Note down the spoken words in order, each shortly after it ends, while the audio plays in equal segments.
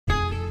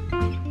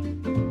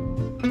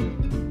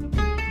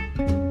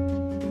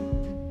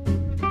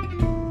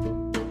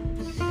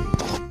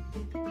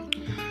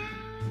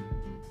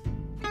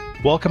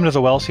Welcome to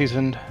the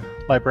Well-Seasoned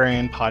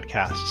Librarian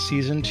Podcast,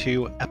 Season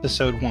 2,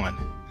 Episode 1.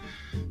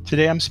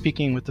 Today I'm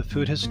speaking with the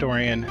food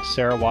historian,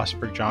 Sarah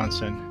Wassberg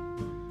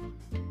Johnson.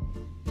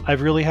 I've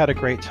really had a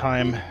great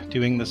time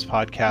doing this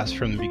podcast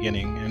from the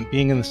beginning, and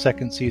being in the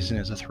second season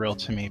is a thrill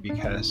to me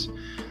because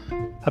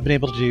I've been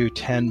able to do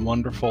 10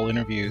 wonderful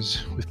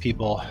interviews with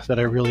people that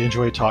I really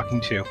enjoy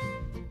talking to.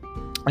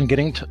 And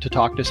getting to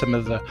talk to some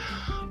of the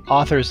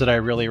authors that I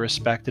really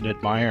respect and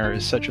admire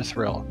is such a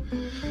thrill.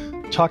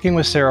 Talking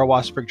with Sarah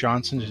Wassberg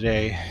Johnson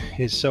today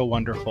is so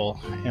wonderful,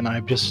 and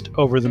I'm just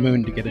over the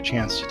moon to get a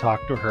chance to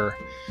talk to her.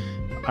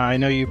 I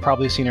know you've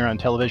probably seen her on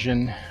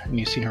television, and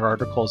you've seen her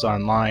articles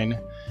online.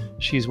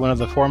 She's one of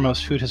the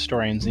foremost food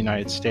historians in the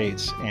United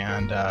States,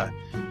 and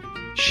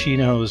she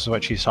knows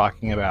what she's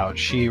talking about.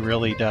 She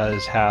really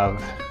does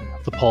have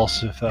the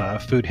pulse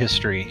of food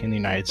history in the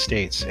United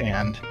States,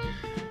 and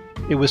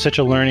it was such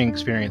a learning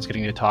experience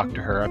getting to talk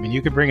to her. I mean,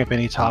 you could bring up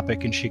any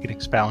topic and she could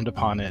expound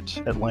upon it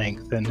at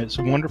length, and it's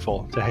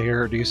wonderful to hear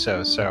her do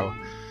so. So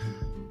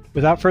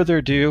without further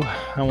ado,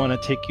 I want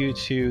to take you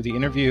to the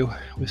interview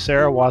with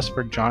Sarah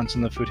Wassberg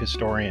Johnson, the food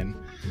historian.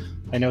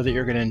 I know that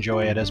you're going to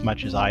enjoy it as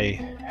much as I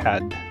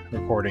had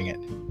recording it.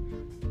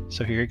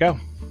 So here you go.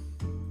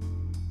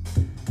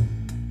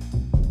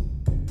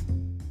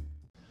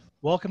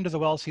 Welcome to the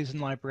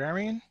Well-Seasoned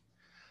Librarian.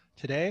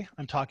 Today,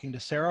 I'm talking to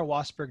Sarah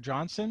Wassberg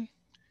Johnson,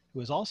 who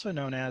is also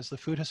known as the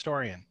food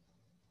historian. Is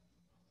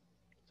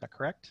that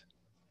correct?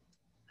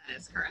 That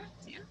is correct,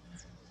 yeah.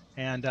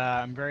 And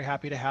I'm very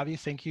happy to have you.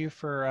 Thank you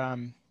for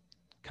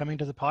coming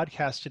to the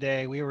podcast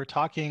today. We were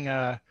talking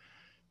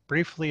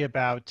briefly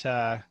about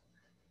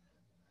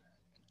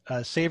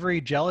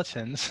savory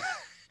gelatins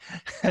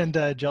and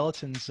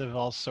gelatins of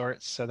all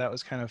sorts, so that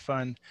was kind of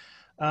fun.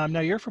 Now,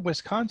 you're from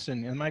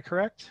Wisconsin, am I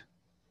correct?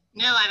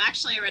 No, I'm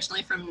actually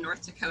originally from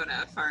North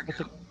Dakota,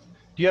 Fargo.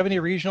 Do you have any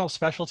regional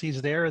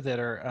specialties there that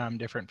are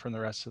different from the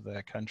rest of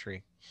the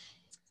country?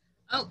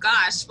 Oh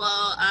gosh,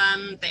 well,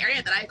 the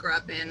area that I grew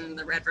up in,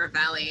 the Red River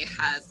Valley,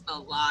 has a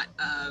lot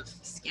of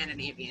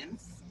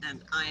Scandinavians,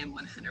 and I am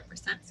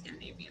 100%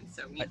 Scandinavian.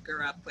 So we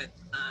grew up with,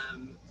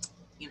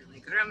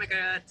 like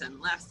grömmigret and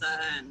lefse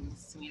and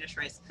Swedish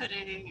rice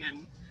pudding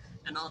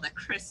and all the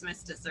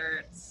Christmas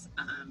desserts,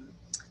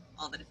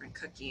 all the different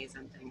cookies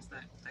and things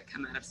that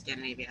come out of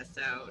Scandinavia.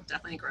 So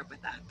definitely grew up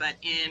with that. But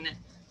in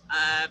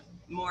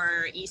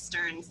more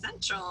eastern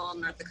central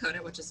North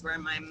Dakota, which is where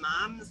my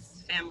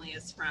mom's family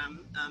is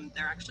from,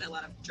 there are actually a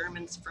lot of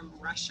Germans from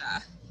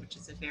Russia, which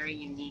is a very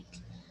unique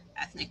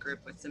ethnic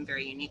group with some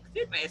very unique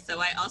foodways. So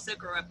I also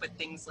grew up with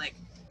things like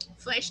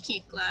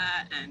Fleischkekle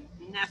and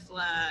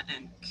Nefle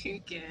and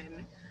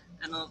Kuchen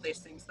and all these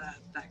things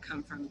that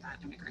come from that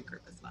immigrant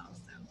group as well.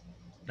 So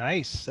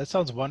nice. That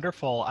sounds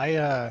wonderful.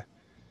 I've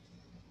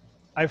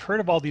heard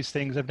of all these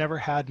things. I've never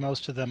had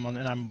most of them,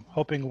 and I'm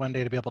hoping one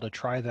day to be able to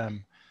try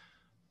them.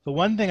 The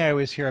one thing I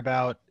always hear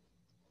about,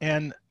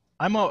 and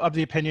I'm of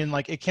the opinion,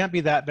 like, it can't be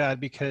that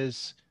bad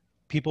because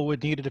people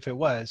would need it if it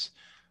was,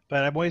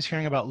 but I'm always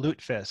hearing about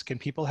lutefisk, and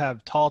people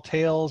have tall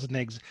tails,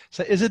 and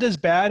so is it as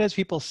bad as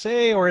people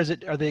say, or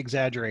are they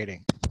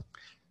exaggerating?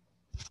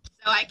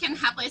 So I can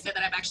happily say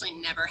that I've actually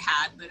never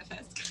had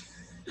lutefisk,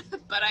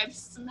 but I've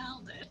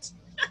smelled it.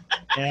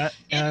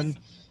 And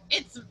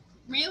it's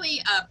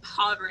really a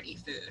poverty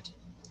food.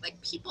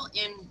 Like, people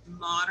in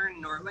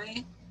modern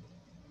Norway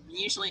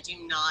usually do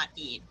not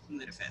eat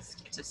lutefisk.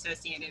 It's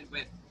associated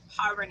with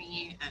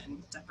poverty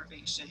and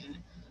deprivation.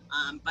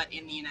 But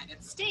in the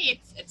United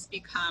States, it's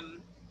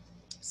become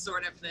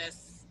sort of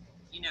this,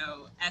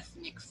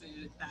 ethnic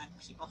food that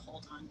people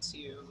hold on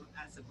to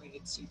as a way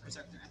to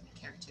preserve their ethnic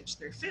heritage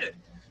through food.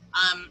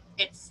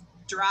 It's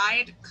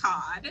dried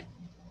cod,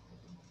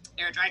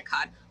 air-dried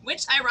cod,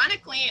 which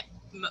ironically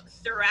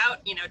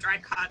throughout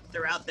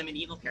the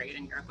medieval period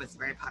in Europe was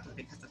very popular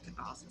because of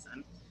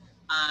Catholicism.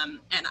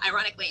 And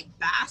ironically,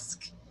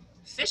 Basque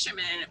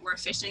fishermen were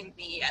fishing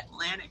the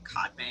Atlantic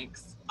cod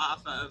banks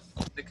off of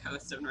the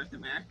coast of North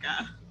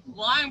America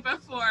long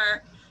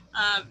before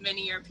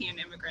many European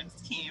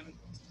immigrants came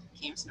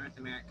to North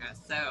America.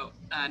 So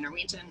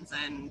Norwegians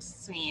and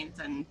Swedes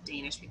and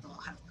Danish people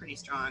have pretty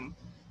strong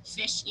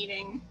fish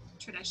eating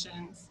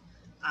traditions.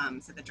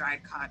 So the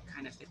dried cod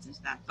kind of fits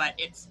into that, but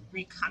it's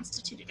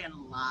reconstituted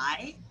in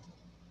lye,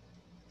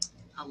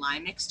 a lye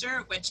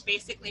mixture, which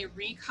basically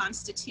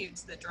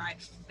reconstitutes the dried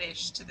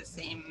fish to the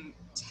same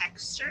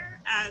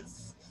texture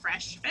as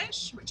fresh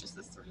fish, which is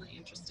this really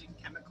interesting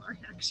chemical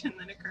reaction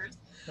that occurs.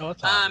 Oh,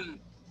 that's awesome.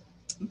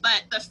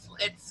 But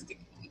it's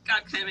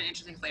got kind of an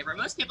interesting flavor.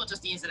 Most people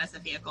just use it as a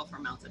vehicle for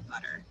melted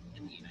butter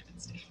in the United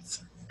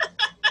States.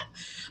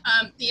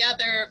 The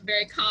other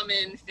very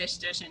common fish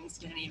dish in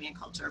Scandinavian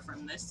culture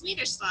from the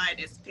Swedish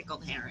side is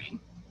pickled herring.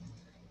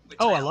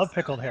 I love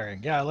pickled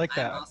herring. Yeah, I like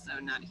that. I'm also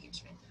not a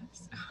huge fan of.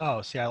 So.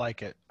 Oh, see, I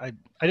like it. I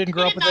didn't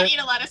grow up with it. I did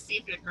not eat a lot of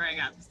seafood growing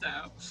up, so.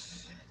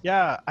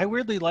 Yeah, I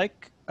weirdly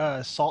like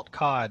salt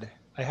cod.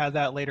 I had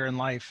that later in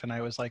life, and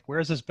I was like, where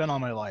has this been all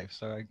my life?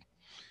 So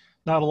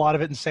not a lot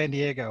of it in San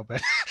Diego,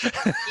 but.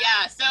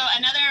 Yeah, so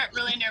another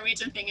really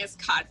Norwegian thing is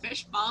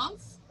codfish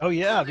balls. Oh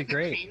yeah, it'd be like a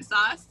great. cream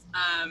sauce.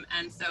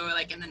 And so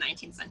like in the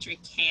 19th century,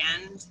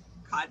 canned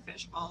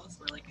codfish balls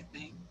were like a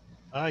thing.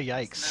 Oh So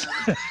yikes.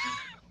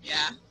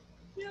 yeah.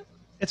 Yeah.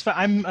 It's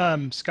fun.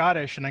 I'm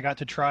Scottish, and I got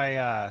to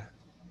try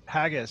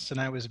haggis, and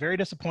I was very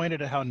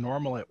disappointed at how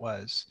normal it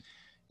was.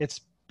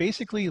 It's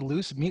basically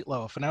loose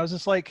meatloaf, and I was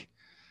just like,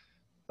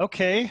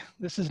 okay,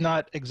 this is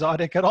not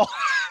exotic at all.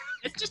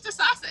 It's just a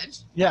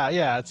sausage. Yeah,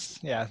 A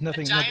nothing, no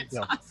big giant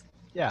deal. sausage.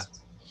 Yeah.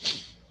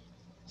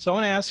 So I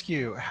want to ask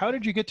you, how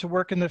did you get to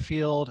work in the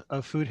field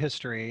of food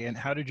history, and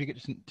how did you get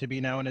to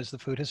be known as the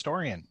food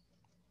historian?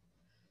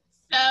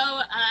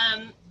 So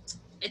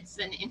it's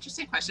an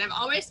interesting question. I've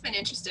always been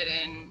interested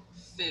in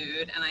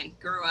food, and I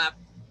grew up,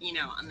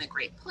 on the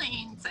Great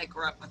Plains. I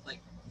grew up with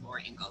like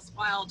Laura Ingalls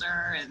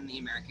Wilder and the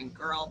American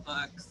Girl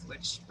books,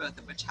 both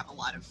of which have a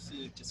lot of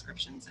food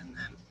descriptions in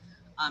them.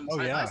 Oh So I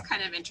was yeah. always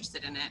kind of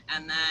interested in it.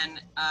 And then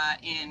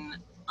in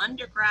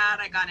undergrad,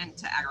 I got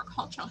into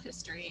agricultural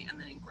history, and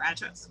then in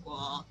graduate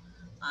school,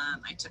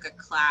 I took a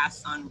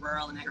class on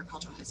rural and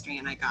agricultural history,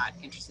 and I got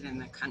interested in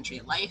the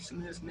country life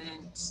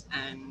movement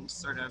and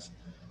sort of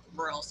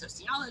rural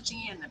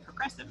sociology and the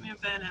progressive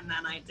movement. And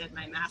then I did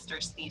my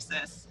master's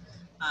thesis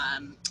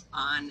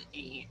on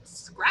a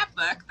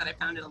scrapbook that I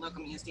found at a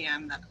local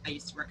museum that I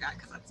used to work at,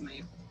 because that's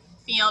my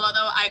field.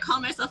 Although I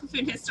call myself a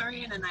food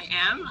historian, and I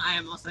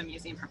am also a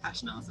museum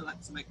professional, so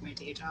that's like my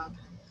day job.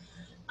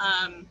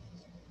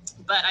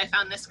 But I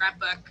found this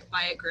scrapbook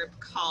by a group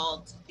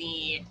called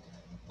the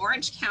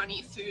Orange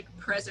County Food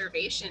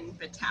Preservation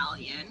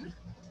Battalion.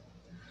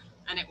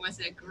 And it was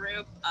a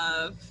group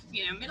of,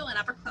 middle and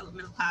upper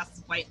middle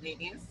class white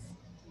ladies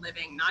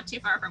living not too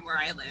far from where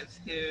I live,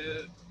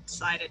 who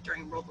decided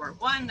during World War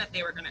I that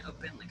they were going to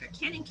open like a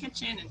canning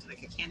kitchen and do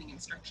like a canning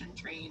instruction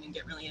train and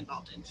get really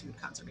involved in food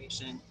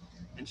conservation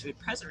and food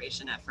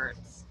preservation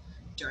efforts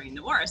during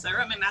the war. So I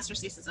wrote my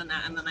master's thesis on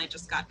that, and then I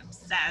just got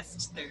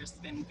obsessed. There's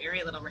been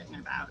very little written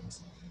about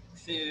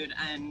food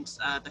and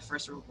the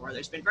First World War.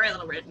 There's been very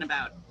little written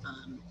about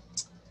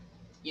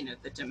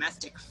the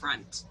domestic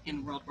front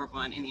in World War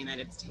I in the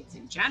United States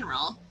in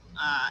general.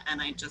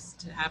 And I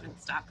just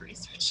haven't stopped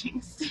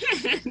researching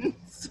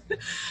since.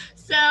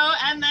 So,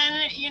 and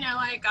then,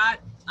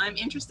 I'm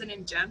interested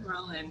in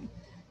general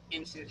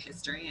in food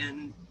history.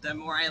 And the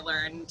more I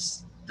learned,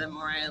 the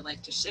more I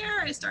like to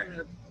share. I started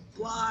a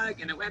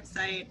blog and a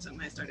website,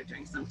 and I started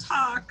doing some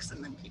talks,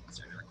 and then people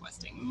started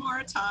requesting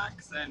more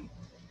talks. And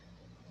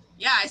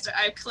yeah,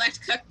 I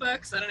collect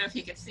cookbooks. I don't know if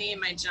you could see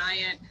my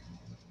giant,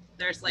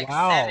 there's like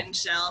Wow. 7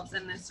 shelves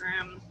in this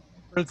room.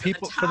 For the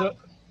people,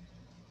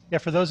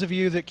 for those of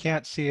you that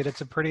can't see it,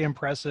 it's a pretty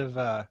impressive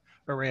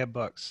array of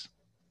books.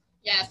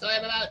 Yeah, so I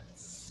have about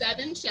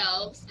 7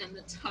 shelves, and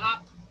the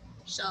top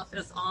shelf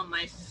is all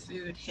my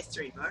food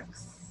history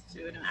books,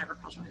 food and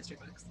agricultural history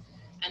books.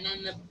 And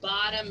then the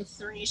bottom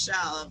 3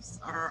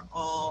 shelves are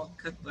all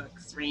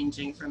cookbooks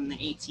ranging from the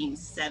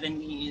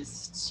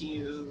 1870s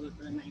to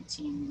the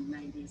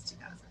 1990s, 2000s.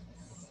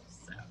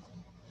 So,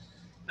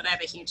 but I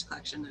have a huge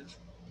collection of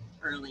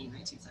early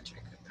 19th century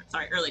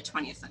cookbooks, early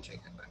 20th century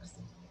cookbooks.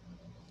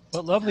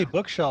 What lovely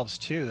bookshelves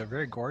too. They're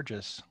very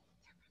gorgeous.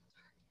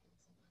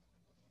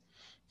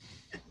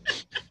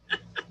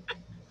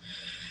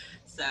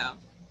 So,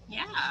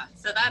 yeah.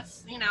 So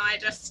that's,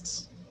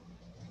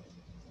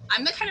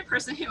 I'm the kind of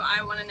person who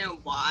I want to know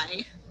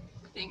why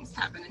things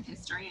happen in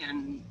history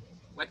and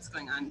what's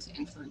going on to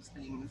influence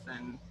things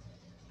and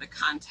the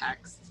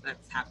context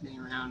that's happening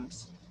around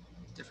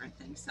different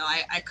things. So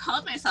I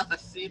called myself a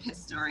food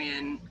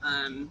historian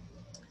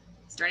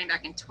starting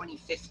back in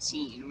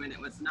 2015, when it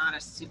was not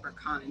a super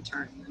common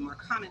term. The more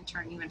common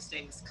term even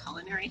today is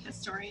culinary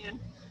historian,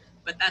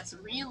 but that's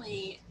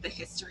really the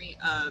history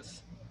of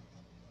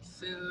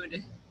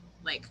food,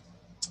 like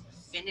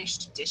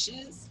finished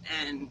dishes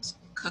and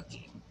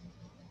cooking.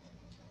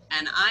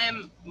 And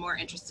I'm more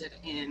interested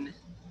in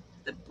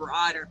the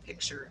broader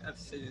picture of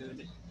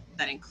food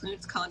that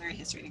includes culinary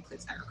history, it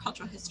includes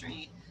agricultural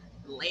history,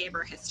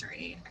 labor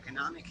history,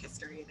 economic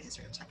history, the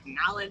history of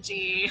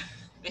technology,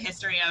 the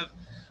history of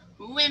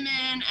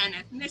women and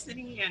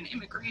ethnicity and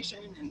immigration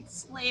and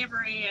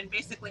slavery, and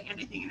basically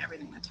anything and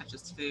everything that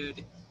touches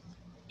food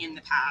in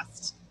the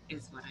past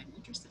is what I'm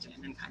interested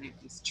in, and kind of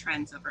these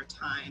trends over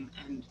time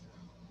and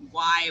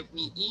why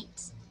we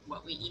eat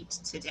what we eat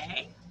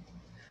today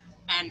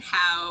and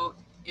how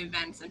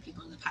events and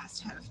people in the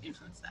past have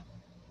influenced that.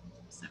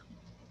 So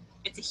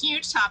it's a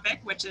huge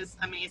topic, which is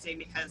amazing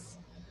because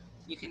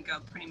you can go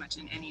pretty much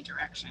in any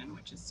direction,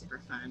 which is super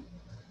fun.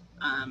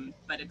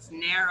 But it's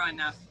narrow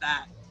enough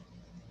that,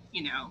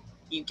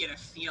 you get a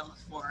feel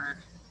for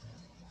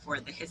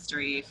the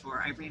history.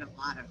 I read a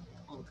lot of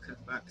old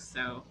cookbooks,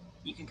 so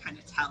you can kind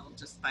of tell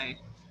just by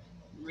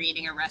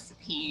reading a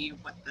recipe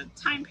what the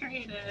time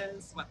period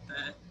is, what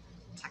the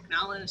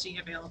technology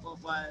available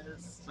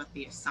was, what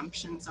the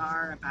assumptions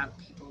are about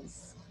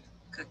people's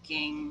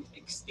cooking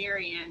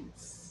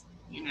experience,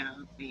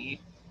 the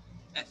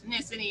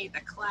ethnicity,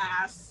 the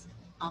class,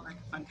 all that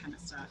fun kind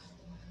of stuff.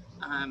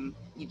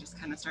 You just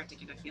kind of start to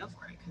get a feel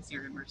for it because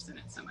you're immersed in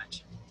it so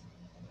much.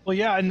 Well,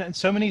 yeah, and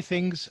so many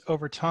things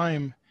over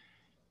time,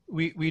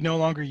 we no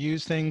longer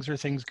use things or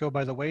things go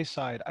by the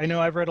wayside. I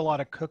know I've read a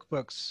lot of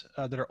cookbooks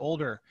that are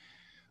older,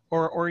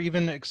 or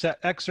even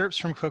excerpts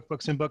from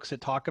cookbooks and books that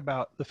talk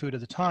about the food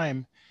of the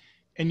time,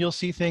 and you'll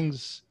see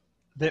things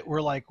that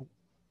were like,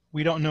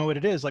 we don't know what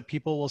it is. Like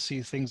people will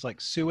see things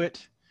like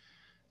suet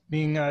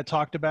being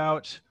talked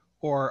about,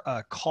 or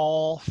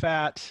caul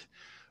fat,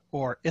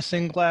 or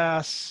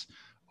isinglass,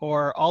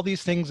 or all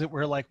these things that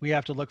we're like, we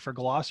have to look for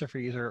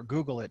glossophies or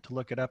Google it to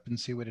look it up and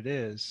see what it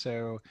is.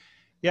 So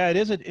yeah, it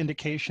is an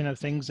indication of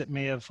things that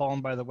may have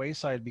fallen by the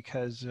wayside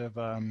because of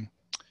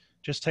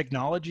just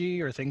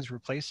technology, or things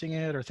replacing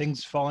it, or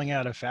things falling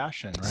out of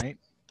fashion, right?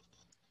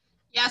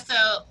 Yeah,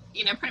 so,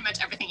 pretty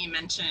much everything you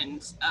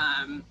mentioned,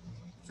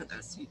 for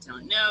those who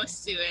don't know,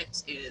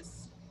 suet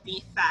is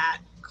beef fat,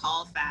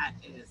 caul fat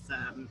is,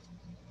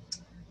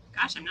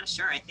 gosh, I'm not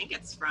sure. I think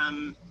it's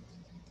from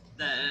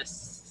the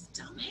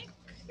stomach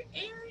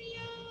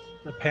area,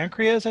 The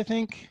pancreas, I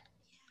think.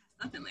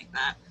 something like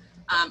that.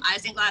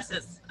 Isinglass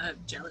is a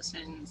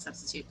gelatin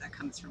substitute that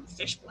comes from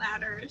fish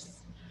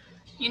bladders.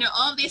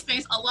 All of these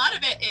things, a lot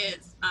of it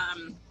is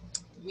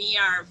we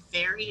are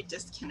very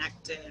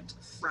disconnected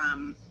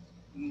from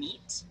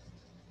meat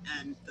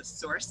and the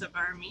source of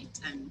our meat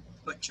and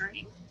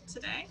butchering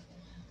today.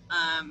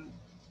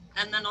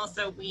 And then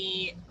also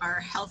our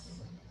health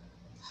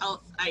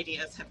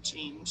ideas have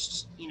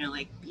changed.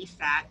 Like beef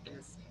fat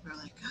is, people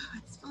are like, oh,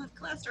 it's full of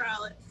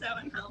cholesterol, it's so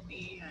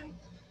unhealthy, and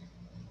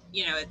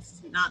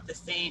it's not the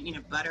same.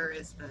 Butter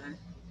is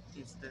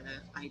the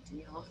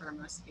ideal for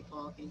most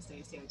people these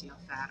days, the ideal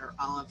fat, or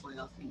olive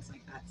oil, things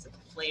like that. So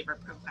the flavor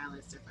profile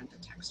is different, the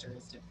texture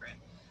is different.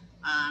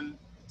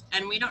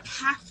 And we don't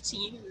have to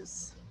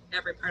use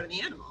every part of the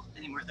animal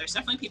anymore. There's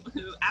definitely people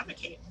who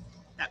advocate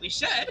that we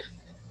should,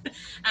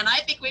 and I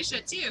think we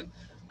should too.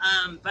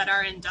 But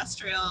our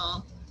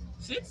industrial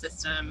food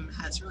system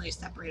has really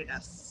separated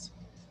us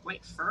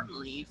quite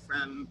firmly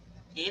from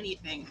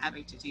anything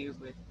having to do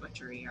with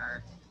butchery.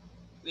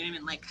 We don't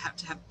even have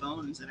to have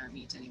bones in our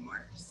meat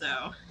anymore.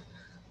 So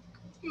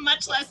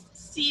much less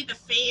see the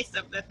face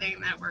of the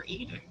thing that we're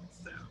eating.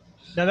 So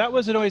Now that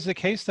wasn't always the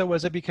case, though,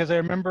 was it? Because I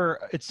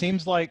remember it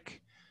seems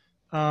like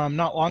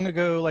not long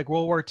ago, like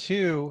World War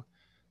II,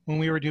 when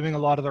we were doing a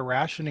lot of the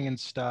rationing and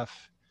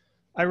stuff.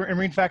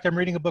 In fact, I'm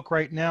reading a book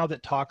right now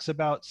that talks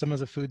about some of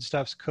the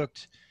foodstuffs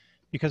cooked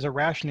because of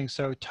rationing.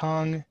 So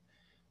tongue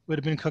would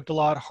have been cooked a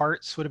lot,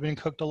 hearts would have been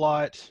cooked a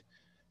lot,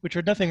 which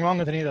are nothing wrong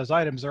with any of those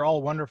items. They're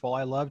all wonderful.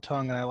 I love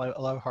tongue and I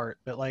love heart.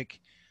 But like,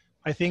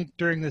 I think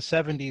during the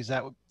 70s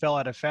that fell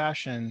out of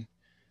fashion,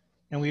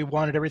 and we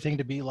wanted everything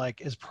to be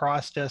like as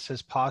processed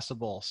as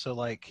possible. So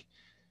like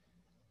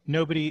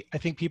nobody, I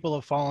think people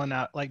have fallen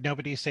out, like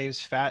nobody saves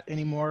fat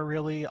anymore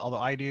really, although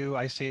I do.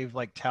 I save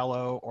like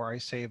tallow, or I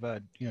save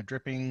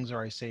drippings,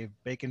 or I save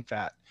bacon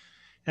fat.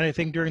 And I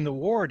think during the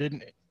war,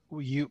 didn't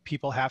you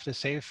people have to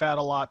save fat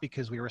a lot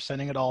because we were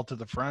sending it all to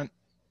the front?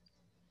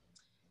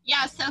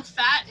 yeah, so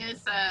fat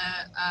is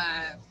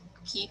a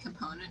key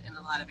component in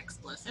a lot of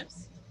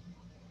explosives.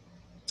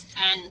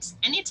 And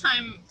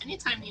anytime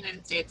the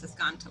United States has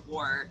gone to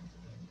war,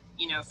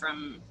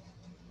 from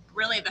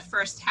really the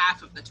first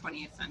half of the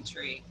 20th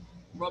century,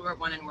 World War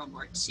I and World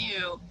War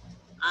II,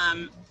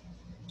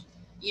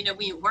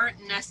 we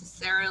weren't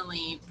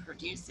necessarily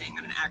producing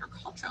on an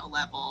agricultural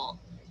level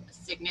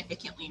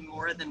significantly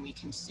more than we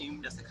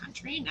consumed as a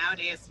country.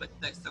 Nowadays, with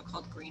the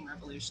so-called Green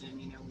Revolution,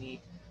 we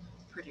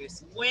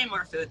produce way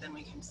more food than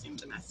we consume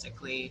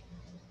domestically.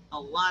 A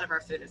lot of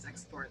our food is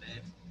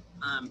exported.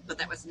 But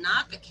that was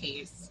not the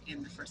case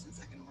in the First and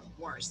Second World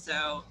War.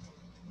 So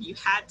you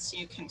had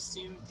to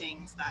consume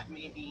things that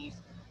maybe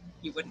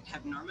you wouldn't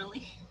have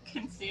normally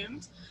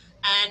consumed.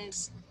 And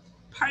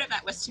part of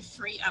that was to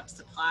free up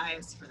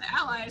supplies for the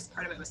Allies.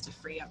 Part of it was to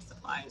free up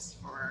supplies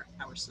for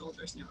our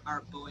soldiers,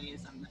 our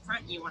boys on the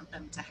front. You want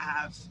them to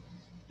have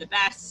the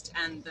best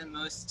and the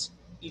most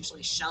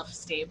usually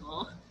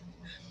shelf-stable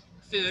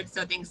food.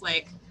 So things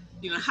like,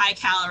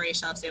 high-calorie,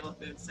 shelf-stable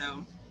food.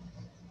 So,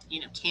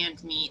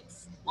 canned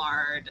meats,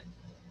 lard,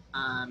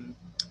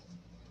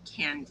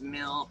 canned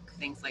milk,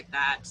 things like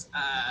that.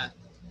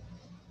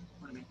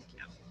 What am I thinking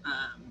of?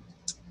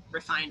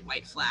 Refined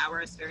white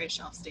flour is very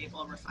shelf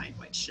stable. Refined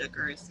white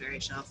sugar is very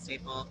shelf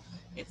stable.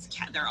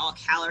 They're all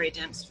calorie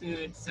dense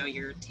foods, so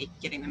you're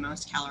getting the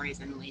most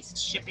calories in the least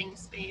shipping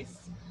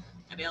space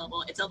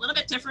available. It's a little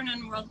bit different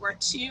in World War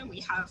II.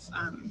 We have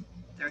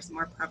there's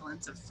more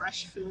prevalence of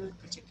fresh food,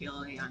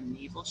 particularly on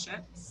naval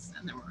ships,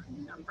 and there were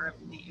a number of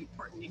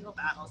important naval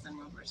battles in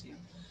World War II.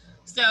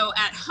 So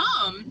at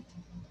home,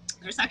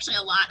 there's actually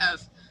a lot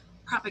of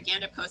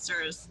propaganda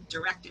posters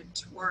directed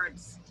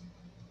towards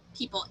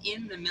people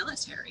in the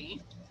military,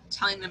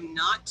 telling them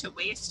not to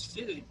waste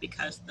food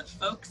because the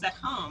folks at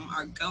home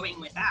are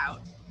going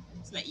without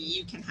so that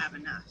you can have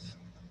enough,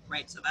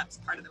 right? So that's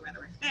part of the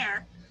rhetoric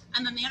there.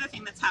 And then the other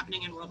thing that's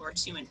happening in World War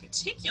II in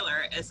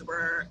particular is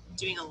we're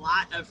doing a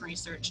lot of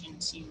research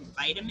into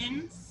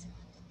vitamins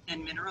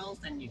and minerals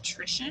and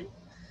nutrition.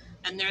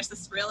 And there's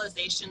this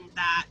realization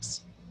that,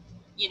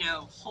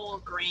 whole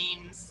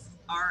grains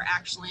are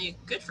actually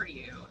good for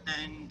you,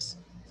 and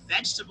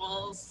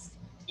vegetables,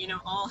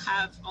 all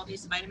have all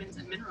these vitamins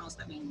and minerals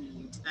that we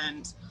need,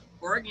 and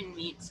organ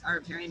meats are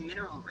very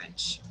mineral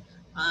rich.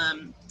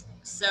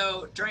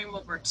 So during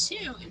World War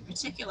II in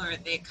particular,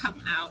 they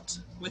come out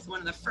with one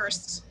of the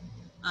first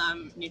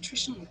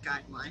nutrition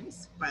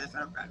guidelines by the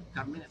federal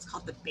government. It's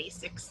called the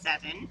Basic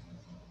 7.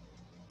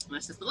 And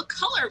it's this little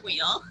color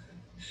wheel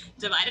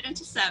divided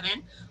into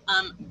 7.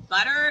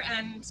 Butter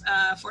and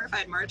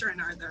fortified margarine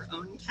are their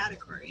own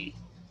category.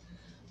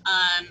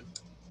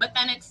 But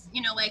then it's,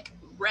 like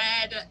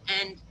red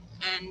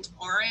and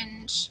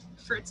orange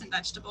fruits and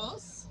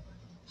vegetables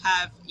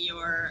have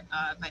your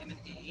vitamin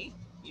A,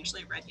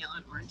 usually red, yellow,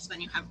 and orange.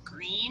 Then you have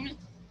green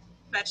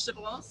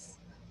vegetables.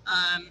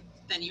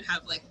 Then you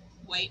have like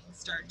white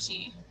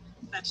starchy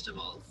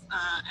vegetables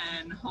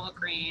and whole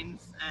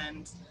grains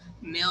and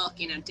milk.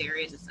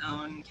 Dairy is its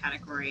own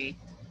category.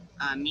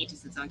 Meat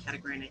is its own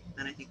category, and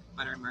then I think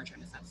butter and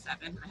margarine is at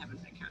 7. I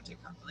haven't been counting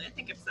properly. I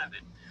think it's 7.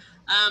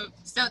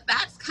 So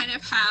that's kind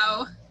of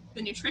how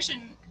the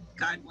nutrition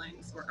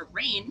guidelines were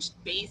arranged,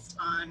 based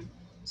on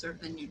sort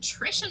of the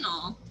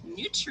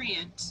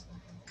nutrient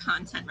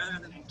content rather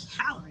than in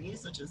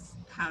calories, which is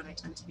how they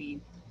tend to be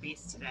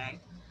based today.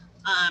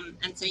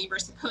 And so you were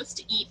supposed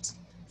to eat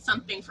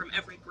something from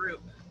every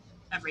group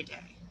every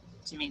day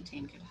to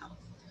maintain good health.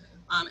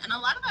 And a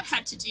lot of that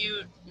had to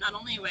do not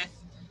only with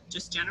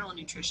just general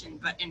nutrition,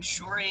 but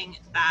ensuring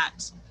that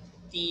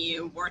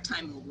the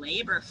wartime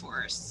labor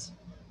force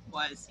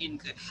was in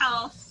good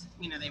health.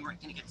 They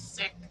weren't going to get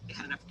sick. They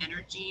had enough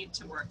energy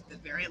to work the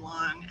very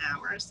long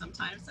hours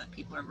sometimes that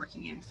people are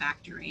working in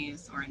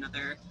factories or in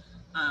other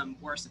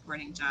war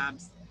supporting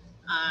jobs.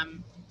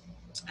 And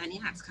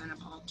yeah, it's kind of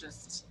all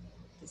just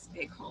this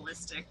big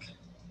holistic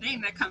thing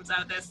that comes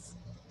out of this,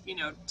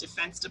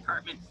 Defense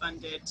Department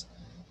funded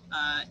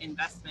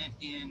investment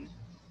in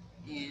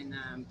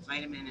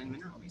vitamin and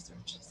mineral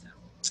research. So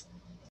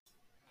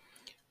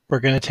We're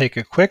going to take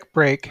a quick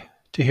break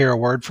to hear a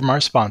word from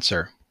our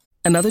sponsor.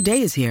 Another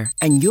day is here,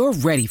 and you're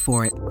ready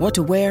for it. What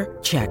to wear?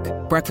 Check.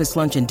 Breakfast,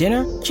 lunch, and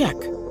dinner? Check.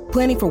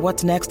 Planning for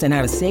what's next and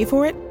how to save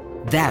for it?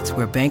 That's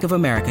where Bank of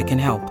America can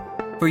help.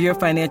 For your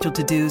financial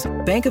to-dos,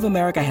 Bank of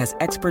America has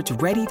experts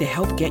ready to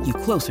help get you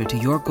closer to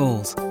your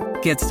goals.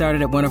 Get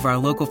started at one of our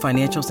local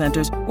financial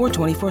centers or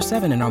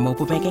 24/7 in our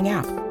mobile banking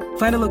app.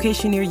 Find a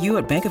location near you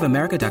at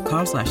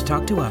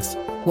bankofamerica.com/talktous.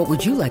 What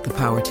would you like the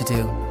power to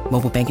do?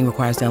 Mobile banking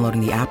requires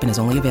downloading the app and is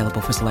only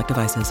available for select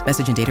devices.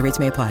 Message and data rates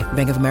may apply.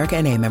 Bank of America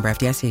N.A., member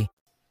FDIC.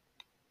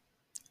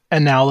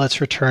 And now let's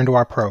return to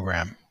our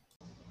program.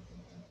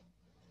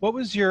 What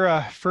was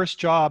your first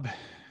job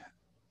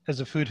as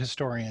a food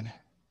historian?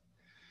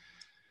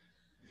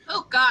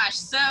 Oh gosh,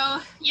 so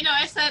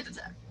I said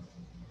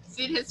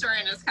food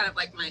historian is kind of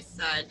like my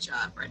side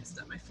job, right? It's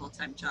not my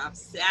full-time job.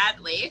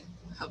 Sadly,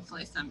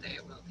 hopefully someday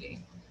it will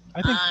be.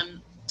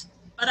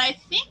 But I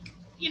think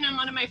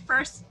one of my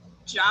first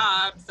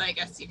jobs, I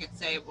guess you could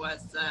say,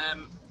 was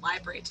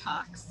library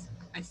talks.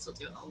 I still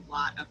do a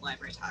lot of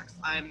library talks.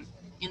 I'm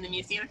in the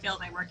museum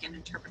field. I work in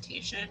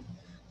interpretation.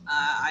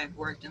 I've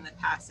worked in the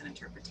past in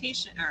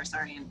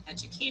in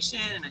education,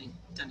 and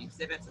I've done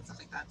exhibits and stuff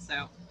like that.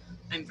 So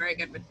I'm very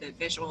good with the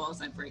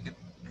visuals. I'm very good,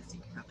 as you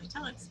can probably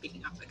tell, at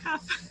speaking off the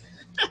cuff.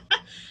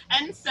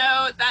 And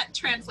so that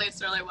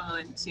translates really well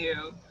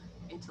into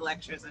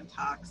lectures and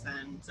talks.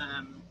 And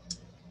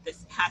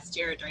this past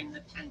year during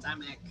the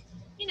pandemic,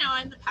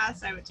 in the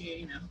past I would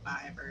do,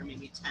 5 or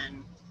maybe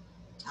 10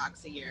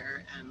 talks a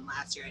year. And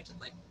last year I did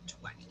like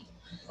 20.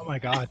 Oh my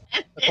God.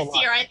 And this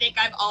year I think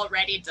I've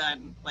already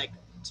done like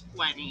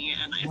 20,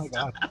 and I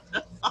still have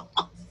the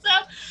fall.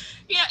 So,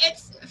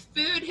 it's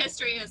food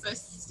history is a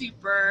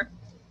super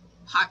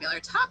popular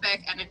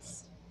topic, and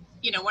it's,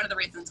 one of the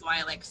reasons why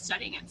I like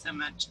studying it so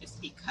much is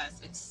because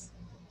it's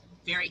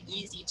very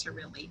easy to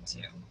relate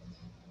to.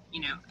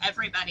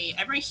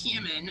 Every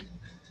human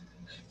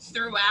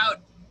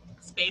throughout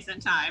space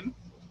and time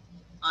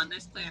on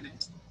this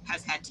planet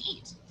has had to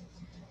eat.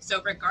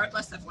 So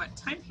regardless of what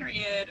time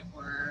period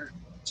or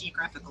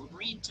geographical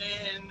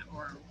region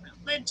or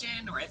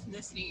religion or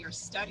ethnicity you're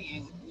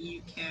studying,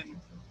 you can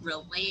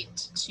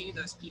relate to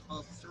those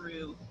people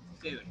through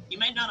food. You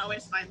might not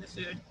always find the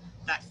food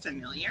that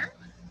familiar.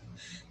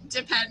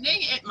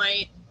 Depending, it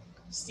might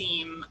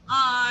seem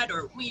odd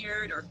or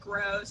weird or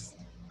gross,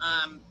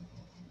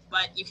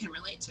 but you can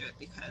relate to it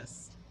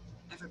because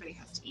everybody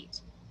has to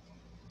eat.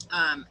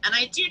 And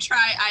I do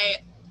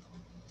try,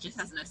 just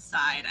as an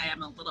aside, I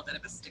am a little bit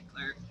of a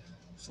stickler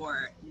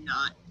for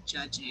not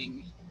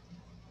judging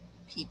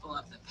people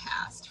of the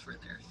past for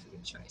their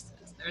food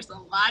choices. There's a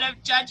lot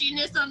of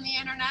judginess on the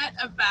internet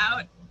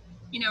about,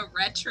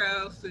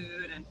 retro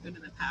food and food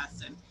in the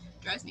past, and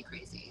it drives me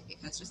crazy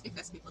because just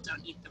because people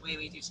don't eat the way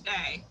we do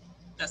today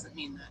doesn't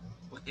mean that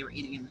what they were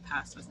eating in the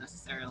past was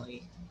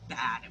necessarily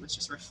bad. It was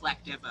just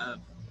reflective of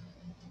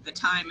the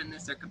time and the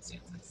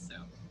circumstances. So,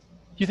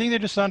 do you think they're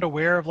just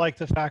unaware of like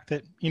the fact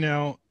that,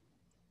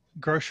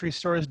 grocery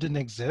stores didn't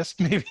exist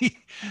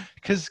maybe?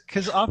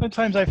 Because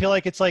oftentimes I feel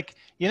like it's like,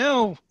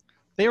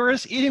 They were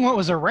just eating what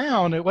was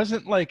around. It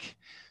wasn't like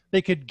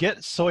they could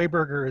get soy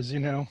burgers,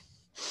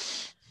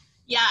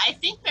 Yeah, I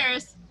think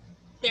there's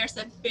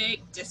a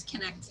big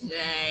disconnect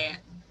today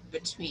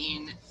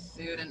between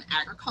food and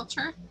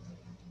agriculture.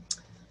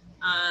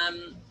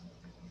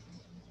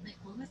 Like,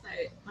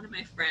 one of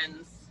my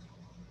friends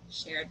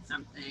shared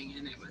something,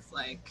 and it was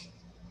like,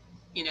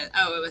 they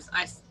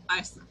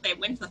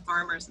went to the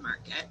farmer's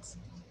market,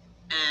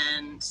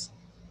 and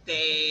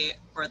they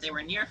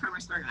were near a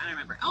farmer's market. I don't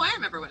remember. Oh, I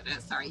remember what it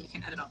is. Sorry, you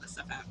can edit all this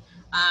stuff out.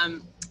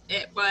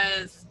 It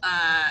was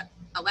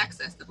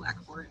Alexis, the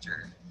black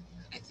forager,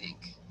 I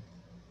think,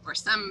 or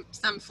some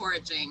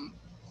foraging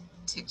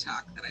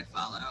TikTok that I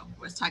follow,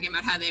 was talking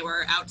about how they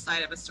were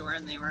outside of a store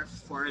and they were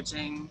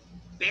foraging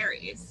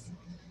berries.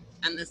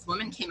 And this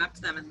woman came up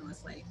to them and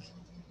was like,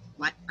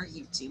 "What are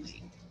you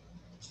doing?"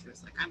 She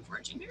was like, "I'm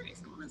foraging berries."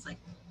 And the woman's like,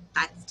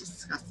 "That's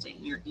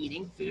disgusting. You're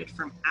eating food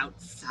from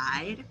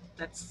outside?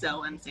 That's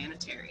so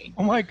unsanitary."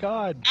 Oh my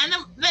God. And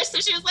then so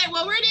she was like,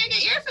 "Well, where do you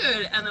get your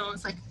food?" And the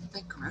woman's like,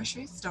 "The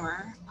grocery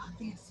store,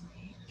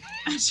 obviously."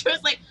 And she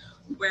was like,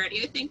 "Where do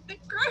you think the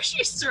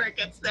grocery store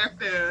gets their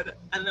food?"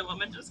 And the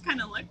woman just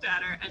kind of looked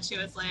at her and she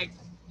was like,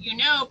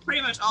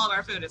 "Pretty much all of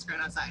our food is grown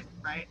outside,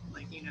 right?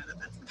 Like,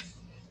 that's."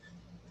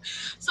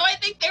 So I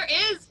think there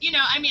is,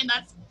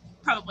 that's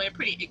probably a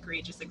pretty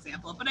egregious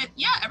example, but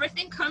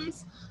everything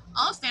comes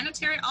all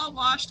sanitary, all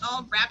washed,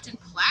 all wrapped in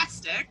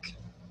plastic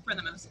for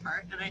the most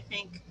part. And I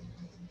think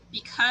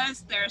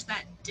because there's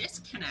that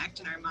disconnect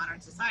in our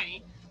modern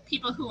society,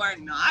 people who are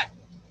not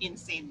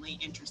insanely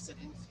interested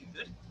in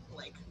food,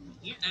 like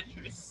me, and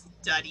who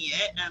study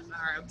it and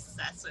are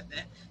obsessed with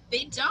it,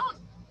 they don't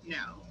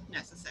know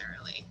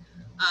necessarily.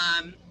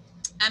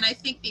 And I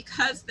think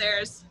because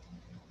there's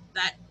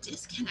that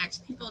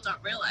disconnect, people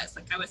don't realize,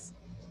 like,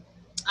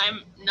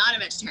 I'm not a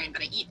vegetarian,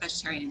 but I eat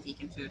vegetarian and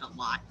vegan food a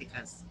lot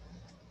because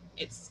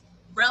it's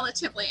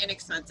relatively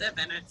inexpensive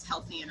and it's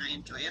healthy and I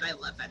enjoy it. I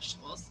love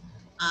vegetables.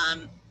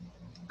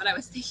 But I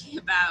was thinking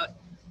about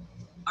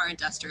our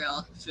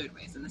industrial food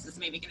waste, and this is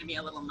maybe going to be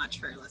a little much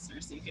for your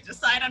listeners, so you could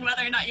decide on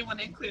whether or not you want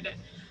to include it.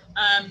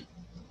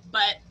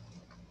 But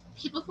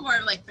people who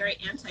are like very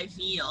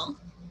anti-veal,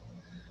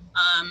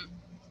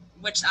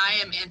 which I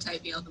am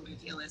anti-veal, the way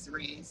veal is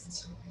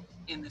raised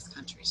in this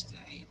country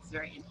today, it's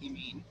very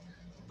inhumane.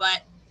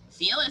 But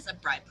veal is a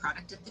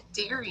byproduct of the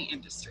dairy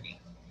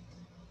industry.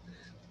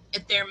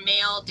 If they're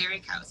male dairy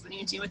cows, what do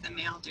you do with a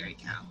male dairy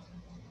cow?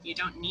 You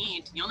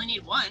only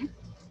need one.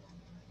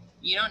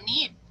 You don't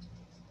need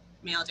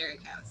male dairy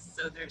cows.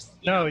 So there's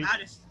about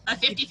a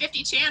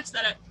 50-50 chance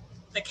that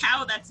the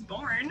cow that's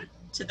born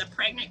to the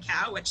pregnant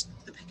cow, which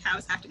the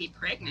cows have to be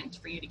pregnant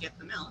for you to get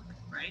the milk,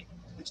 right?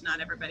 Which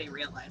not everybody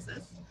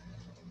realizes.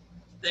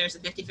 There's a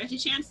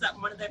 50-50 chance that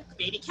one of the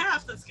baby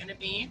calves is going to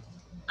be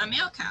a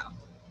male cow.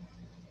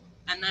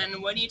 And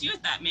then what do you do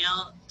with that?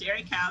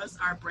 Dairy cows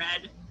are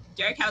bred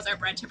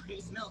to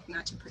produce milk,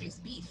 not to produce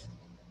beef.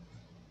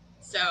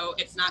 So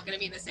it's not going to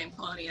be the same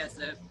quality as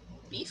a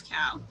beef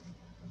cow.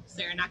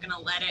 So you're not going to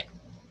let it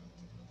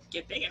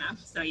get big enough.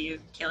 So you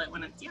kill it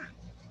when it's young.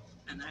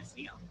 And that's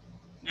veal.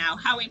 Now,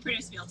 how we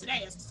produce veal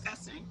today is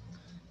disgusting.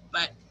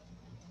 But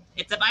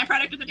it's a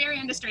byproduct of the dairy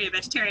industry.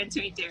 Vegetarians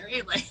who eat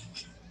dairy, like,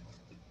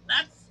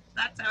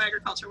 that's how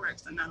agriculture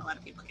works. And not a lot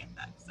of people get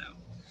that. So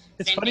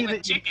it's same funny thing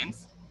with that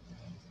chickens.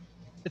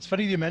 It's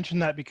funny you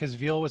mentioned that because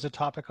veal was a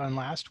topic on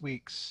last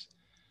week's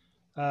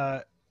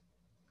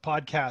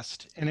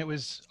podcast, and it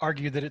was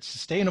argued that it's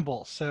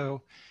sustainable.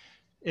 So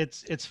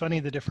it's funny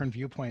the different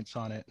viewpoints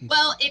on it.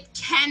 Well, it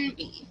can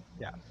be.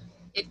 Yeah.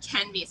 It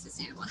can be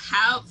sustainable.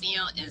 How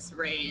veal is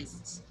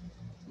raised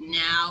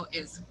now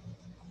is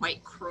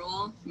quite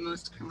cruel.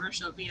 Most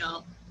commercial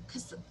veal,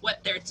 because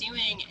what they're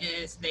doing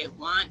is they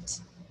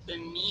want the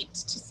meat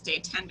to stay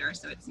tender,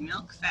 so it's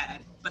milk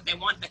fed, but they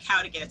want the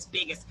cow to get as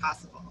big as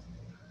possible,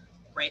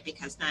 right?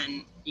 Because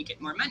then you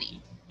get more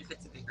money if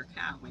it's a bigger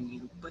cow when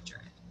you butcher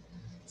it.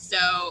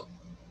 So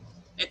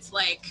it's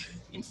like,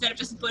 instead of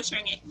just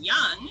butchering it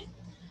young,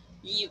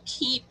 you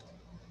keep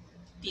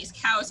these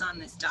cows on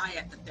this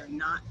diet that they're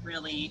not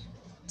really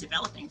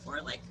developing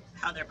for, like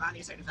how their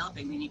bodies are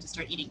developing. They need to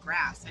start eating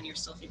grass and you're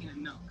still feeding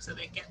them milk. So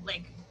they get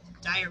like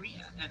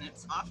diarrhea and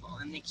it's awful,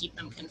 and they keep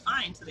them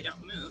confined so they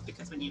don't move,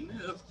 because when you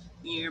move,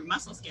 your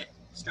muscles get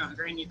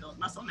stronger and you build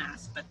muscle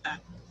mass, but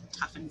that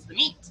toughens the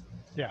meat.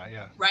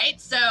 Yeah.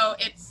 Right? So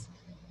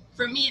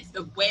for me, it's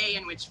the way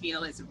in which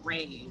veal is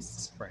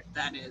raised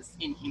that is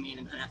inhumane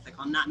and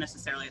unethical, not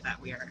necessarily that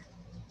we are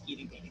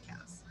eating baby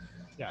cows.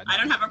 Yeah, I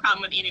don't have a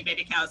problem with eating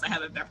baby cows. I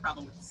have a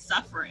problem with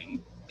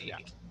suffering baby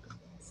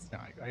cows. No,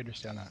 I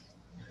understand that.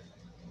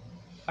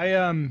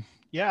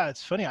 Yeah,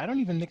 it's funny. I don't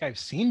even think I've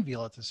seen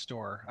veal at the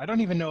store. I don't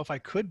even know if I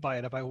could buy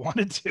it if I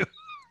wanted to.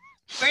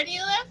 Where do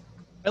you live?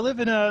 I live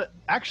in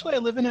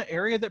an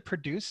area that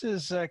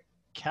produces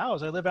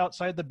cows. I live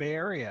outside the Bay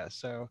Area,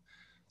 so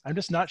I'm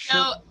just not sure.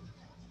 So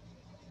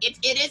it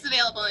is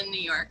available in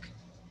New York,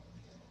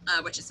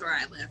 which is where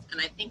I live.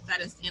 And I think that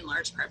is in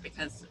large part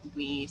because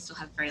we still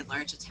have a very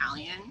large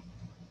Italian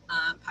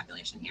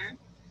population here.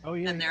 Oh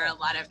yeah. And there are a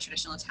lot of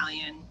traditional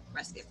Italian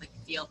recipes like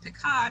veal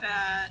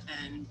piccata,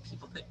 and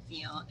people put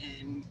veal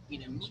in,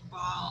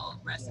 meatball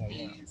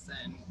recipes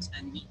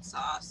and meat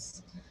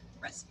sauce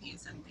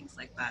recipes and things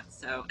like that.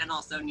 So, and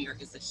also New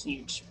York is a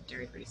huge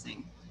dairy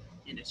producing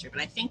industry,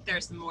 but I think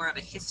there's more of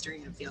a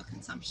history of veal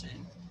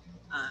consumption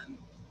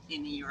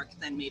in New York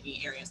than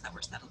maybe areas that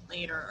were settled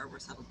later or were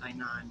settled by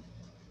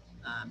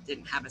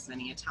didn't have as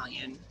many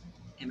Italian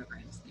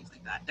immigrants, things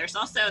like that. There's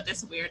also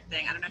this weird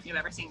thing. I don't know if you've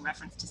ever seen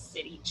reference to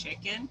city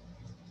chicken.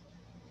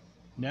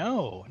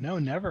 No,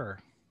 never.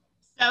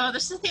 So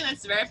this is a thing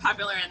that's very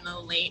popular in the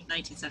late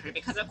 19th century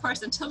because, of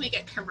course, until we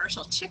get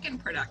commercial chicken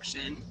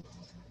production,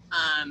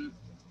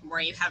 where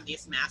you have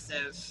these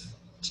massive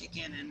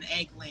chicken and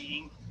egg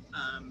laying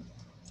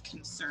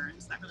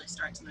concerns, that really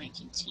starts in the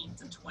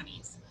 1910s and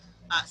 20s.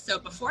 So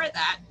before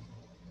that,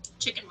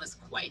 chicken was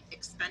quite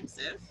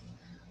expensive.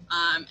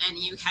 And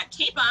you had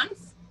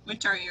capons,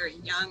 which are your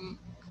young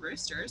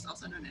roosters,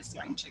 also known as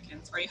spring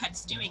chickens, or you had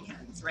stewing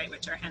hens, right,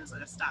 which are hens that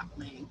have stopped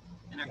laying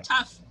and are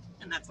tough,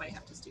 and that's why you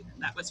have to stew them.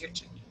 That was your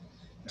chicken.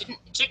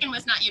 Chicken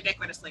was not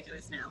ubiquitous like it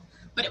is now,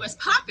 but it was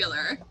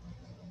popular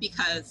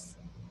because,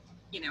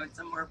 it's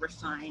a more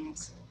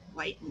refined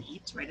white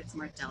meat, right? It's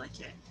more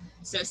delicate.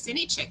 So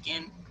city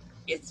chicken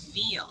is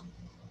veal.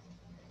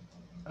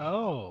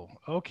 Oh,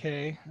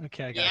 okay. I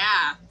got it.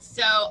 Yeah.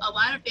 So a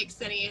lot of big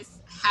cities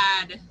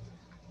had,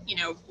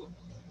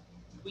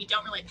 we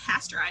don't really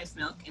pasteurize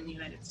milk in the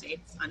United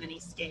States on any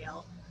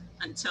scale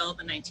until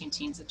the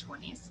 1910s and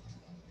 20s.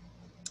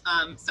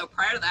 So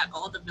prior to that,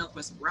 all the milk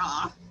was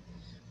raw.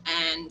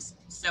 And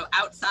so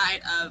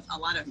outside of a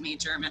lot of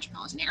major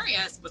metropolitan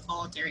areas was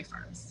all dairy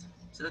farms,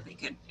 so that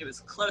it was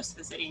close to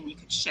the city and you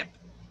could ship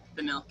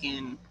the milk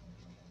in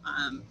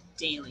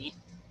daily,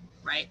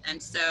 right?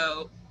 And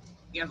so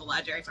you have a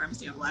lot of dairy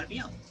farms, you have a lot of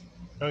veal.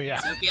 Oh yeah.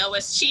 So veal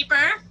was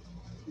cheaper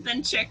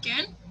than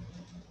chicken,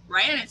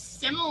 right? And it's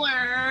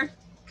similar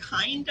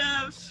kind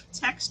of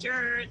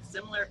texture. It's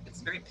similar.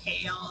 It's very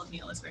pale.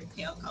 Veal is very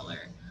pale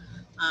color.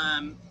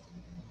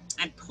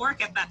 And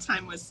pork at that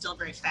time was still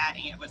very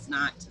fatty. It's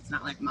not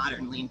like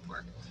modern lean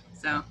pork.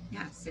 So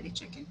yeah, city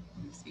chicken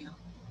is veal.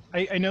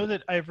 I know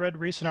that I've read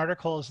recent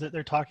articles that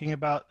they're talking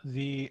about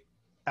the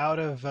out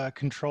of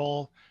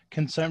control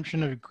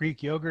consumption of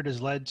Greek yogurt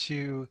has led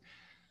to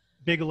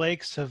big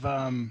lakes of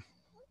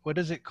what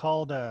is it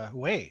called?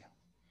 Whey.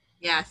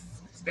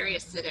 Yes, it's very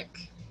acidic.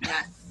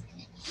 Yes.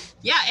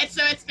 Yeah,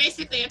 it's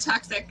basically a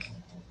toxic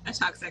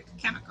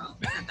chemical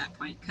at that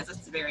point because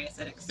it's very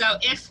acidic. So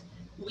if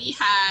we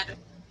had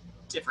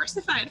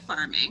diversified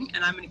farming,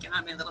 and I'm going to get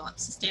on my little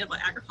sustainable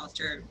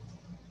agriculture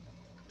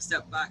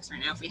soapbox right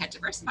now, if we had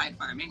diversified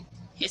farming,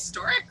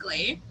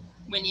 historically,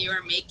 when you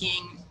were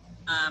making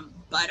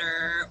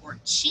butter or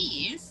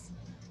cheese,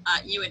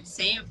 you would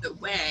save the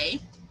whey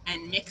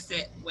and mix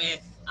it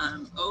with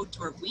oat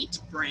or wheat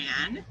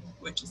bran,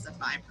 which is a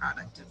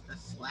byproduct of the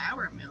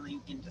flour milling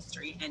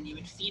industry, and you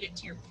would feed it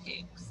to your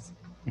pigs.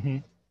 Mm-hmm.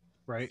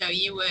 Right. So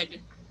you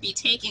would be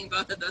taking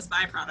both of those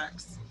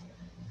byproducts,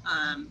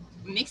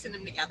 mixing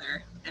them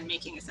together, and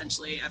making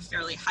essentially a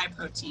fairly high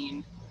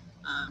protein,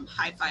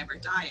 high fiber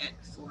diet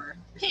for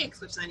pigs,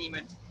 which then you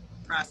would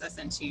process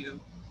into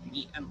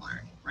meat and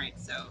lard, right?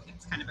 So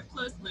it's kind of a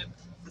closed loop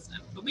system.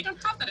 But we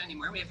don't have that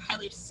anymore. We have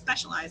highly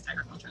specialized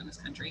agriculture in this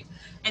country.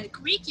 And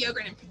Greek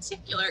yogurt in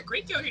particular,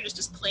 Greek yogurt is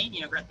just plain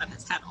yogurt that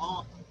has had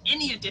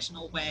any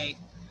additional whey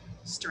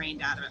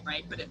strained out of it,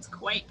 right? But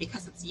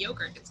because it's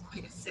yogurt, it's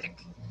quite acidic.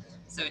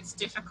 So it's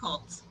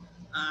difficult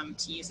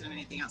to use it in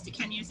anything else. You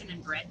can use it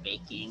in bread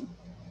baking,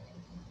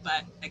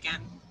 but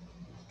again,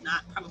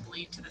 not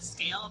probably to the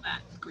scale that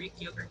Greek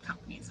yogurt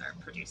companies are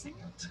producing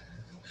it.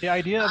 The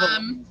idea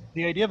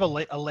of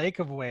a lake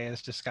of whey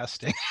is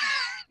disgusting.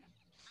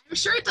 I'm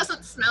sure it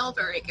doesn't smell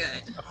very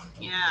good.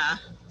 Yeah.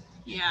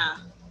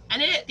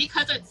 And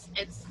because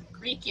it's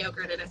Greek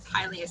yogurt, it is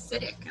highly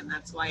acidic, and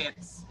that's why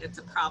it's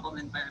a problem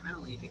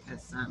environmentally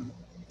because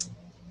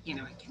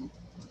it can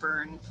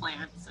burn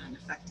plants and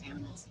affect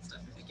animals and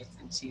stuff if it gets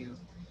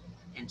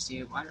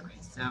into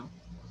waterways. So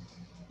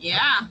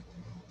yeah.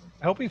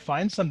 I hope we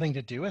find something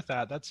to do with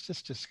that. That's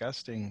just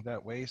disgusting,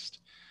 that waste.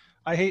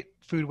 I hate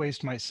food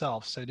waste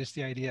myself, so just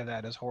the idea of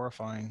that is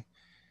horrifying.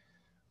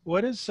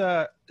 What is,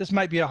 this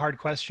might be a hard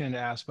question to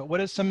ask, but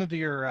what is some of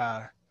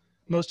your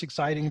most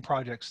exciting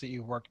projects that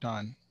you've worked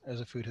on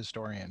as a food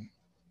historian?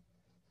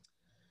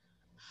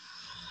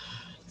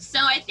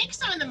 So I think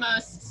some of the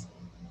most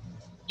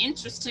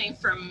interesting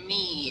for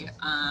me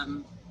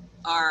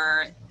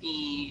are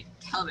the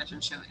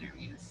television show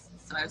interviews.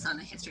 So I was on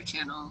the History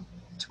Channel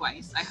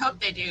twice. I hope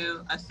they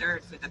do a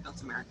third for That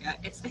Built America.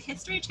 It's the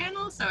History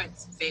Channel, so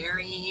it's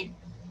very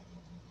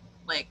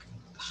like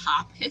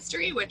pop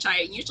history, which I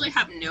usually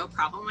have no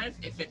problem with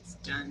if it's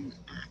done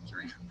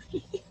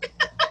accurately.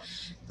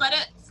 But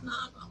it's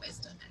not always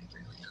done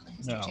accurately on the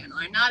History Channel,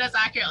 or not as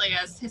accurately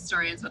as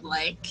historians would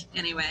like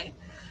anyway.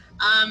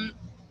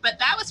 But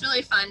that was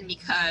really fun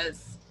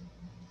because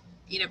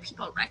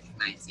people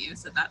recognize you,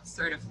 so that's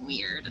sort of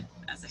weird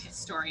as a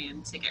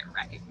historian to get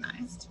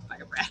recognized by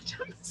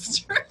random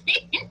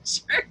strangers,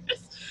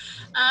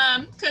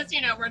 because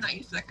we're not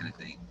used to that kind of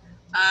thing.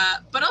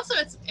 But also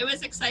it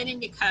was exciting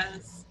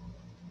because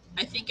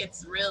I think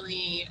it's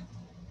really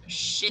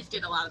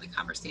shifted a lot of the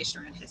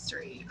conversation around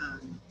history.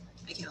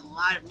 I get a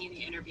lot of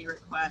media interview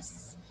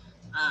requests.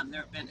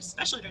 There have been,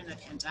 especially during the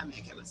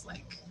pandemic, it was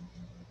like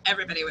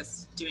everybody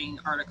was doing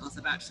articles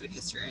about food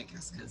history, I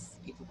guess, because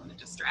people want a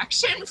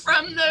distraction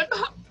from the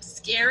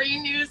scary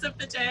news of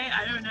the day.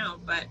 I don't know,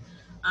 but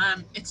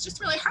it's just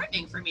really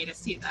heartening for me to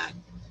see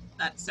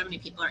that so many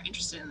people are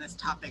interested in this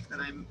topic that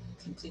I'm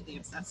completely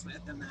obsessed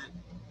with, and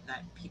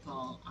that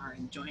people are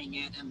enjoying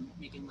it and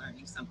maybe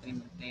learning something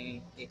that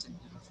they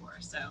didn't know before.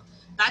 So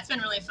that's been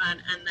really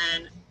fun. And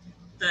then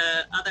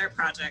the other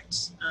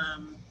project,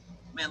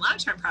 my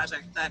long-term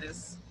project that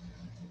is,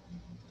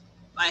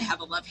 I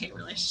have a love-hate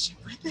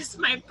relationship with, is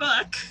my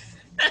book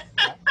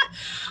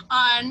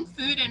on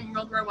food in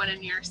World War I in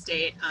New York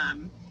State.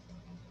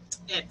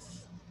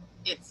 It's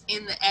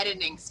in the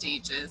editing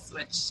stages,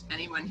 which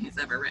anyone who's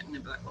ever written a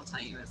book will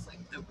tell you is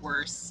like the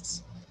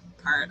worst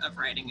part of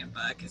writing a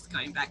book, is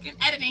going back and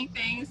editing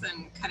things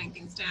and cutting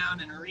things down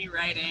and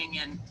rewriting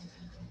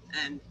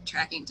and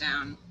tracking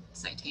down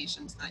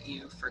citations that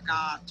you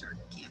forgot or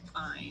can't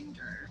find,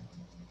 or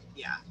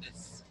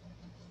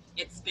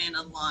it's been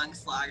a long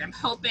slog. I'm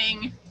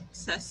hoping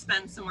to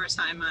spend some more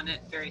time on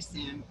it very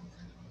soon,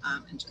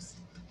 and just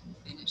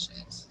finish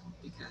it,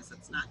 because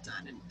it's not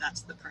done, and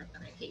that's the part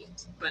that I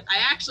hate. But I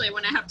actually,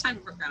 when I have time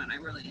to work on it, I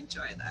really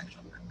enjoy the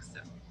actual work. So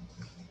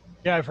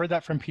Yeah, I've heard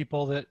that from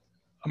people that,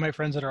 my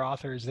friends that are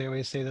authors, they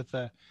always say that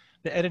the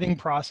editing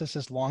process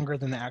is longer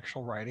than the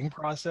actual writing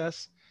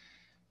process,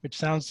 which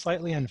sounds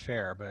slightly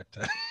unfair, but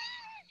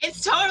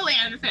it's totally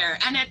unfair.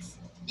 And it's,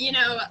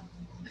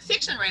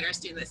 fiction writers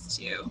do this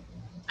too.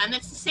 And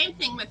it's the same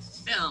thing with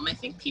film. I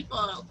think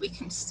we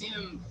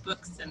consume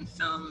books and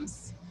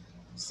films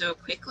so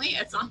quickly.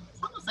 It's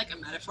almost like a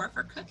metaphor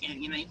for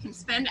cooking. You can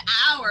spend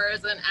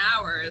hours and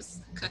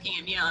hours cooking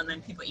a meal, and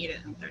then people eat it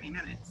in 30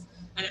 minutes.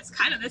 And it's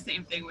kind of the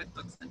same thing with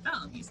books and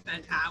film. You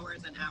spend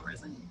hours and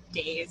hours and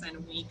days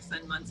and weeks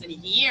and months and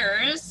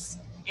years,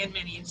 in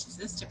many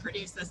instances, to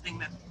produce this thing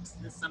that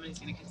somebody's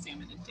going to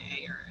consume in a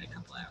day or a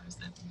couple hours.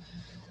 And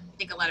I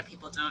think a lot of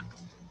people don't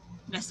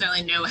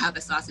necessarily know how the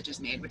sausage is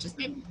made, which is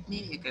maybe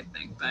a good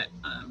thing. But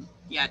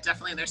yeah,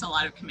 definitely there's a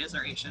lot of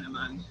commiseration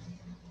among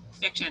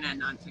fiction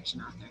and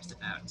nonfiction authors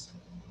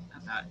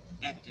about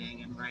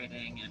editing and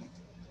writing and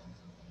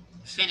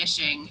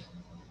finishing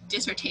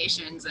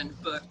dissertations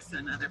and books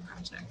and other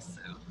projects.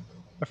 So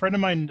a friend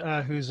of mine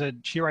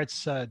she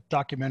writes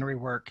documentary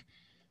work.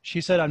 She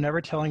said, I'm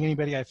never telling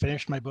anybody I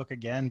finished my book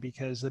again,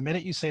 because the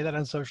minute you say that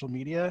on social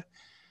media,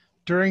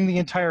 during the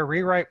entire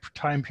rewrite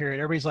time period,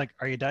 everybody's like,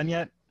 are you done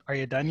yet? Are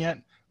you done yet?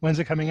 When's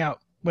it coming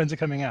out? When's it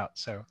coming out?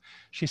 So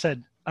she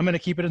said, I'm going to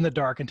keep it in the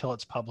dark until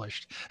it's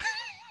published.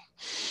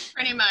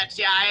 Pretty much.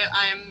 Yeah.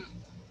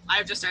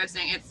 I've just started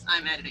saying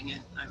I'm editing it.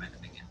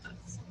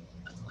 That's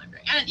the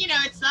library. And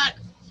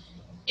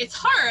it's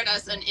hard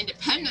as an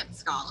independent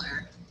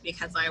scholar,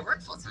 because I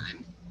work full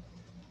time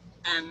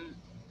and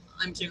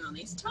I'm doing all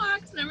these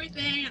talks and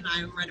everything, and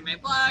I'm writing my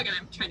blog, and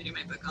I'm trying to do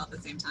my book all at the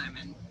same time.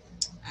 And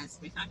as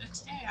we found out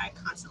today, I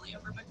constantly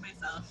overbook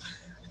myself.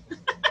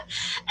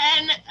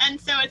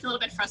 and so it's a little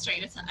bit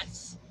frustrating.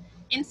 It's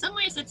in some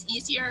ways it's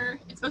easier.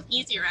 It's both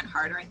easier and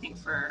harder, I think,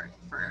 for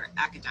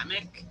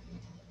academic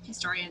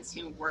historians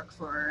who work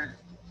for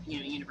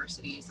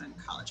universities and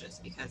colleges,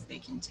 because they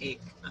can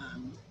take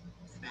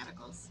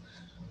sabbaticals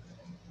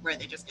where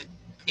they just get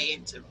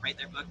paid to write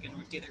their book and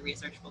do their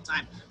research full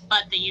time.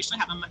 But they usually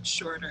have a much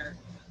shorter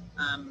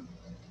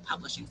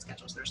publishing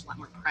schedule, so there's a lot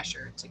more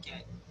pressure to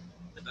get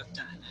the book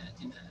done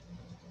in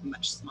a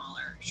much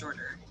smaller,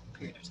 shorter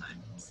period of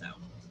time. So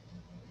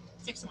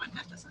 6 of one,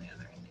 half dozen of the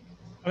other, I think.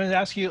 I'm going to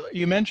ask you,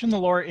 you mentioned the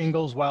Laura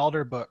Ingalls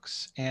Wilder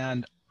books,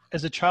 and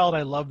as a child,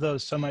 I loved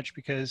those so much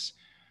because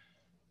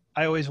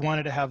I always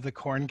wanted to have the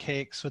corn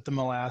cakes with the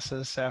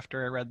molasses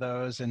after I read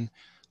those. And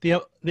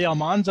the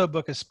Almanzo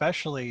book,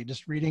 especially,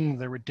 just reading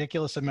the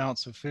ridiculous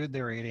amounts of food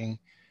they were eating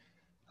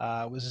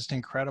was just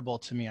incredible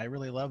to me. I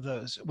really love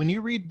those. When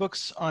you read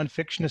books on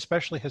fiction,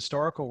 especially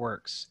historical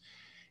works,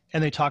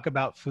 and they talk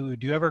about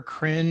food, do you ever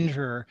cringe,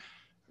 or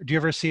do you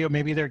ever see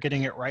maybe they're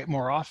getting it right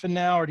more often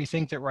now? Or do you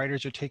think that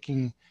writers are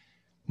taking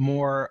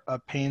more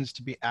pains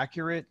to be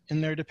accurate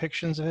in their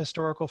depictions of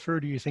historical food? Or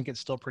do you think it's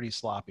still pretty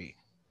sloppy?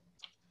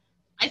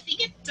 I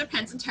think it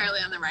depends entirely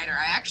on the writer.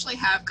 I actually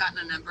have gotten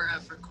a number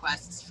of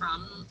requests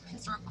from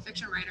historical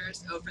fiction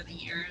writers over the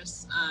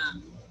years,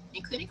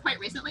 including quite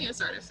recently a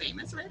sort of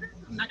famous writer.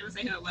 I'm not going to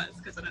say who it was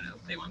because I don't know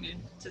if they want me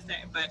to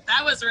say, but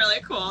that was really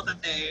cool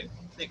that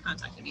they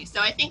contacted me. So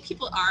I think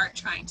people are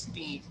trying to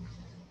be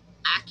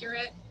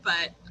accurate,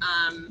 but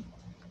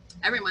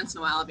every once in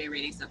a while I'll be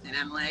reading something and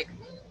I'm like,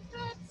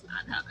 that's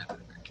not how that would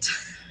have worked.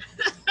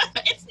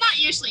 It's not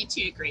usually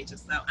too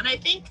egregious though. And I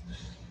think,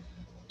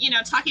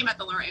 talking about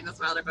the Laura Ingalls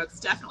Wilder books,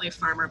 definitely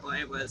Farmer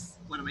Boy was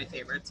one of my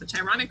favorites, which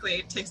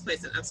ironically takes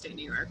place in upstate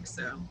New York.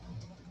 So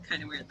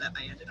kind of weird that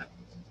I ended up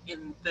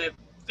in the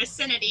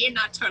vicinity,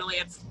 not totally,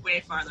 it's way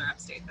farther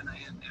upstate than I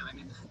am now. I'm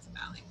in the Hudson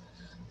Valley.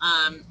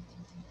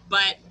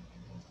 But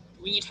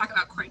when you talk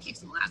about corn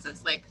cakes and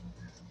molasses, like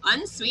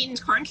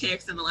unsweetened corn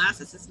cakes and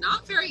molasses is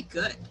not very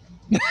good.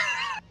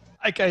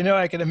 I know,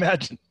 I can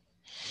imagine.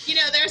 You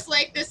know, there's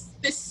like this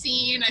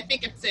scene, I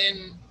think it's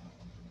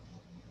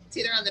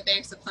either on the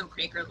banks of Plum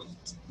Creek or a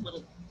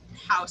little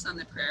house on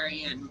the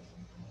prairie, and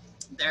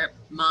their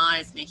ma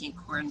is making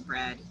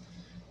cornbread,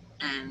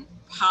 and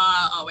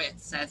Pa always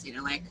says, you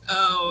know, like,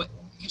 oh,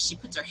 because she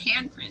puts her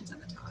handprint on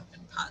the top,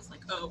 and Pa's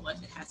like, oh, well,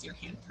 if it has your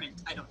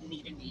handprint, I don't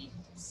need any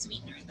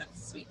sweetener,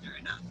 that's sweetener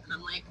enough. And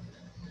I'm like,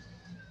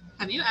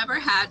 have you ever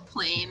had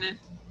plain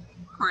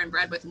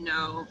cornbread with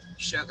no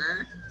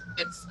sugar?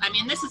 I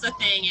mean, this is a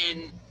thing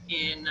in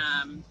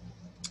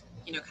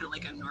you know, kind of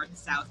like a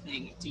north-south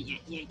thing.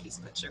 Yankees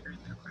put sugar in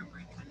their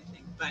cornbread kind of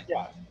thing. But,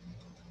 yeah,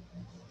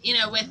 you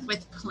know,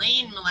 with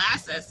plain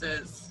molasses,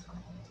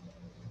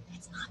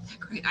 it's not that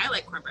great. I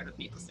like cornbread with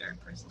maple syrup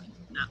personally,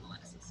 not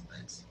molasses.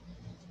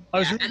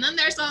 But yeah. And then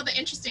there's all the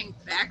interesting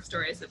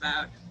backstories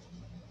about,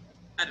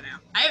 I don't know.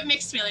 I have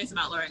mixed feelings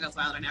about Laura Ingalls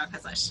Wilder now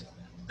because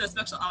those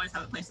books will always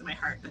have a place in my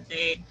heart, but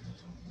they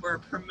were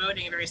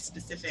promoting a very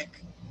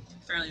specific,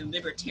 fairly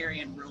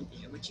libertarian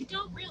worldview, which you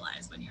don't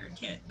realize when you're a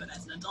kid, but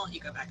as an adult, you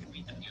go back and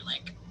read them and you're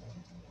like,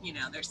 you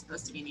know, they're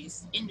supposed to be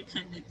these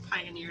independent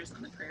pioneers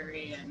on the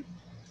prairie, and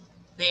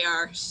they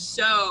are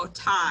so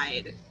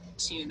tied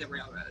to the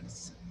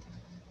railroads.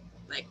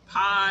 Like,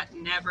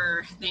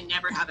 they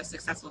never have a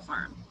successful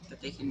farm that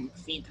they can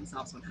feed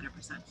themselves 100%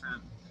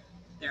 from.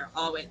 They're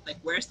always like,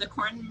 where's the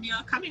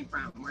cornmeal coming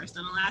from? Where's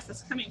the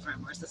molasses coming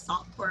from? Where's the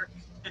salt pork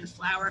and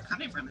flour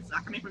coming from? It's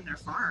not coming from their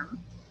farm.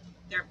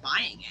 They're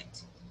buying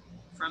it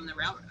from the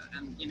railroad.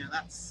 And, you know,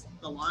 that's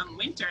the long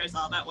winter is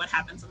all about what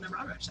happens when the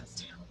railroad shuts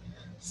down.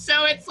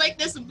 So it's like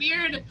this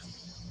weird,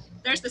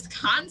 there's this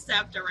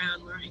concept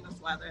around Laura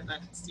Ingalls Wilder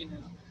that's, you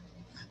know,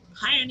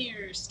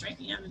 pioneers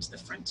striking out into the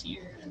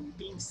frontier and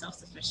being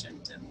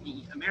self-sufficient, and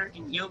the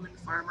American yeoman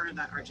farmer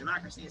that our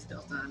democracy is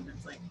built on.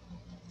 It's like,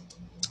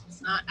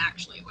 it's not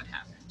actually what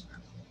happened.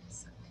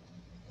 So,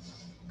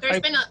 there's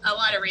been a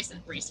lot of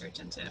recent research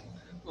into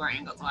Laura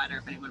Ingalls Wilder.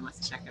 If anyone wants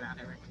to check it out,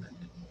 I recommend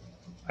it.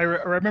 I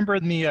remember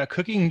in the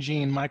Cooking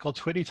Gene, Michael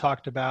Twitty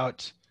talked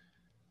about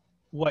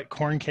what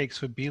corn cakes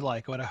would be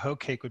like, what a hoe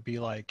cake would be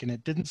like, and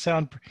it didn't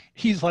sound.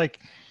 He's like,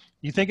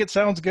 "You think it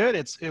sounds good?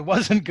 It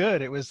wasn't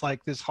good. It was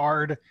like this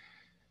hard,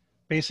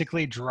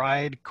 basically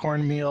dried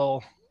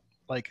cornmeal,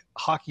 like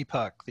hockey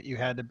puck that you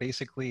had to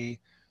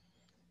basically,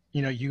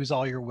 you know, use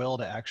all your will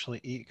to actually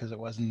eat because it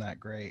wasn't that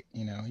great.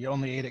 You know, you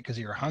only ate it because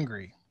you were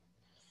hungry."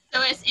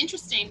 So it's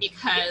interesting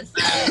because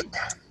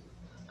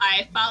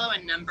I follow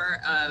a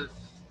number of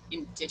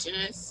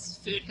Indigenous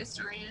food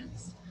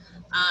historians.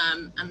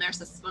 And there's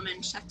this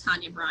woman, Chef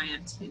Tanya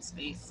Bryant, who's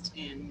based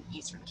in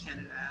Eastern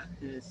Canada,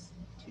 who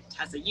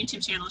has a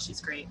YouTube channel.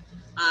 She's great.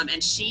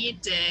 And she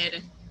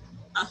did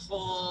a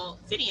whole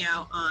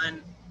video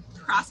on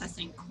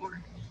processing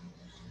corn.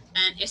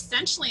 And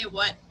essentially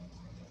what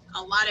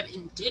a lot of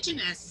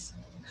Indigenous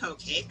hoe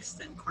cakes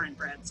and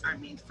cornbreads are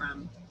made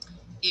from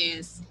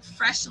is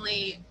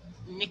freshly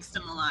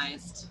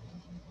nixtamalized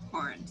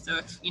corn. So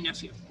if you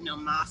know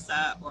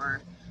masa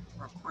or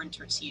corn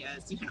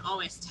tortillas, you can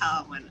always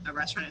tell when a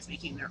restaurant is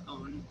making their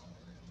own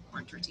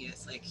corn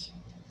tortillas. Like,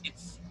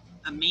 it's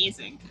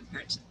amazing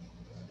compared to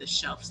the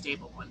shelf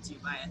stable ones you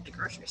buy at the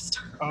grocery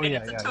store. Oh, and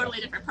yeah, it's a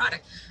totally different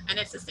product. And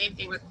it's the same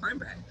thing with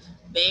cornbread.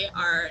 They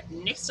are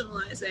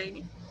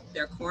nixtamalizing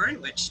their corn,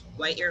 which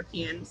white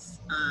Europeans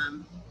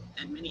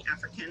and many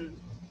African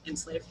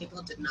enslaved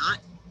people did not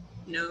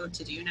know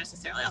to do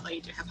necessarily, although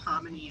you do have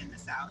hominy in the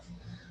South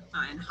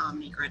and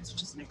hominy grits,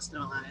 which is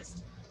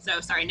nixtamalized. So,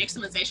 sorry,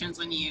 nixtamalization is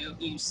when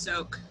you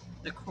soak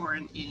the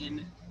corn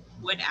in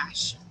wood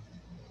ash,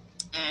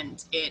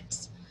 and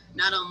it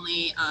not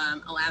only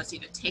allows you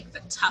to take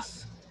the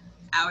tough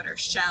outer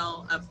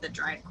shell of the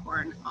dried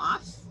corn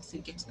off, so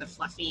you get to the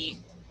fluffy,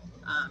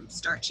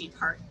 starchy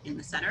part in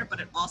the center,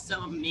 but it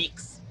also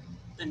makes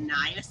the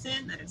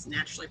niacin that is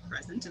naturally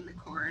present in the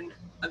corn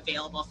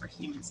available for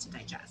humans to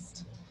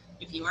digest.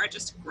 If you are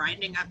just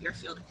grinding up your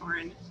field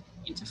corn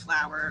into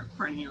flour,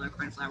 cornmeal or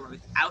corn flour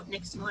without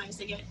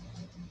nixtamalizing it,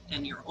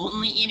 and you're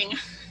only eating,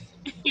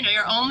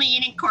 you're only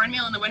eating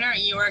cornmeal in the winter,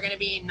 you are going to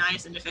be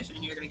niacin deficient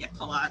and you're going to get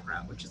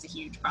pellagra, which is a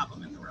huge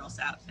problem in the rural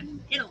South and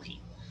in Italy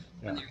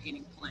when they're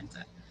eating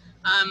polenta.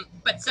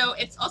 But so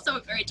it's also a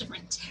very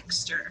different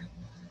texture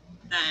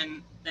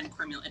than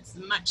cornmeal. It's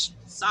much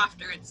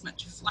softer, it's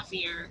much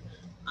fluffier.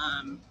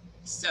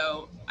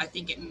 So I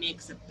think it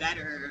makes a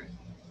better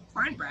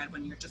cornbread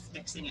when you're just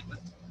mixing it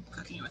with,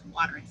 cooking it with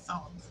water and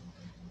salt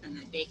and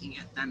then baking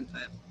it than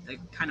the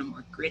kind of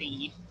more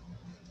gritty,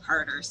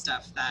 harder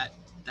stuff that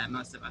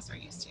most of us are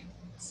used to.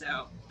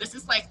 So this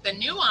is like the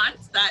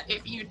nuance that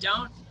if you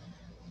don't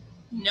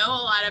know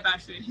a lot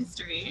about food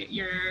history,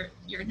 you're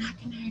not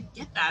going to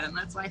get that. And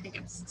that's why I think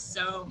it's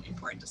so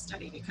important to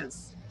study,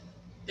 because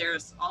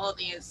there's all of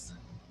these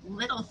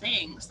little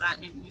things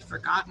that maybe we've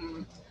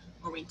forgotten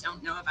or we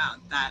don't know about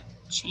that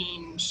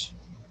change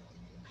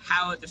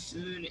how the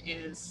food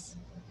is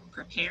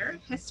prepared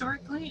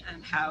historically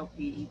and how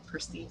we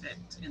perceive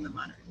it in the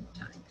modern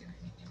time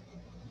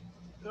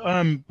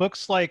period.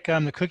 Books like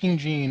The Cooking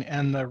Gene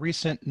and the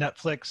recent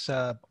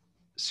Netflix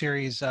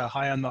series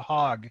High on the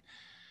Hog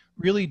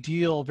really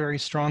deal very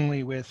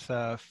strongly with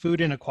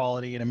food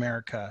inequality in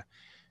America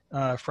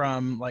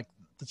from like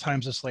the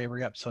times of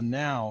slavery up till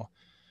now.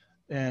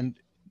 And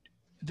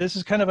this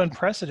is kind of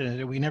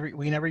unprecedented. We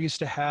never used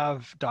to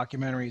have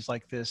documentaries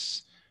like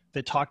this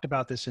that talked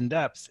about this in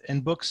depth,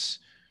 and books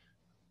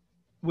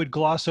would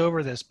gloss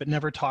over this but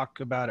never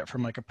talk about it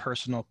from like a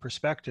personal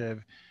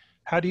perspective.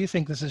 How do you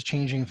think this is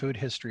changing food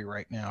history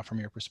right now from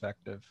your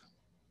perspective?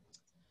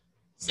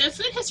 So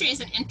food history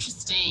is an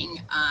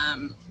interesting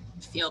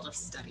field of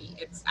study.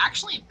 It's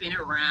actually been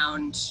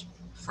around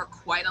for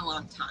quite a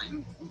long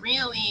time.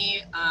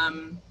 Really,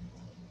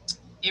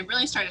 it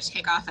really started to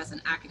take off as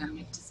an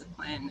academic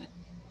discipline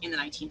in the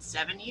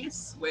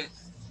 1970s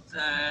with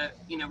the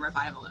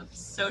revival of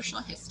social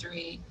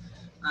history,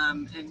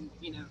 and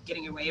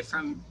getting away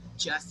from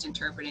just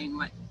interpreting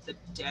what the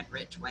dead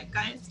rich white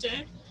guys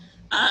did.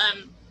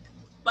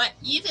 But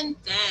even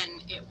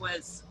then, it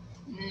was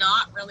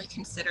not really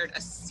considered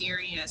a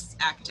serious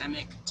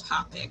academic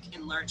topic,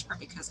 in large part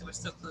because it was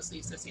so closely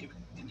associated with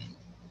women,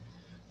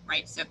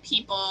 right? So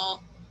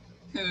people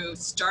who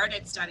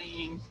started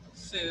studying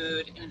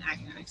food in an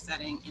academic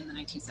setting in the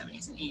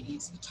 1970s and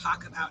 80s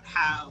talk about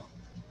how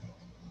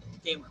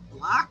they were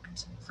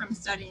blocked from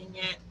studying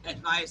it.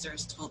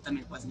 Advisors told them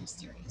it wasn't a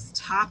serious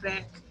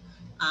topic.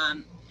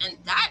 And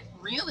that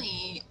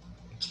really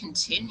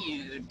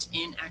continued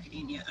in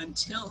academia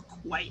until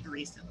quite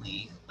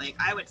recently. Like,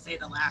 I would say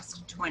the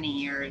last 20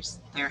 years,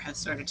 there has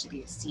started to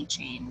be a sea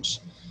change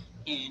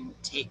in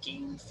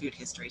taking food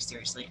history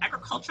seriously.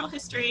 Agricultural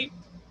history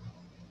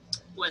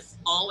was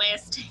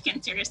always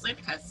taken seriously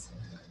because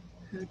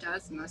who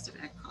does most of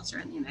agriculture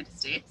in the United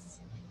States?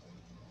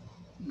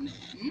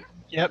 Men,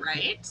 Yep.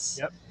 right?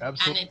 Yep,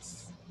 absolutely. And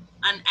it's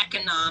an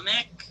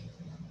economic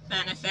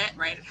benefit,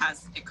 right? It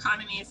has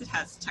economies, it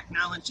has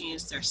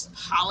technologies, there's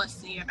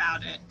policy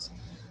about it.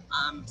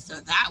 So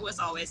that was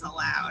always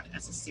allowed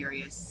as a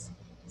serious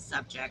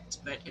subject,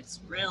 but it's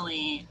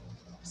really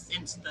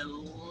since the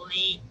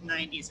late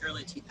 90s,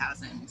 early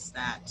 2000s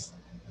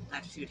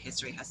that food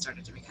history has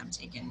started to become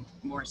taken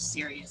more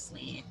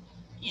seriously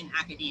in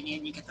academia,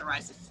 and you get the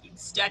rise of food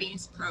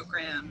studies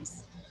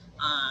programs,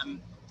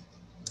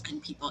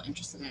 and people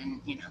interested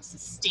in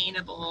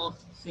sustainable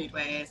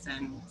foodways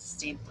and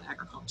sustainable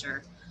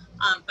agriculture.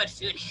 But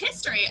food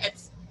history,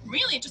 it's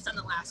really just in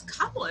the last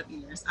couple of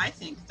years, I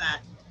think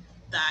that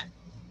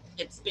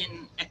it's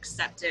been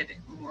accepted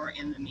more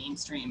in the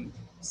mainstream,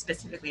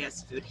 specifically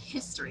as food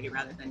history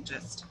rather than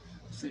just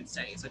food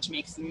studies, which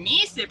makes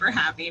me super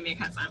happy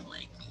because I'm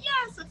like,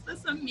 yes, it's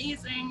this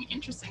amazing,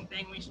 interesting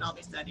thing. We should all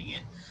be studying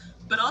it.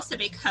 But also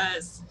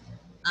because,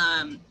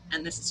 and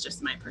this is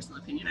just my personal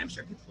opinion, I'm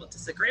sure people will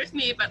disagree with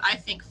me, but I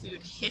think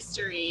food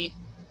history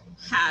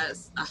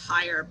has a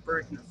higher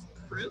burden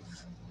of proof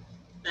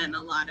than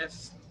a lot of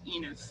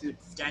food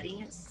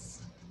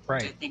studies,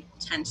 Right. which I think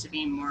tend to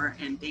be more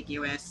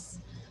ambiguous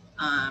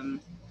and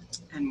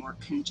more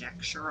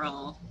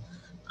conjectural,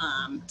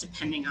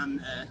 depending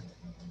on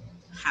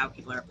how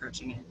people are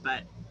approaching it.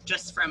 But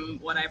just from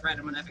what I've read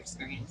and what I've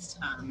experienced,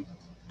 and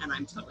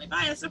I'm totally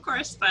biased, of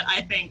course, but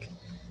I think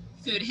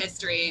food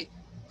history,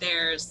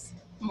 there's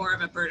more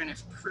of a burden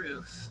of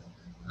proof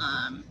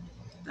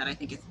that I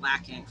think is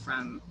lacking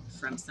from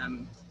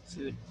some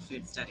food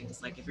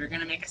studies. Like, if you're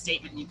going to make a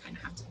statement, you kind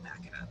of have to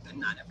back it up, and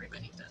not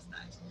everybody does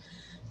that.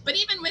 But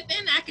even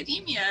within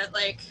academia,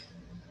 like,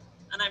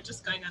 and I'm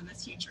just going on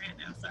this huge rant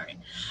now, sorry.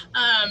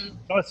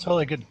 Oh, it's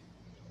totally good.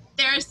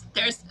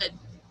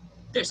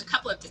 There's a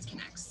couple of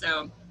disconnects.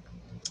 So,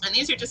 and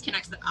these are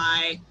disconnects that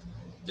I,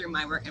 through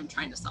my work, am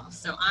trying to solve.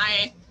 So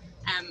I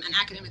am an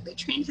academically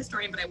trained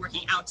historian, but I'm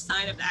working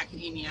outside of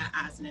academia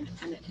as an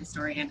independent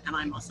historian, and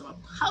I'm also a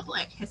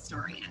public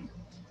historian,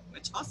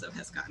 which also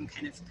has gotten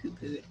kind of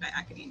poo-pooed by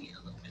academia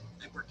a little bit.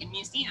 I work in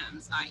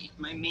museums.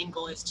 My main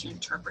goal is to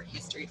interpret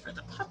history for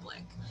the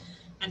public.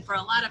 And for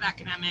a lot of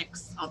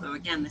academics, although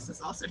again, this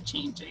is also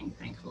changing,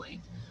 thankfully,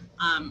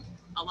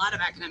 a lot of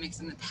academics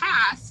in the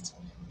past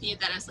viewed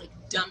that as like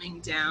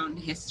dumbing down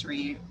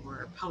history,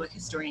 or public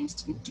historians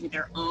didn't do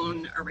their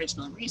own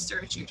original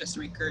research. You're just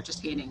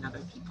regurgitating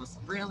other people's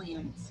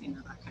brilliance,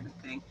 that kind of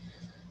thing.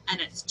 And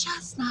it's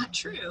just not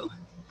true.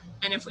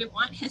 And if we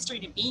want history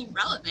to be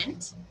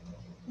relevant,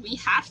 we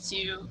have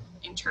to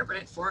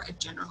interpret it for a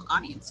general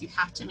audience. You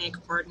have to make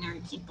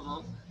ordinary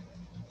people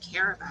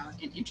care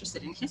about and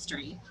interested in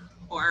history,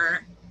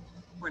 or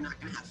we're not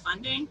going to have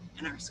funding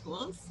in our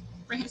schools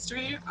for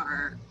history.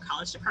 Our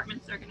college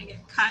departments are going to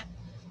get cut.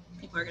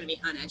 People are going to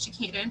be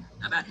uneducated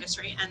about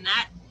history. And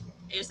that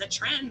is a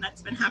trend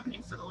that's been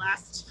happening for the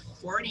last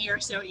 40 or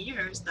so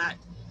years, that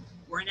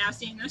we're now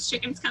seeing those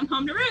chickens come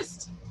home to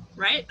roost,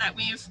 right? That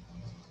we've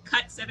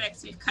cut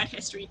civics, we've cut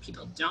history.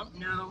 People don't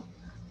know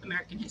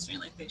American history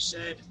like they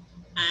should,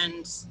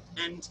 and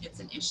it's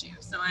an issue.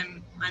 So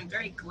I'm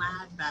very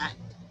glad that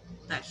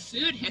that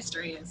food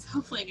history is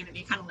hopefully going to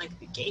be kind of like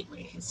the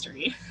gateway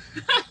history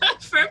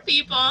for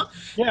people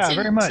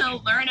very much. to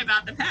learn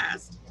about the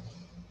past.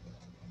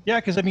 Yeah,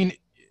 because I mean,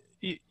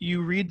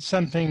 you read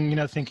something,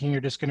 thinking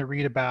you're just going to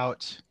read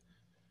about,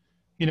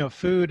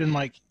 food and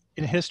like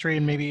in history,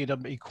 and maybe it'll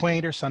be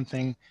quaint or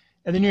something,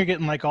 and then you're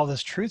getting like all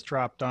this truth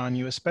dropped on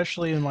you,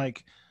 especially in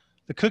like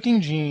the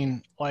Cooking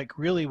Gene, like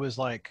really was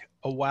like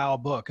a wow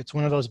book. It's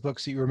one of those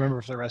books that you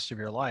remember for the rest of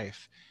your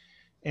life.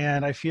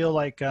 And I feel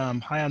like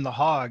High on the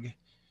Hog,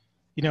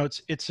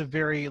 it's a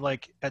very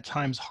like at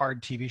times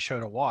hard TV show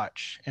to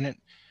watch, and it,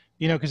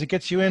 because it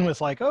gets you in with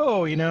like,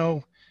 oh,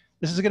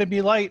 this is going to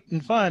be light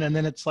and fun, and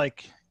then it's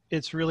like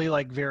it's really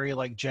like very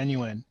like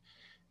genuine,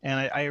 and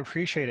I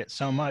appreciate it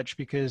so much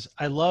because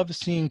I love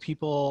seeing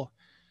people.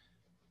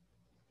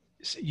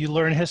 You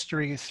learn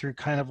history through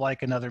kind of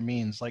like another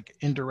means, like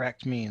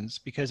indirect means,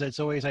 because it's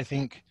always, I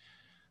think,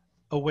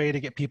 a way to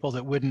get people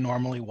that wouldn't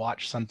normally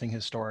watch something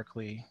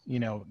historically,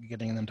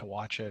 getting them to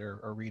watch it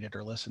or read it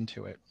or listen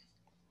to it.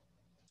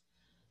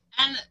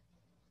 And,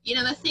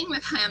 the thing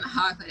with High on the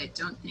Hog that I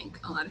don't think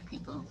a lot of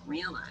people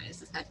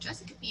realize is that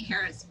Jessica B.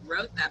 Harris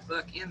wrote that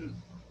book in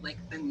like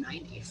the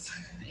 90s.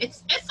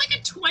 It's like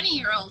a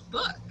 20-year-old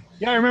book.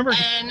 Yeah, I remember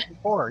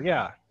before,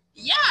 yeah.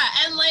 Yeah,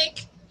 and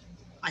like,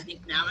 I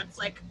think now it's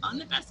like on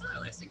the bestseller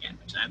list again,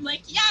 which I'm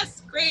like,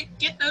 yes, great,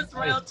 get those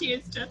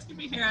royalties, Jessica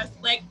B. Harris.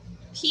 Like,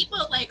 people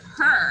like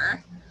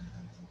her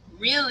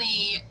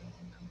really,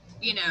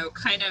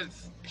 kind of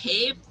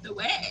paved the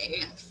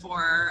way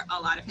for a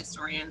lot of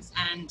historians.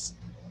 And,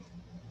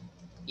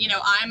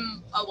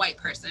 I'm a white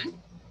person,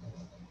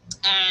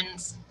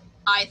 and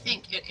I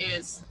think it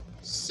is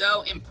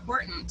so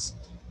important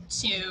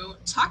to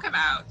talk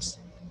about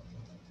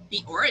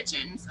the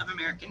origins of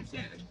American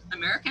food.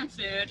 American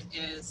food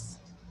is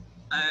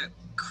a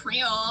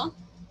Creole,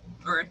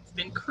 or it's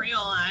been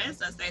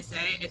Creolized, as they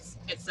say. It's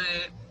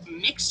a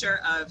mixture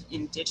of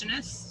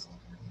indigenous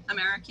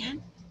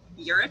American,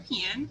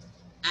 European,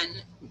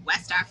 and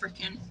West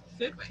African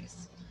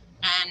foodways.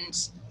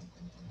 And,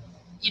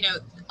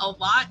 a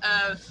lot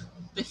of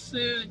the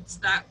foods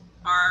that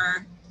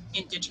are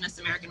indigenous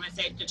American, when I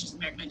say indigenous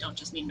American, I don't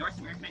just mean North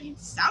American, I mean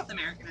South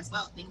American as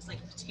well. Things like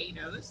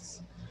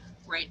potatoes,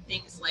 right?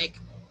 Things like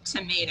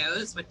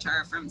tomatoes, which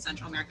are from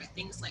Central America,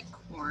 things like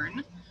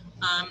corn.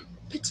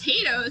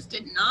 Potatoes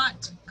did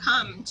not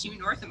come to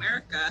North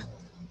America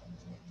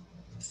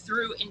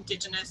through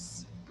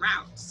indigenous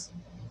routes.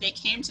 They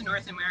came to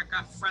North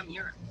America from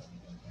Europe.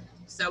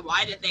 So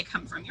why did they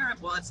come from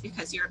Europe? Well, it's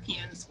because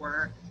Europeans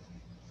were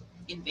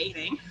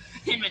invading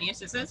in many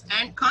instances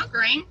and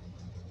conquering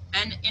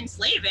and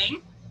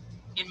enslaving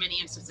in many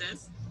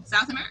instances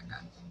South America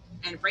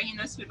and bringing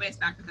those foodways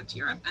back with them to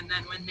Europe. And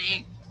then when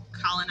they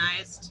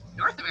colonized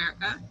North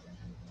America,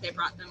 they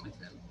brought them with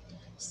them.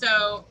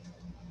 So,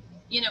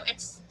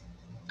 it's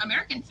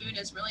American food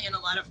is really in a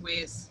lot of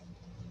ways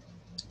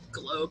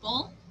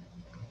global,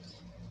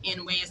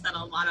 in ways that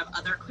a lot of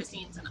other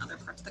cuisines in other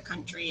parts of the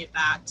country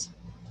that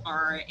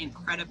are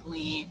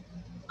incredibly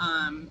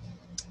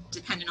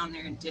dependent on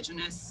their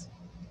indigenous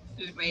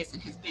foodways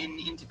and have been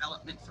in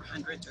development for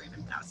hundreds or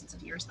even thousands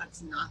of years.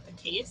 That's not the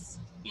case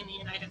in the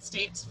United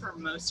States for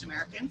most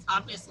Americans.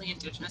 Obviously,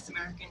 indigenous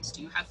Americans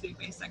do have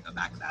foodways that go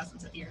back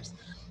thousands of years,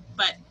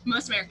 but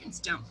most Americans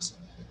don't.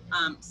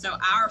 So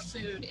our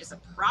food is a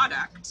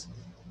product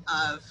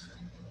of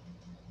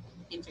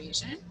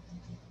invasion,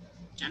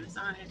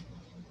 genocide,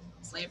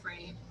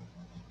 slavery,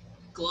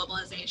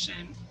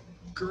 globalization,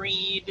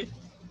 greed,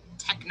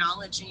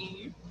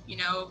 technology,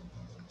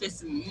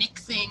 this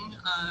mixing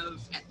of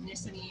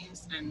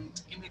ethnicities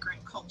and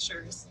immigrant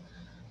cultures.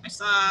 I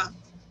saw,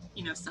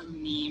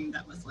 some meme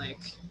that was like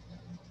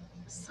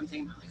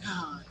something about like,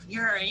 oh,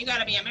 you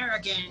gotta be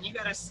American, you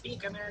gotta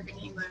speak American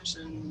English,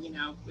 and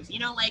if you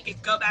don't like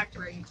it, go back to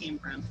where you came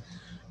from.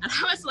 And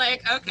I was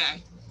like,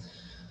 okay,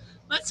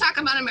 let's talk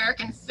about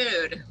American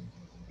food.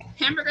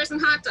 Hamburgers and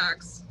hot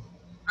dogs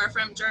are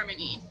from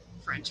Germany.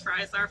 French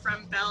fries are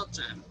from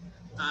Belgium.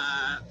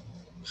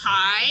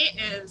 Pie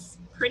is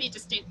pretty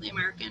distinctly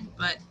American,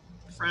 but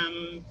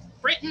from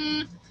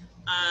Britain.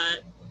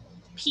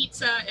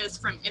 Pizza is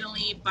from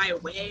Italy by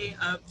way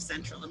of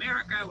Central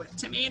America with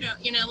tomato,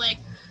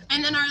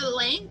 and then our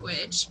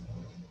language,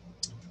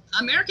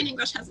 American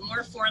English has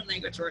more foreign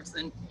language words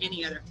than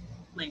any other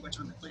language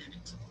on the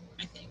planet,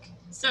 I think.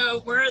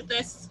 So we're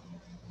this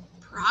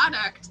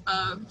product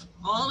of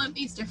all of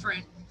these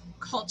different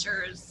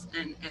cultures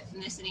and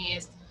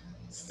ethnicities,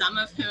 some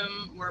of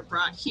whom were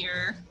brought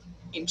here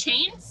in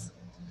chains,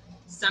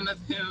 some of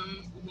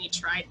whom we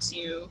tried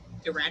to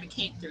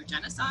eradicate through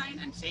genocide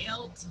and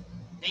failed,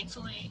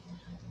 thankfully.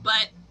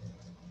 But,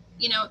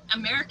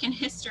 American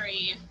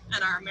history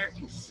and our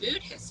American food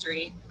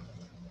history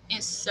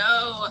is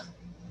so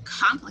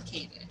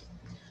complicated.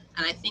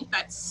 And I think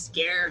that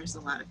scares a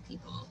lot of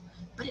people.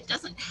 But it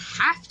doesn't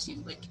have to.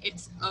 Like,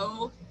 it's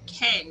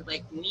okay.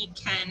 Like, we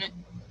can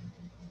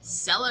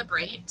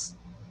celebrate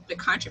the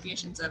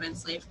contributions of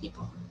enslaved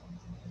people.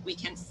 We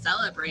can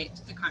celebrate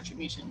the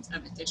contributions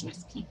of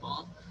indigenous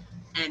people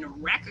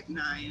and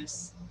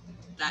recognize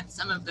that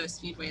some of those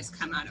foodways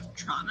come out of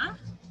trauma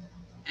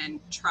and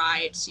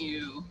try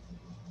to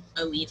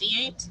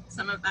alleviate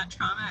some of that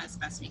trauma as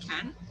best we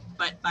can.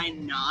 But by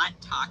not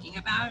talking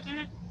about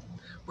it,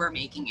 we're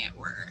making it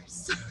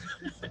worse.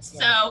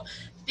 So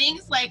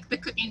things like the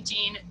cooking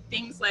gene,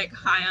 things like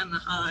High on the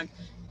Hog,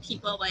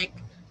 people like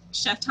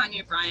Chef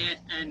Tanya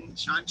Bryant and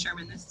Sean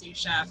Sherman, the sous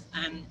chef,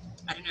 and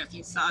I don't know if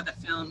you saw the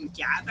film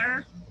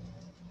Gather,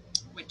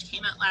 which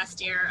came out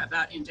last year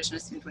about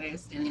Indigenous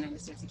foodways in the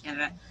United States and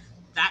Canada.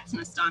 That's an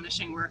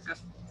astonishing work of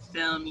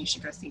film. You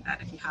should go see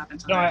that if you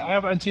haven't already. No, I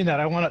haven't seen that.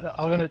 I'm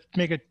gonna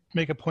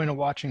make a point of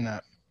watching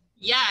that.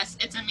 Yes,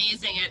 it's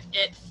amazing.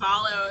 It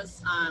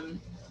follows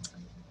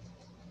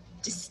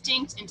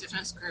distinct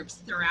Indigenous groups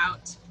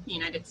throughout the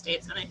United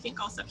States, and I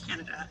think also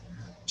Canada,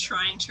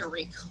 trying to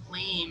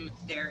reclaim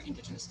their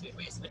Indigenous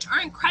foodways, which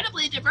are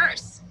incredibly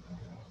diverse.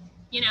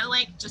 You know,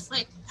 like, just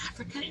like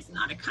Africa is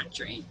not a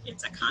country,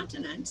 it's a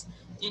continent.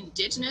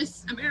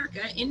 Indigenous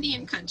America,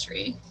 Indian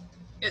country,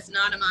 is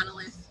not a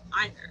monolith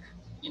either.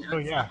 You know,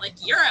 it's not like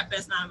Europe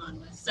is not a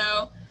monolith.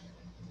 So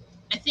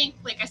I think,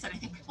 like I said, I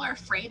think people are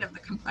afraid of the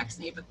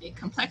complexity, but the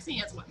complexity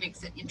is what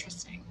makes it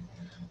interesting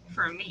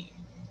for me.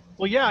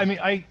 Well, yeah, I mean,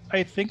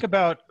 I think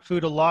about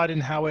food a lot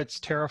and how it's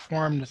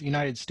terraformed the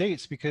United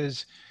States,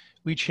 because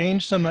we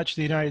changed so much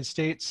the United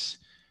States,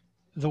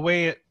 the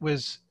way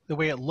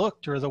it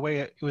looked, or the way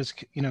it was,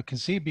 you know,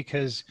 conceived,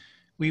 because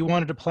we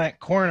wanted to plant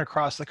corn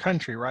across the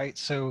country, right?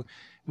 So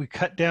we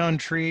cut down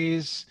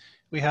trees.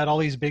 We had all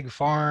these big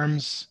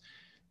farms.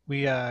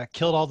 We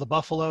killed all the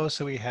buffalo,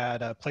 so we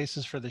had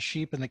places for the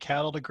sheep and the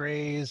cattle to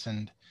graze.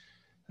 And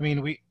I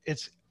mean,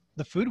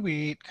 the food we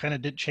eat kind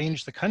of did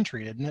change the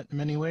country, didn't it, in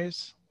many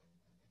ways?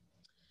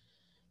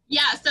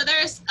 Yeah, so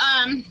there's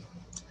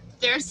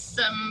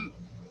some,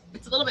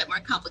 it's a little bit more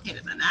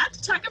complicated than that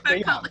to talk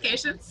about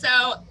complications.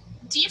 So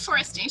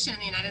deforestation in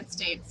the United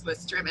States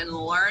was driven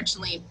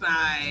largely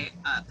by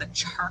the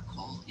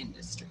charcoal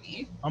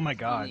industry. Oh my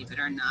God. Believe it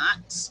or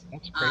not.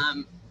 That's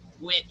great.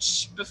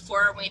 Which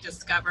before we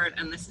discovered,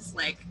 and this is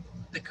like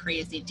the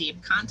crazy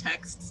deep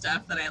context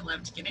stuff that I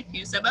love to get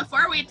into. So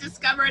before we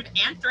discovered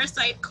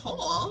anthracite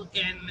coal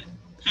in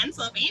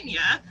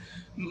Pennsylvania,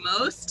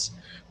 most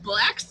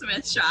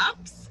blacksmith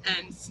shops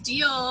and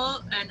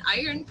steel and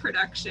iron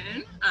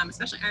production,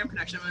 especially iron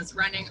production, was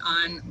running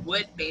on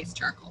wood-based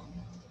charcoal.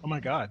 Oh my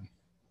God.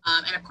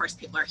 And of course,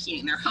 people are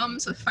heating their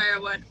homes with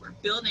firewood. We're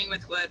building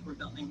with wood. We're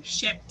building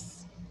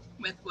ships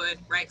with wood,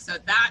 right? So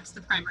that's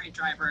the primary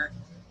driver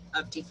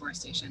of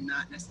deforestation,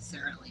 not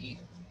necessarily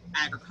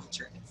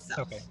agriculture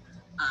itself. Okay.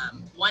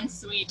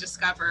 Once we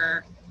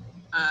discover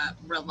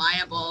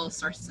reliable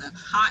sources of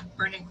hot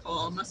burning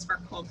coal, most of our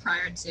coal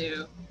prior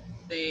to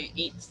the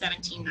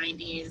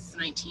 1790s,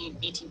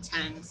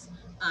 1810s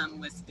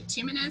was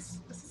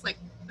bituminous. This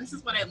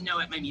is what I know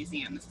at my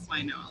museum. This is why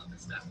I know all of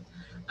this stuff,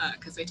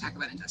 because we talk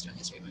about industrial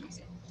history at my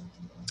museum,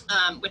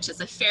 which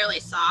is a fairly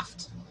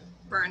soft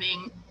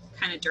burning,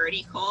 kind of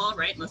dirty coal,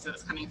 right? Most of it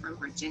was coming from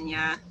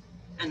Virginia,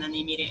 and then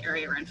the immediate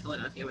area around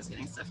Philadelphia was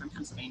getting stuff from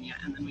Pennsylvania.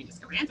 And then we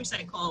discovered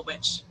anthracite coal,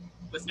 which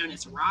was known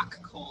as rock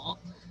coal,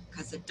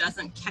 because it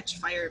doesn't catch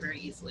fire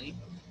very easily,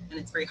 and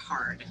it's very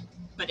hard.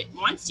 But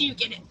once you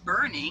get it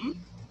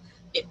burning,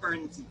 it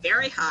burns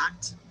very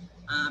hot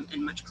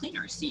and much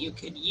cleaner. So you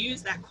could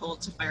use that coal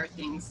to fire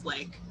things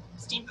like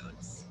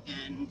steamboats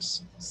and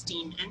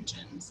steam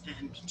engines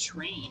and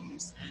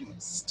trains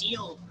and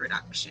steel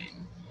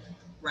production,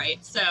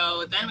 right?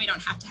 So then we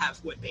don't have to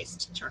have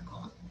wood-based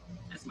charcoal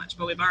as much,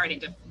 but we've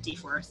already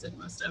deforested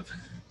most of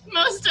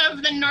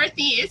the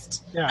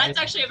Northeast. Yeah, that's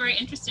actually a very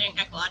interesting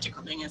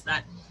ecological thing, is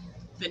that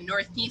the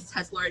Northeast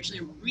has largely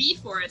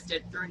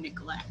reforested through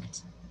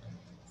neglect.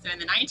 So in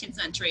the 19th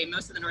century,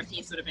 most of the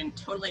Northeast would have been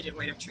totally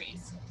devoid of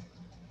trees.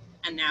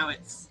 And now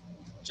it's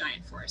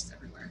giant forests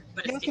everywhere.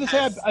 But it's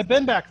because I've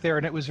been back there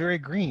and it was very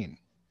green.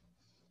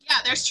 Yeah,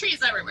 there's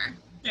trees everywhere.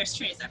 And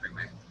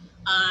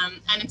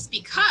it's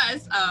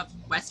because of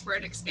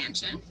westward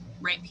expansion,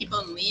 right?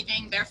 People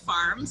leaving their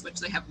farms, which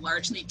they have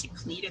largely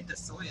depleted the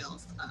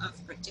soils of,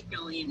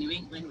 particularly in New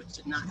England, which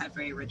did not have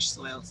very rich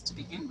soils to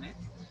begin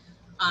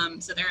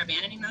with. So they're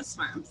abandoning those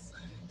farms.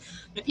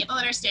 The people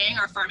that are staying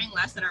are farming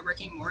less and are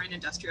working more in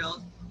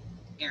industrial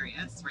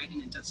areas, right?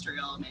 In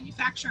industrial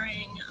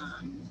manufacturing,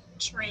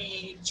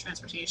 trade,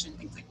 transportation,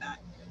 things like that.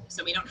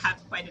 So we don't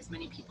have quite as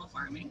many people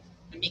farming.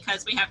 And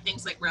because we have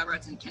things like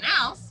railroads and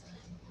canals,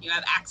 you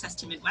have access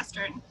to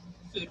Midwestern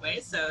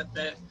foodways. So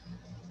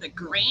the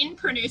grain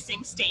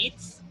producing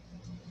states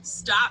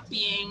stop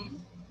being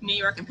New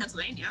York and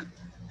Pennsylvania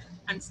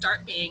and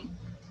start being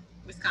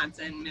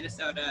Wisconsin,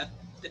 Minnesota,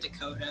 the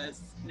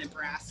Dakotas,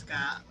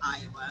 Nebraska,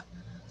 Iowa.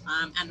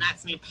 And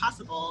that's made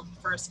possible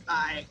first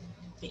by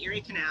the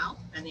Erie Canal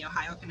and the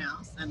Ohio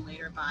canals, and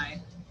later by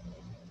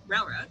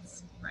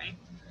railroads, right?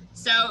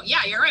 So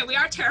yeah, you're right. We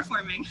are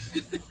terraforming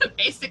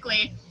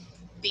basically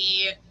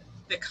the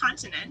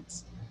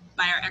continent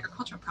by our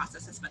agricultural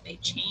processes, but they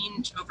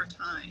change over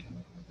time,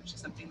 which is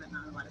something that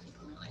not a lot of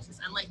people realize.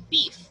 And like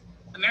beef,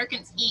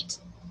 Americans eat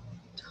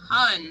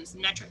tons,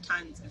 metric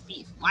tons of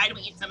beef. Why do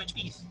we eat so much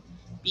beef?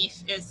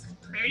 Beef is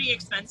pretty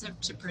expensive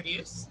to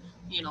produce.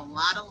 You need a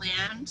lot of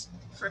land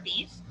for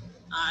beef.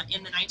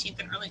 In the 18th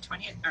and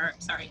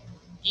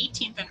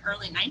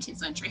early 19th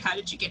century, how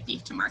did you get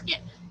beef to market?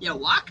 You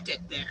walked it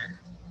there,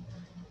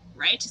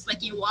 right? Just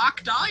like you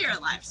walked all your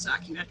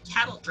livestock. You had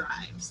cattle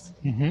drives.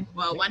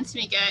 Well, once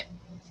we get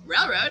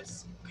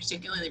railroads,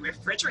 particularly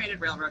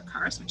refrigerated railroad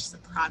cars, which is a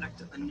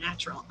product of the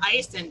natural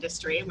ice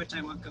industry, which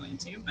I won't go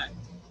into, but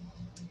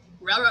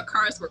railroad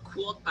cars were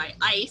cooled by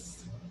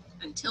ice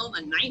until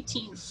the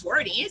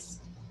 1940s,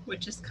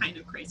 which is kind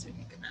of crazy to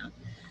think about.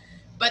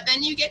 But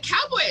then you get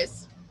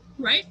cowboys,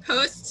 right?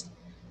 Post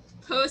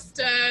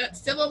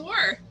Civil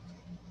War.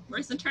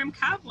 Where's the term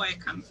cowboy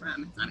come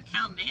from? It's not a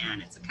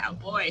cowman, it's a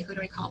cowboy. Who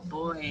do we call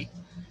boy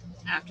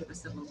after the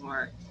Civil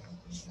War?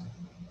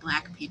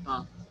 Black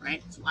people,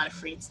 right? It's a lot of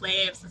freed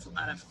slaves. It's a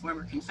lot of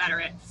former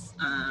Confederates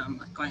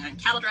going on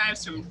cattle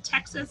drives from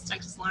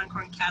Texas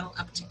Longhorn cattle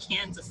up to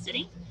Kansas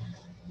City,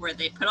 where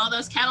they put all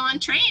those cattle on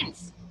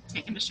trains,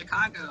 take them to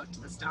Chicago,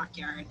 to the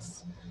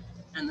stockyards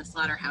and the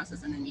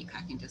slaughterhouses and the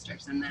meatpacking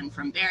districts. And then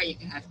from there, you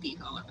can have beef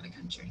all over the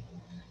country.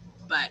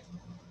 But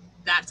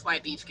that's why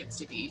beef gets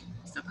to be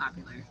so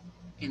popular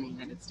in the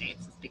United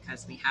States, is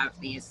because we have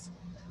these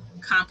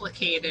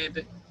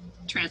complicated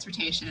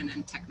transportation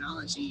and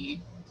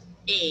technology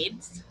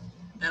aids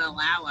that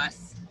allow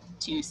us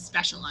to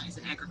specialize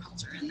in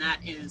agriculture. And that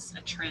is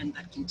a trend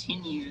that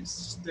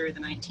continues through the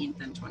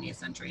 19th and 20th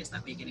centuries,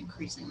 that we get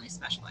increasingly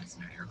specialized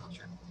in our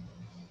agriculture.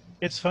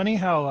 It's funny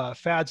how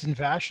fads and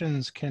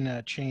fashions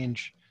can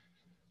change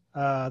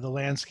the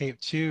landscape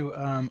too.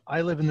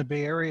 I live in the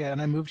Bay Area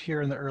and I moved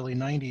here in the early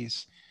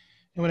 90s.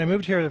 And when I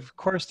moved here, of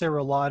course, there were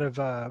a lot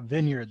of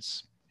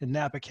vineyards in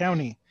Napa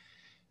County.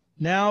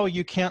 Now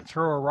you can't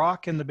throw a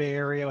rock in the Bay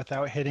Area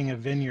without hitting a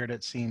vineyard,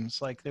 it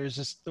seems. Like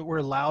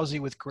we're lousy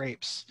with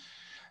grapes.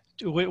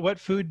 What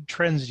food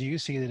trends do you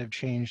see that have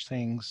changed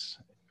things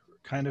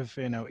kind of,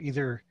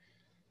 either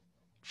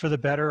for the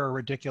better or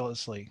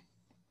ridiculously?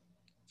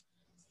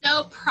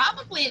 So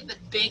probably the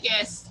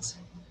biggest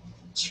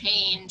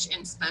change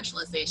in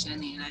specialization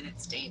in the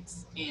United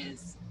States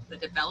is the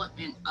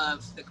development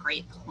of the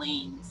Great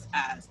Plains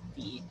as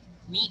the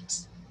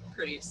meat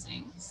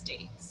producing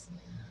states.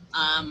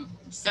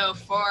 So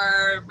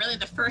for really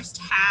the first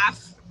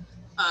half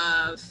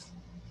of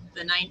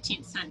the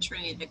 19th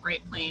century, the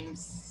Great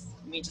Plains,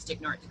 we just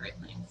ignored the Great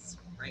Plains,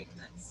 right?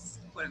 That's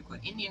quote unquote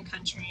Indian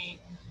country.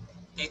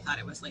 They thought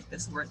it was like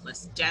this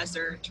worthless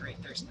desert,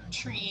 right? There's no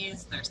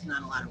trees, there's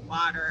not a lot of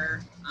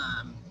water.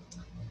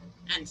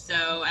 And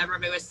so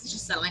everybody was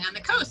just settling on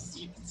the coast.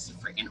 It's a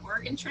freaking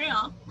Oregon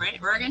Trail,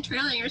 right? Oregon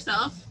Trailing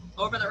yourself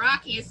over the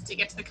Rockies to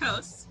get to the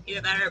coast.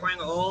 Either that or going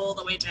all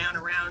the way down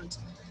around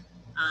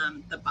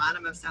the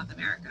bottom of South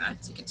America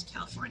to get to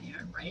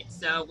California, right?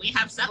 So we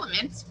have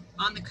settlements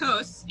on the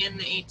coast in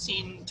the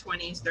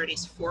 1820s,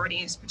 30s,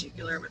 40s,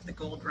 particular with the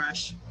gold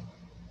rush.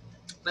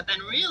 But then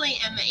really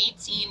in the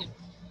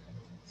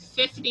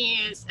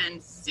 1850s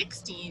and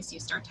 60s, you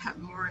start to have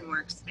more and more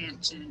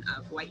expansion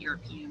of white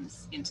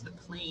Europeans into the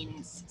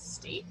plains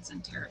states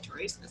and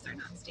territories, because they're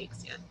not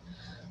states yet.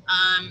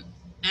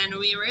 And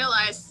we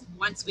realize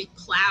once we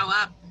plow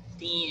up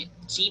the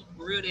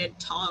deep-rooted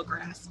tall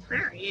grass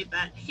prairie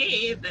that,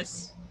 hey,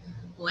 this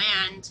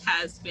land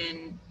has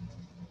been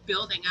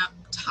building up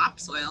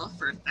topsoil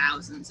for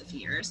thousands of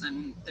years,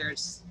 and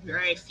there's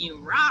very few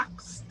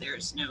rocks,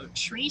 there's no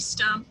tree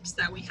stumps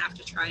that we have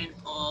to try and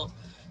pull.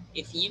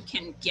 If you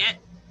can get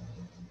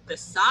the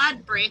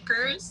sod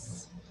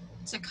breakers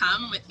to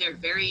come with their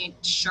very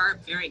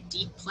sharp, very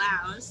deep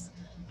plows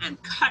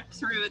and cut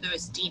through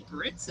those deep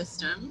root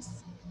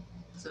systems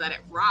so that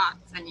it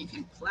rots and you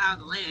can plow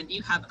the land,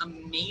 you have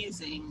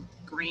amazing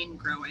grain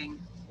growing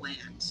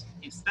land.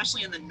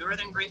 Especially in the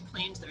northern Great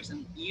Plains, there's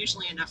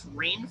usually enough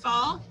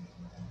rainfall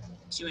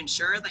to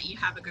ensure that you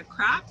have a good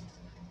crop.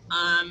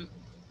 And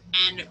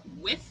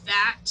with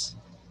that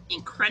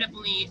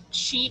incredibly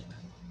cheap,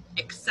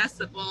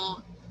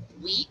 accessible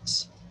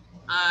wheat,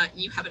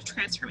 you have a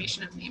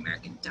transformation of the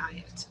American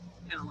diet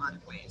in a lot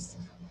of ways.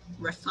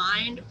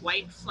 Refined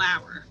white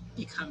flour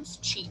becomes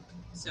cheap.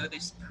 So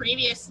this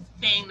previous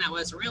thing that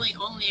was really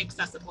only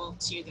accessible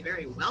to the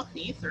very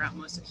wealthy throughout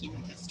most of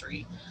human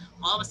history,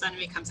 all of a sudden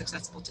becomes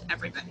accessible to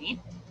everybody,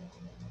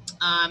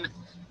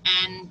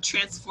 and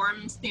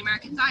transforms the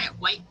American diet.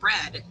 White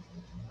bread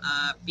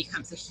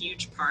becomes a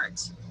huge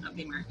part of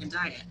the American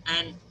diet.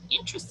 And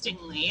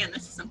interestingly, and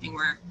this is something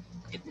where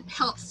it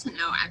helps to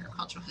know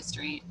agricultural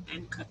history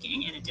and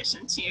cooking in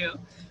addition to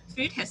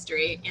food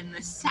history, in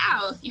the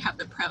South, you have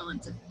the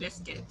prevalence of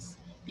biscuits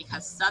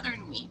because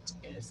Southern wheat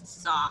is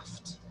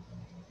soft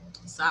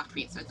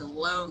wheat. So it's a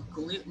low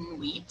gluten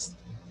wheat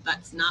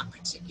that's not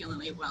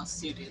particularly well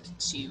suited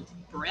to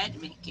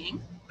bread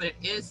making, but it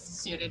is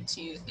suited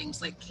to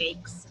things like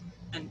cakes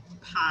and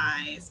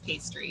pies,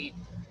 pastry,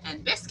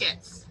 and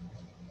biscuits.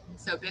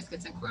 So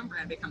biscuits and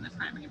cornbread become the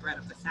primary bread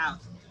of the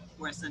South,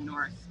 whereas the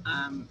North,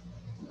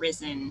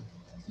 risen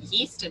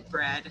yeasted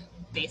bread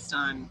based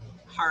on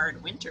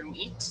hard winter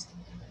wheat,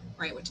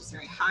 right, which is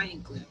very high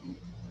in gluten,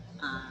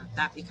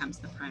 that becomes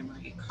the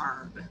primary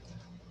carb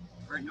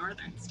for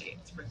northern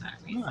states for that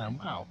reason. Oh,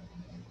 wow.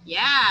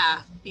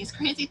 Yeah, these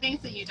crazy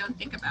things that you don't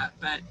think about,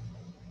 but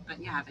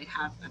yeah, they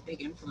have a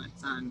big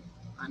influence on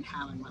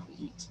how and what we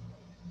eat.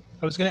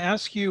 I was going to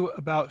ask you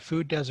about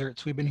food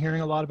deserts. We've been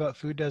hearing a lot about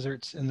food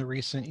deserts in the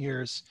recent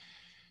years.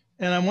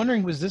 And I'm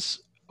wondering, was this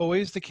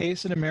always the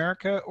case in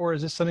America, or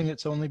is this something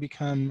that's only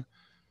become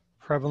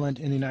prevalent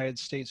in the United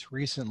States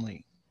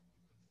recently?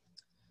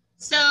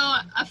 So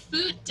a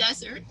food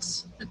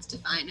desert, let's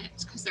define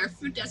it, because there are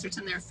food deserts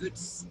and there are food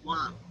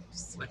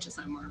swamps, which is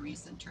a more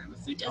recent term. A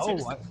food desert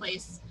is a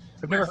place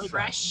where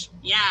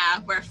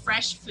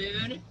fresh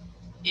food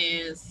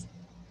is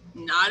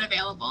not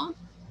available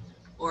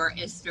or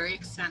is very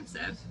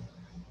expensive,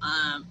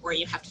 or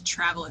you have to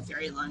travel a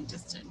very long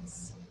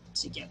distance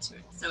to get to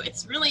it. So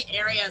it's really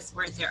areas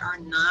where there are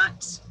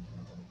not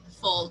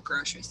full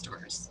grocery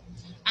stores.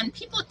 And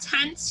people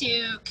tend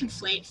to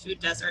conflate food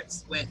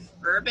deserts with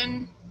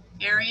urban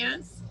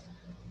areas,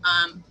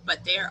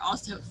 but they are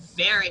also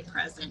very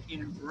present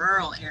in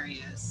rural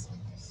areas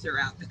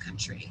throughout the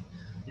country.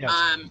 Yes.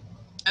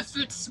 A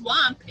food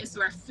swamp is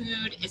where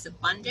food is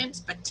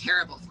abundant but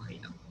terrible for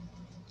you.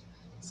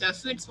 So a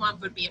food swamp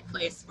would be a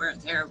place where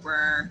there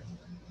were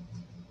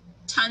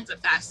tons of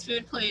fast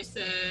food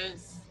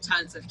places,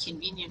 tons of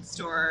convenience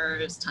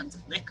stores, tons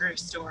of liquor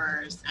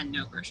stores, and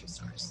no grocery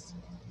stores.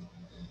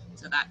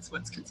 So that's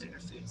what's considered a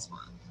food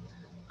swamp.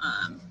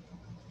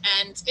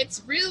 And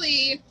it's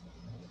really,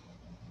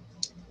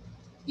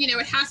 the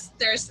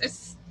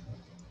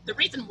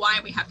reason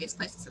why we have these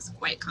places is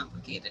quite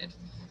complicated,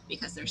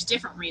 because there's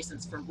different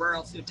reasons for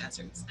rural food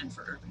deserts and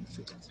for urban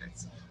food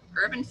deserts.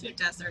 Urban food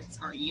deserts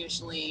are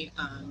usually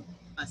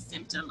a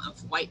symptom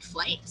of white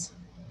flight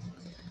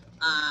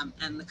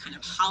and the kind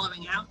of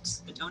hollowing out,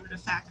 the donut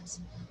effect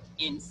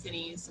in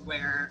cities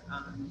where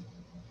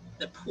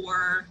the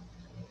poor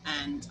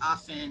and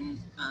often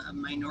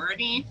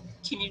minority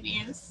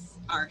communities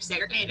are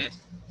segregated,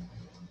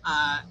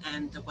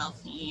 and the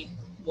wealthy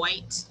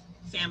white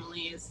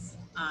families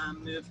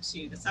move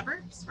to the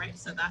suburbs, right?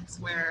 So that's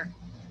where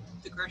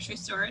the grocery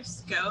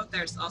stores go.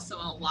 There's also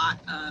a lot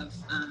of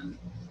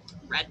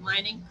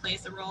redlining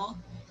plays a role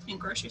in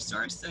grocery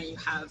stores. So you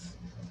have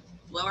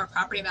lower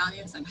property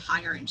values and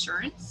higher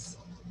insurance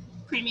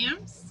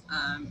premiums.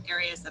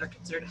 Areas that are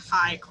considered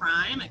high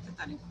crime, I put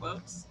that in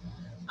quotes,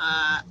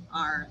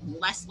 are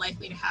less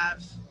likely to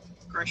have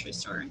grocery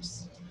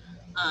stores.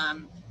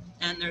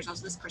 And there's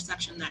also this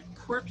perception that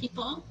poor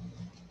people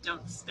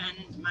don't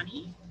spend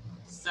money,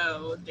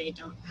 so they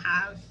don't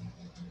have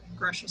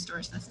grocery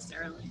stores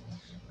necessarily.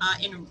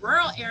 In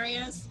rural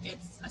areas,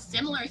 it's a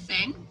similar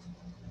thing.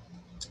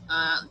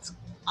 It's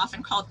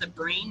often called the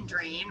brain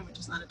drain, which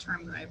is not a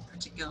term that I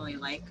particularly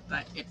like,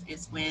 but it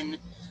is when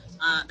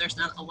there's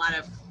not a lot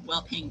of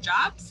well-paying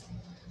jobs.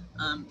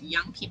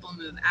 Young people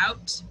move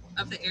out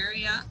of the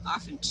area,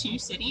 often to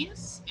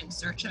cities in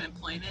search of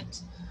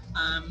employment,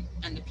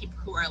 and the people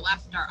who are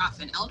left are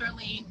often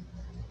elderly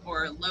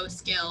or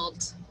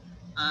low-skilled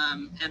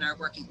and are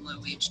working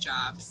low-wage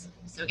jobs.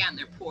 So again,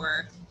 they're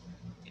poor.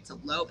 It's a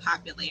low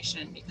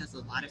population because a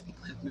lot of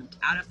people have moved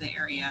out of the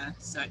area,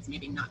 so it's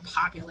maybe not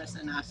populous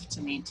enough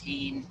to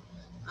maintain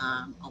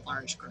a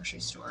large grocery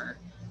store.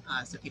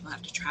 So people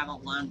have to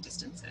travel long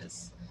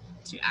distances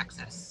to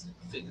access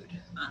food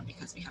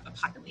because we have a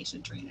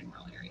population drain in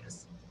rural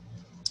areas.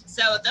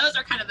 So those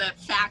are kind of the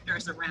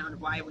factors around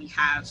why we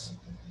have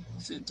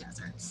food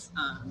deserts.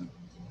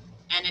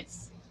 And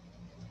it's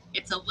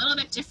a little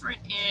bit different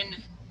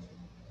in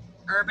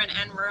urban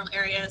and rural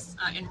areas.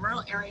 In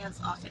rural areas,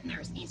 often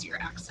there's easier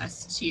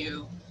access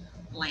to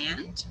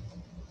land.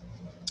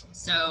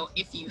 So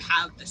if you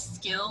have the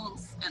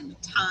skills and the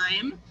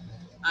time,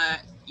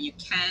 you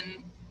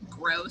can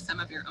grow some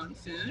of your own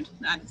food.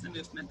 That is a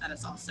movement that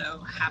is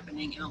also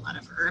happening in a lot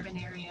of urban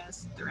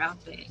areas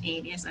throughout the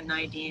 80s and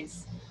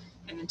 90s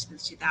and into the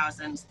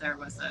 2000s. There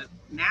was a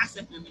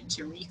massive movement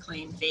to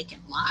reclaim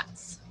vacant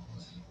lots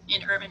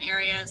in urban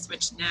areas,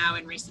 which now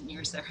in recent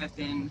years there have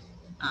been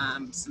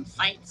some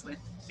fights with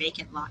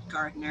vacant lot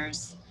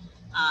gardeners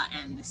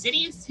and the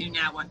cities who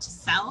now want to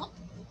sell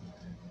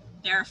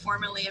their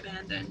formerly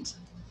abandoned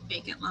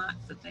vacant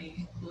lots that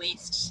they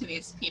leased to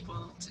these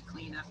people to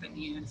clean up and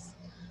use.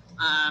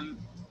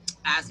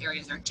 As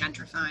areas are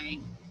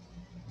gentrifying,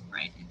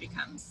 right, it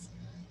becomes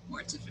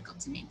more difficult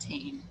to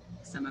maintain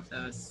some of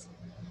those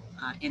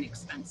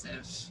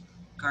inexpensive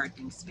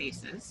gardening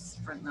spaces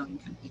for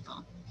low-income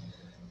people.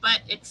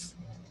 But it's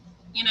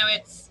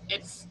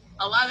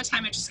a lot of the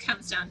time it just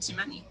comes down to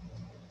money.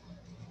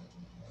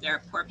 There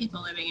are poor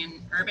people living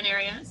in urban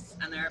areas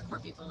and there are poor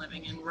people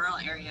living in rural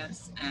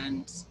areas,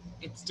 and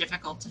it's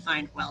difficult to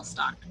find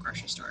well-stocked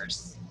grocery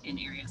stores in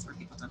areas where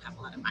people don't have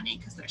a lot of money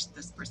because there's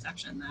this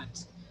perception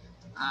that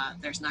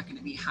there's not going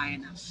to be high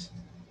enough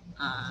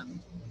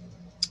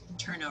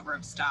turnover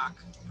of stock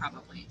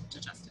probably to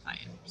justify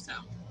it. So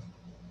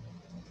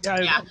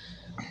Yeah.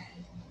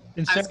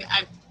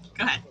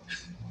 Go ahead.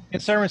 In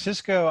San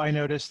Francisco, I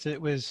noticed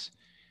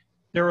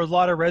there were a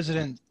lot of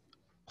resident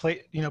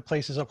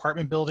places,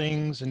 apartment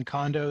buildings and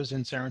condos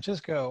in San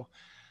Francisco,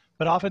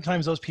 but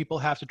oftentimes those people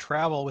have to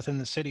travel within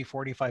the city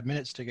 45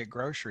 minutes to get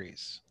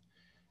groceries.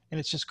 And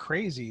it's just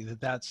crazy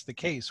that that's the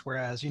case.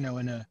 Whereas, in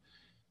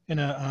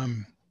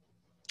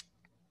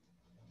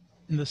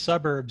the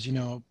suburbs,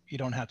 you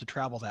don't have to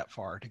travel that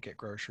far to get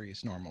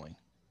groceries normally.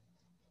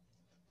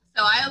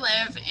 So I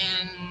live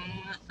in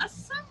a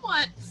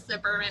somewhat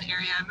suburban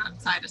area. I'm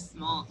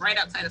right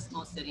outside a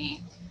small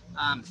city,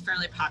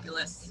 fairly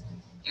populous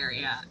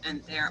area,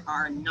 and there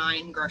are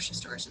 9 grocery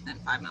stores within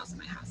 5 miles of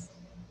my house.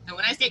 And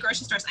when I say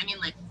grocery stores, I mean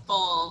like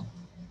full,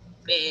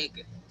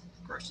 big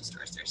grocery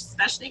stores. There's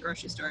specialty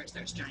grocery stores,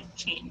 there's giant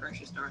chain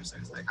grocery stores,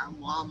 there's like a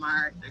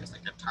Walmart, there's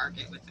like a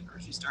Target with the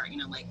grocery store,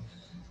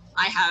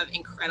 I have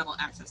incredible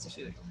access to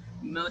food.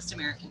 Most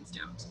Americans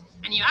don't.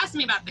 And you asked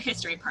me about the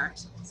history part,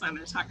 so I'm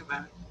going to talk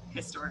about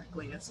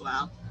historically as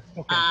well,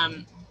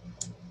 Okay.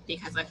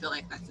 because I feel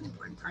like that's an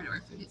important part of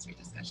our food history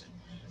discussion.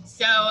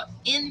 So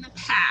in the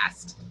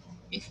past,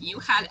 if you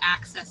had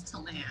access to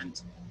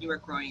land, you were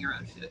growing your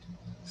own food.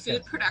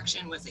 Food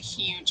production was a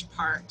huge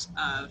part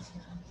of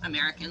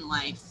American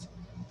life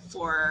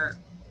for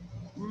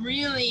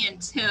really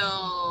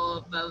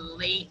until the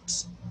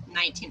late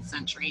 19th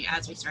century.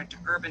 As we start to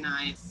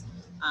urbanize,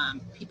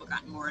 people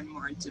got more and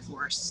more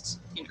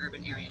divorced in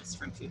urban areas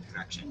from food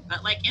production.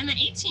 But like in the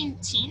 18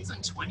 teens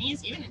and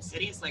 20s, even in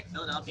cities like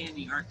Philadelphia and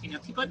New York,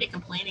 people would be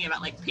complaining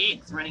about like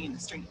pigs running in the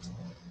street.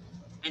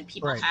 And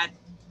people had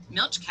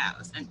milch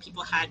cows and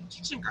people had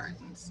kitchen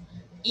gardens,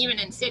 even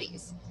in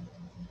cities.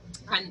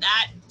 And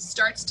that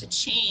starts to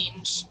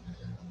change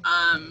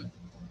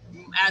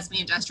as we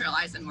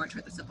industrialize and more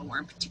toward the Civil War,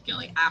 and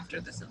particularly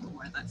after the Civil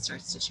War, that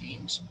starts to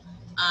change.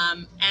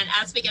 And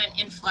as we get an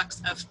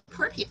influx of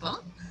poor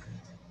people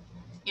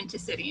into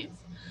cities,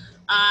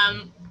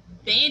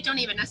 they don't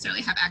even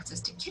necessarily have access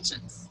to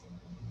kitchens,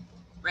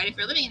 right? If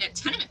you're living in a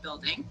tenement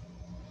building,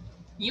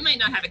 you might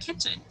not have a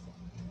kitchen.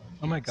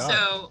 Oh my God.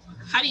 So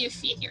how do you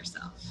feed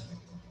yourself,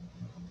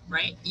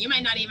 right? You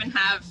might not even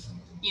have,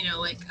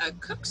 like a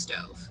cook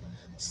stove.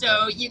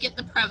 So you get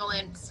the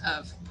prevalence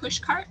of push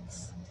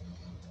carts.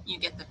 You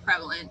get the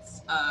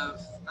prevalence of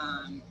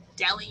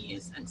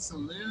delis and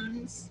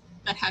saloons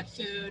that had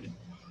food.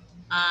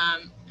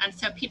 And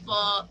so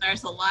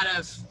there's a lot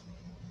of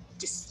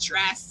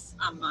distress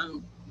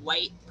among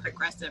white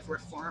progressive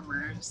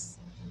reformers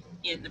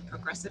in the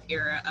progressive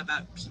era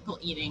about people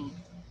eating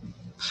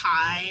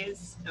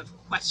pies of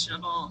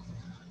questionable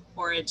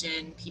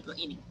origin, people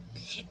eating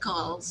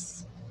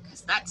pickles,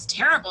 because that's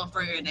terrible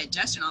for your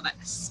digestion, all that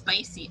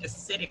spicy,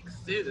 acidic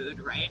food,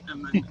 right,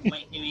 among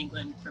white New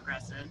England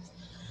progressives.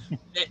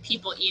 That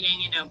people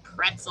eating,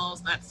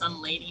 pretzels that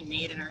some lady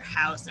made in her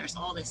house. There's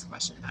all this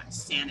question about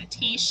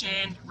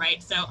sanitation,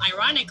 right? So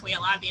ironically, a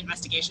lot of the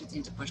investigations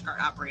into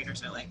pushcart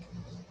operators are like,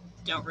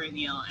 don't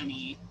reveal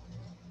any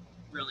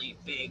really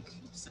big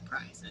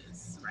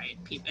surprises, right?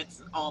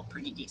 It's all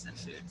pretty decent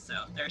food. So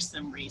there's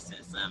some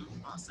racism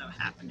also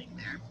happening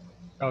there.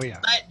 Oh yeah.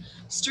 But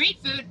street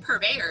food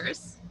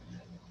purveyors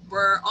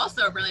were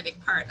also a really big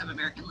part of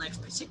American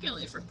life,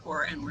 particularly for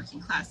poor and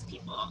working class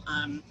people.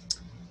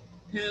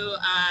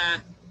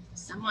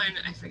 Someone,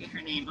 I forget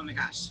her name, oh my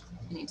gosh,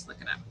 I need to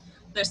look it up.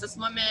 There's this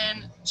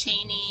woman,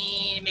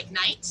 Cheney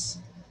McKnight,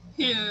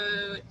 who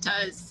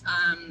does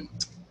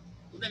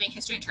living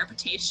history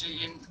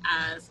interpretation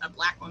as a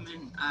Black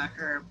woman.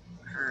 Her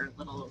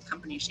little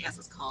company she has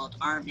is called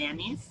Our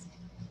Mammies.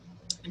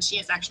 And she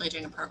is actually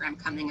doing a program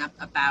coming up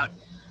about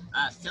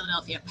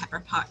Philadelphia pepper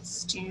pot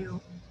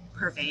stew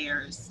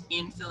purveyors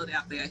in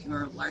Philadelphia who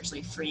are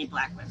largely free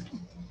Black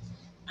women.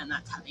 And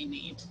that's how they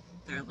made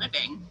their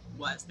living,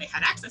 was they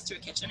had access to a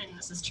kitchen. And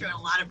this is true in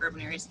a lot of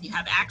urban areas. If you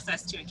have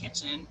access to a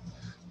kitchen,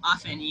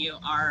 often you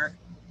are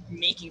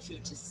making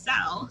food to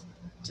sell,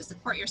 to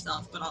support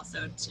yourself, but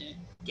also to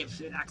give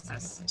food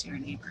access to your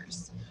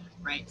neighbors,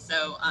 right?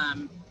 So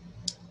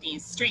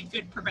these street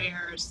food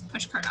purveyors,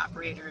 pushcart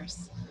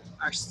operators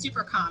are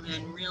super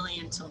common really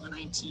until the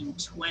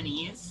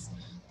 1920s,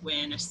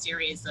 when a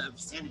series of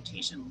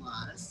sanitation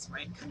laws,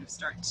 right, kind of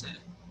start to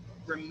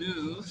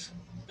remove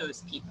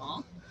those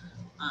people,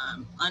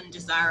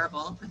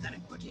 undesirable,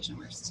 pathetic quotation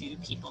marks, to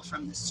people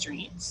from the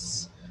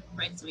streets,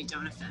 right? So we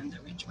don't offend the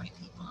rich white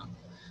people,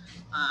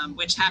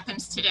 which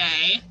happens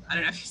today. I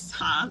don't know if you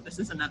saw, this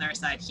is another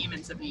aside,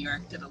 Humans of New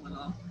York did a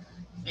little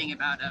thing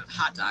about a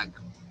hot dog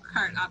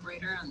cart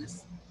operator on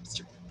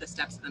the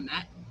steps of the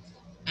Met.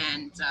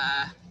 And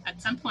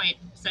at some point,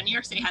 so New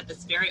York City had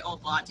this very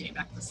old law dating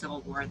back to the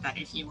Civil War that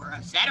if you were a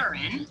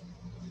veteran,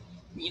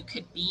 you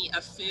could be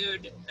a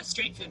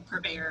street food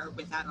purveyor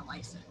without a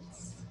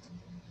license.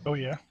 Oh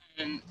yeah.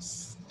 And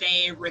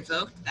they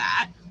revoked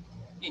that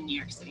in New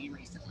York City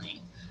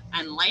recently.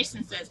 And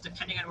licenses,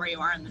 depending on where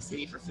you are in the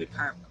city for food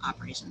cart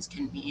operations,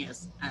 can be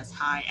as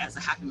high as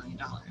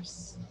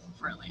 $500,000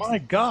 for a license. My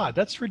God,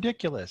 that's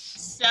ridiculous.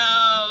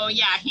 So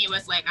yeah, he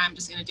was like, I'm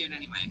just gonna do it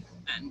anyway,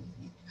 and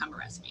come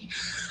arrest me.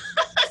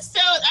 So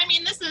I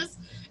mean,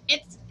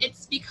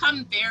 it's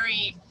become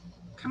very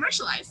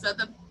commercialized. So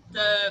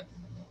the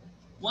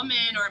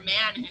woman or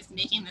man who's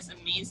making this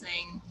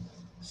amazing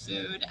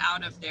food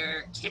out of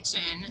their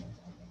kitchen,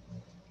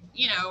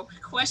 you know,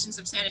 questions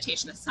of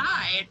sanitation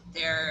aside,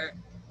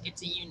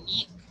 it's a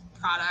unique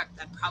product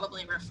that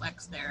probably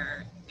reflects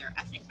their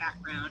ethnic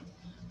background.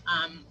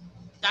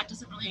 That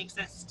doesn't really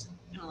exist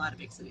in a lot of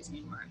big cities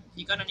anymore. If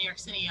you go to New York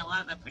City, a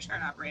lot of the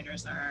pushcart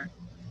operators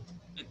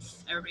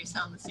everybody's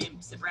selling the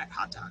same cigarette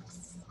hot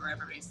dogs, or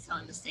everybody's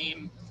selling the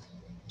same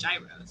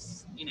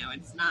gyros. You know,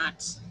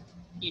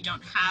 you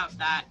don't have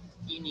that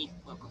unique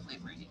local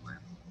flavor anymore.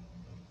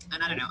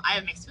 And I don't know, I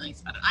have mixed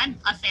feelings about it. I'm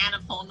a fan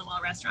of hole-in-the-wall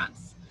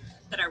restaurants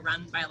that are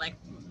run by like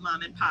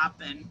mom and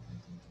pop, and,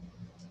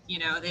 you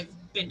know, they've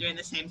been doing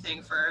the same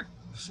thing for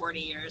 40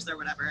 years or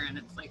whatever. And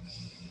it's like,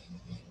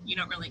 you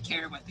don't really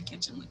care what the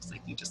kitchen looks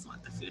like. You just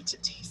want the food to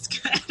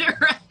taste good,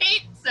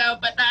 right? So,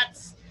 but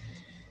that's,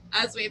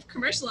 as we've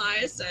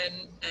commercialized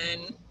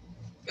and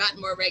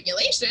gotten more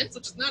regulations,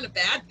 which is not a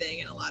bad thing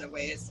in a lot of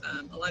ways,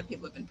 a lot of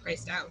people have been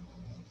priced out.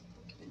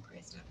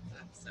 Of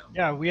that, so.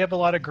 Yeah, we have a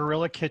lot of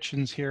guerrilla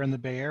kitchens here in the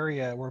Bay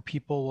Area where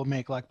people will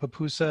make like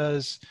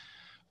pupusas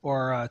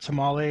or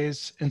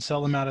tamales and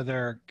sell them out of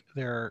their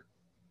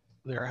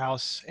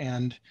house,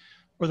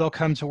 or they'll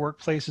come to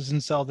workplaces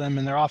and sell them,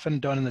 and they're often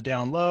done in the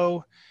down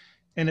low.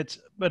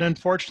 But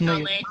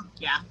unfortunately, Totally.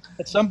 Yeah.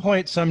 At some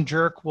point, some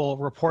jerk will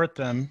report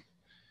them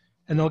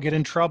and they'll get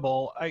in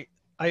trouble.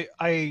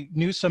 I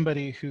knew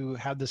somebody who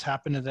had this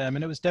happen to them,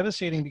 and it was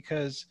devastating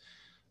because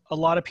a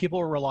lot of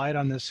people relied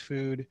on this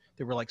food.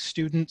 They were like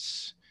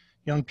students,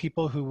 young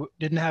people who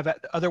didn't have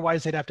it.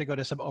 Otherwise, they'd have to go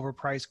to some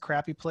overpriced,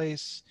 crappy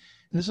place.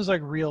 And this was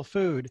like real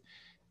food.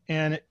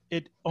 And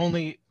it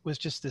only was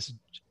just this,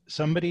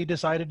 somebody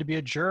decided to be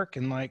a jerk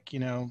and like, you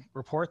know,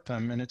 report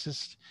them. And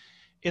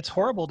it's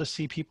horrible to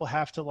see people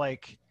have to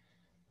like,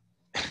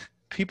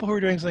 people who are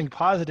doing something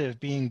positive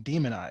being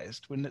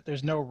demonized when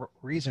there's no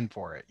reason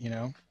for it, you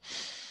know?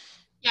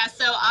 Yeah,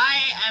 so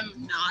I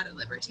am not a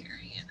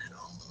libertarian at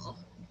all,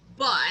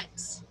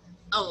 but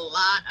a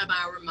lot of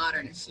our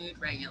modern food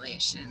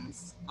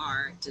regulations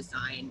are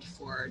designed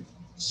for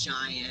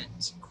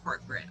giant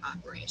corporate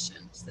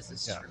operations. This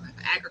is true of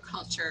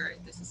agriculture,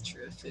 this is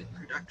true of food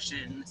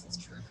production, this is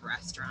true of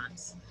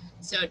restaurants.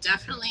 So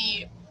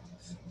definitely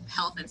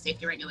health and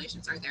safety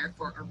regulations are there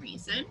for a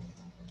reason.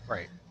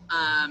 Right.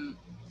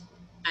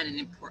 And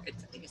I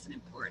think it's an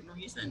important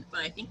reason,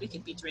 but I think we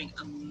could be doing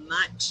a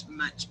much,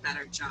 much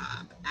better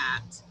job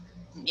at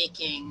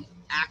making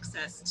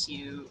access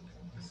to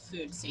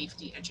food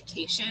safety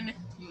education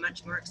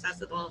much more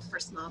accessible for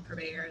small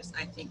purveyors.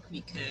 I think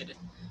we could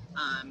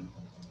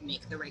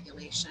make the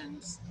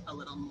regulations a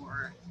little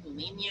more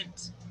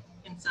lenient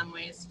in some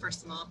ways for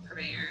small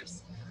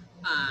purveyors,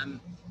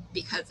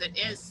 because it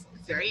is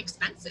very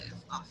expensive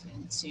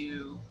often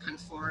to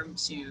conform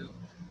to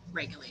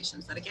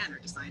regulations that again are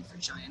designed for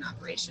giant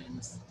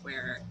operations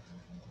where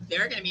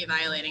they're going to be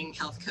violating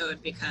health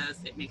code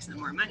because it makes them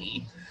more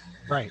money.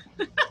 Right.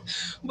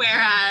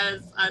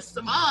 Whereas a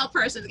small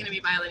person is going to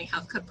be violating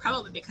health code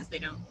probably because they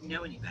don't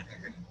know any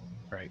better.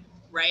 Right.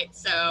 Right.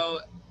 So,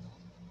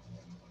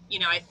 you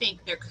know, I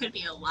think there could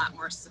be a lot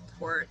more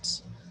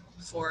support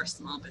for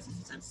small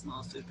businesses and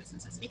small food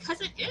businesses because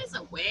it is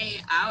a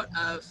way out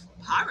of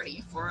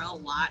poverty for a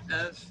lot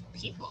of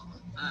people.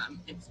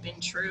 It's been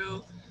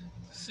true.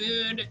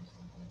 Food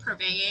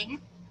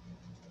purveying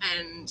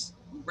and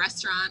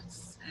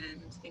restaurants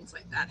and things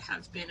like that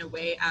have been a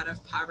way out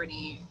of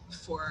poverty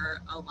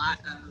for a lot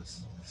of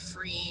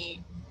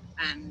free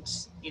and,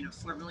 you know,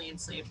 formerly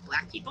enslaved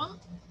Black people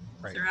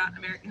throughout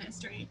American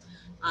history.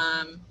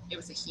 It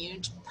was a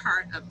huge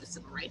part of the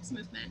civil rights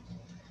movement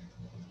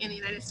in the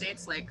United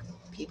States. Like,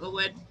 people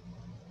would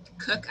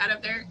cook out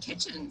of their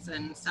kitchens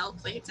and sell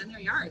plates in their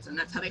yards, and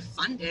that's how they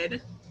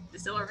funded the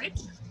civil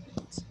rights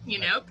movement. You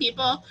know,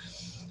 people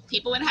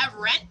would have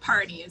rent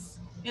parties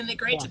in the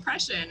Great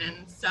Depression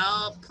and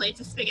sell plates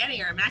of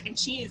spaghetti or mac and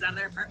cheese out of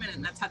their apartment,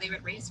 and that's how they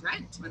would raise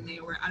rent when they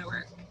were out of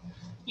work.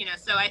 You know,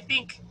 so I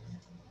think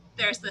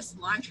there's this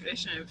long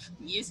tradition of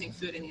using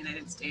food in the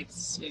United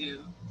States to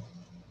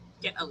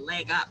get a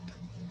leg up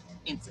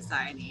in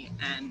society,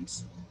 and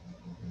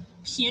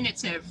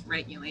punitive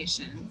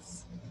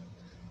regulations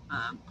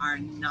are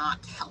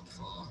not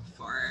helpful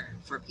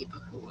for people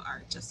who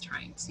are just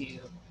trying to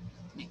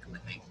make a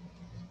living.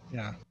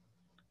 Yeah.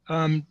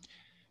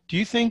 Do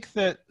you think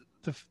that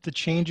the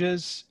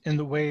changes in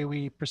the way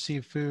we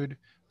perceive food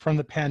from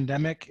the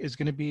pandemic is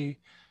going to be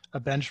a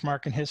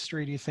benchmark in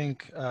history? Do you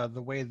think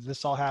the way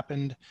this all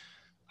happened?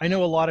 I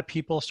know a lot of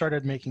people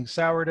started making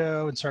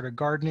sourdough and started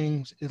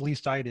gardening, at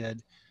least I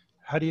did.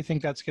 How do you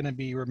think that's going to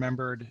be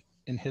remembered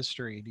in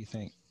history, do you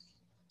think?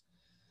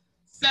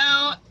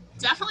 So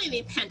definitely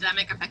the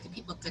pandemic affected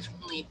people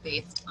differently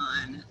based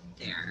on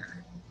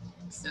their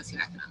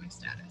socioeconomic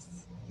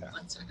status. Yeah.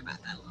 Let's talk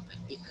about that a little bit,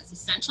 because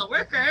essential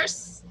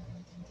workers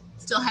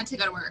still had to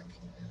go to work.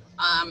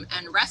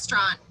 And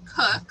restaurant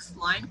cooks,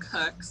 line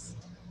cooks,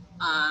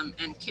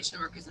 and kitchen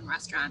workers in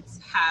restaurants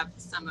have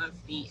some of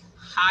the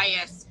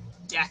highest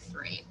death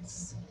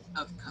rates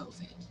of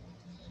COVID,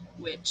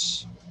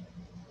 which,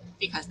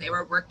 because they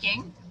were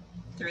working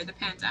through the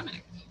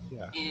pandemic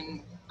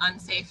in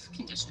unsafe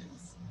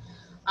conditions.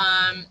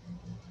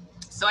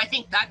 So I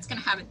think that's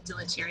going to have a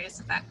deleterious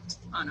effect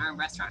on our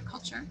restaurant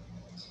culture.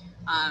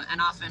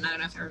 And often, I don't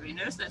know if everybody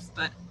knows this,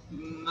 but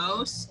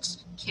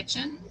most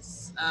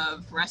kitchens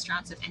of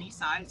restaurants of any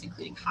size,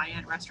 including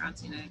high-end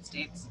restaurants in the United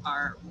States,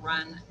 are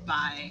run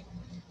by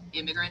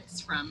immigrants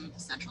from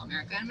Central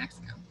America and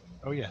Mexico.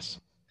 Oh, yes.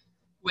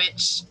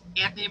 Which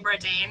Anthony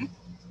Bourdain,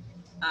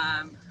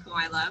 who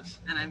I love,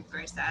 and I'm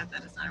very sad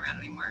that it's not around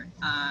anymore,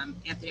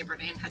 Anthony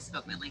Bourdain has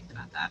spoken at length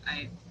about that.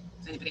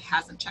 If anybody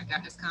hasn't checked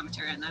out his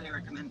commentary on that, I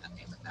recommend that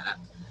they look that up.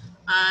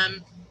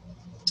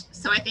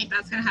 So I think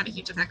that's going to have a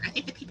huge effect. I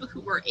think the people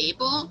who were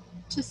able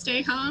to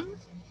stay home,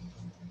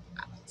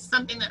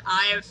 something that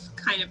I've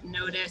kind of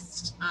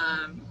noticed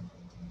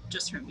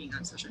just from being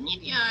on social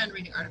media and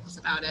reading articles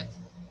about it,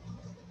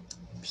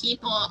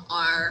 people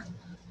are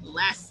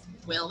less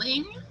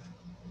willing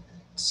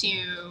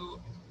to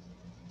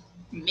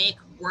make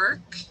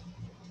work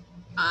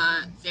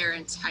their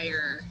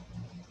entire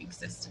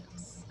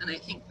existence. And I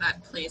think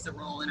that plays a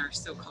role in our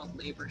so-called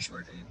labor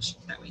shortage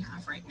that we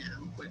have right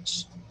now,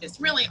 which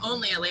is really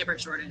only a labor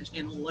shortage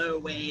in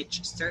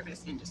low-wage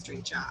service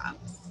industry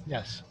jobs.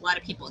 Yes. A lot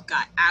of people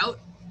got out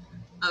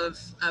of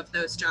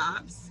those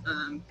jobs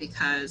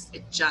because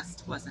it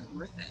just wasn't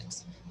worth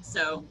it.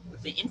 So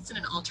the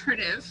instant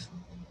alternative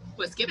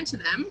was given to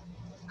them,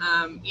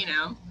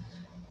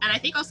 and I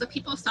think also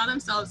people saw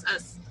themselves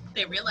as,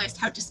 they realized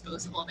how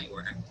disposable they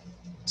were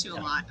to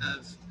a lot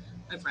of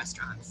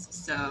restaurants.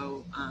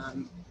 So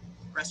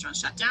restaurants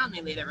shut down,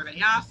 they laid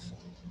everybody off,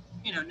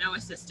 no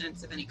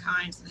assistance of any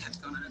kind, so they had to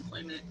go on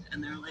unemployment,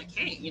 and they're like,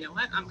 hey, you know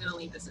what, I'm going to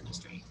leave this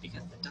industry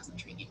because it doesn't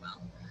treat me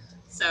well.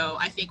 So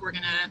I think we're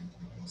going to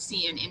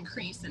see an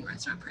increase in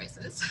restaurant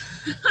prices,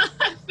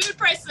 food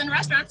prices in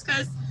restaurants,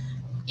 because,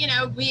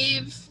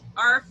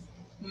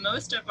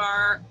 most of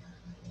our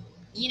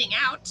eating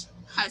out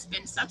has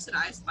been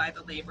subsidized by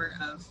the labor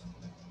of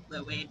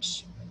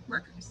low-wage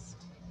workers,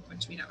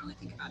 which we don't really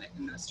think about it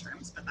in those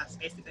terms, but that's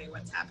basically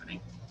what's happening.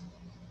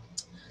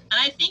 And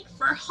I think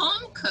for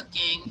home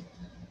cooking,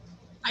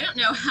 I don't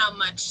know how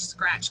much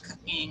scratch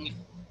cooking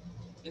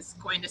is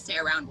going to stay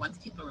around once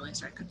people really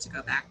start to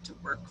go back to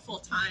work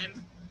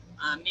full-time.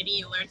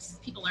 Maybe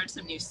people learn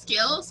some new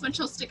skills, which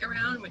will stick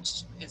around,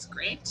 which is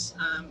great.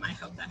 I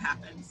hope that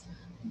happens.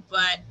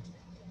 But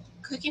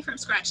cooking from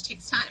scratch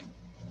takes time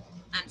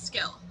and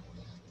skill.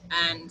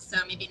 And so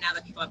maybe now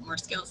that people have more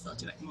skills, they'll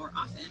do it more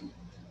often.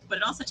 But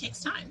it also takes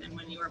time. And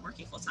when you are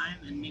working full time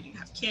and maybe you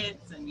have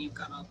kids and you've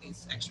got all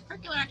these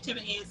extracurricular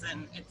activities,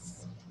 and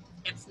it's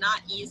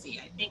not easy.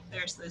 I think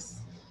there's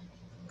this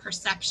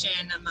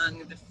perception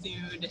among the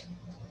food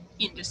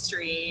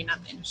industry,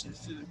 not the industry, the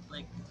food,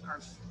 like our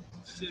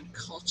food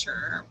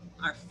culture,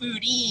 our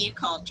foodie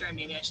culture,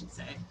 maybe I should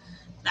say,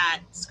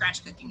 that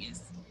scratch cooking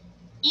is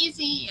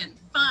easy and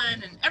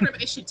fun and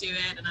everybody should do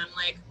it. And I'm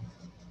like,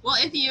 well,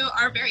 if you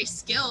are very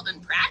skilled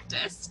and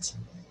practiced,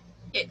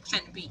 it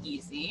can be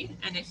easy.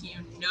 And if you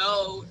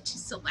know to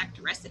select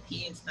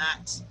recipes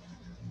that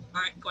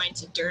aren't going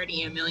to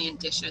dirty a million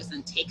dishes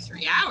and take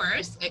 3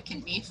 hours, it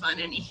can be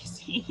fun and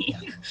easy.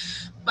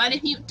 But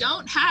if you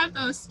don't have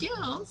those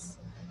skills,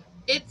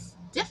 it's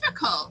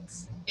difficult.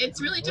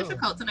 It's really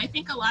difficult. And I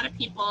think a lot of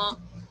people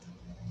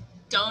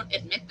don't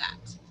admit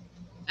that.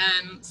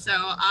 And so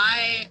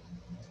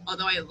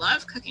although I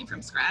love cooking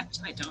from scratch,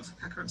 I don't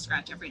cook from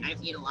scratch every night.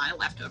 I eat a lot of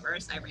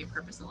leftovers. I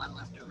repurpose a lot of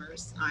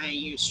leftovers. I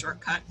use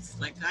shortcuts.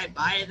 Like I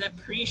buy the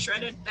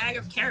pre-shredded bag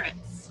of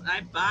carrots.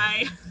 I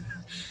buy,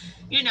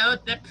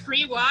 the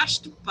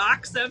pre-washed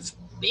box of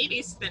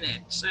baby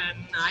spinach.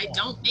 And I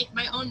don't make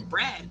my own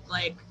bread.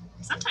 Like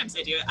sometimes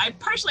I do. I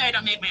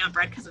don't make my own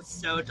bread because it's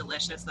so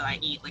delicious that I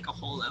eat like a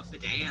whole loaf a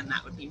day, and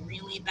that would be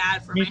really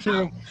bad for my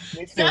health.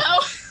 Me too. So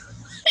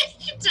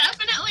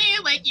definitely,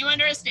 like, you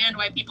understand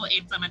why people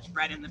ate so much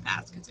bread in the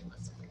past, because it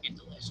was freaking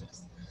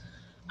delicious.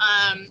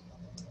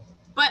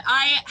 But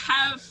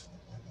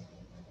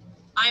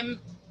I'm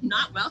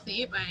not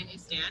wealthy by any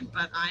stand,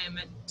 but I am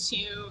a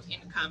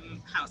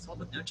 2-income household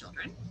with no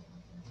children.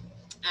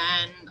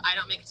 And I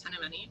don't make a ton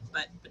of money,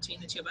 but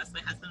between the two of us, my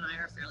husband and I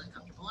are fairly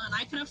comfortable, and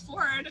I can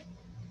afford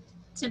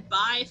to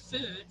buy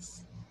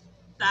foods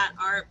that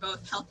are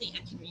both healthy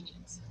and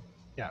convenient.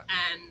 Yeah.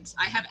 And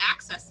I have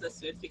access to those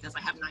foods because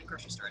I have 9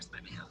 grocery stores by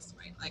my house,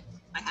 right? Like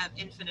I have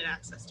infinite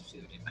access to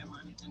food if I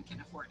want it and can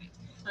afford it.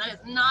 And that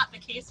is not the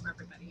case for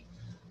everybody.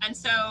 And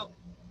so,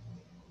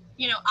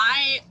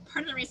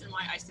 part of the reason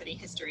why I study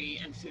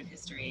history and food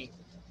history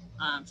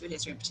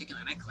in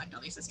particular, and I collect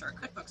all these historic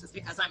cookbooks, is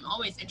because I'm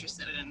always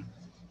interested in,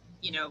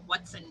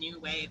 what's a new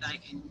way that I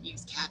can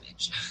use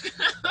cabbage?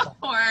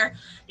 Or,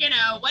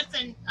 what's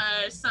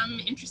some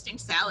interesting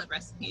salad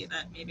recipe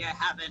that maybe I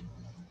haven't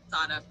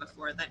thought of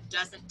before that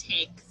doesn't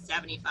take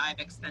 75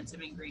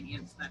 expensive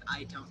ingredients that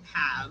I don't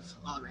have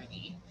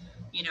already.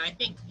 I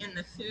think in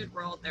the food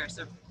world there's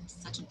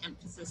such an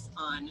emphasis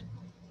on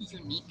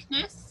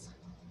uniqueness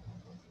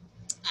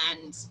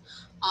and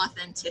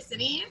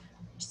authenticity,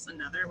 which is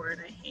another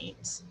word I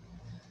hate,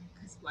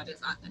 because what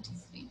is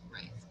authenticity,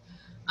 right?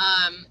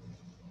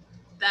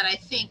 that I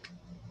think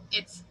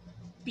it's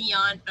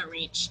beyond the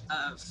reach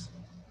of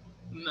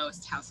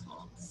most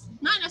households.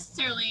 Not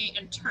necessarily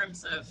in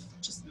terms of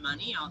just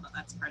money, although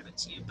that's part of it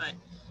too, but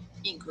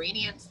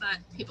ingredients that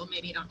people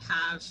maybe don't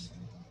have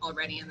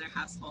already in their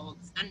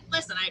households. And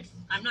listen,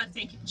 I'm not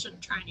saying people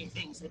shouldn't try new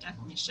things, they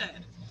definitely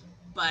should.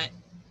 But,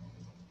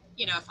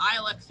 you know, if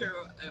I look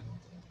through a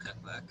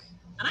cookbook,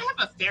 and I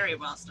have a very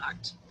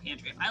well-stocked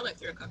pantry, if I look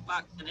through a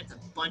cookbook and it's a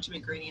bunch of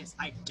ingredients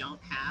I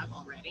don't have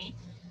already,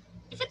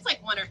 if it's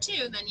like one or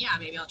two, then yeah,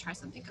 maybe I'll try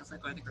something because I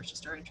go to the grocery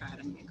store and try it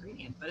on the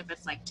ingredient. But if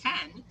it's like 10,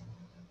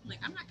 I'm like,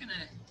 I'm not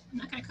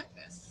gonna cook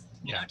this.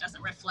 You know, it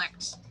doesn't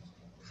reflect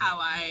how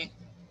I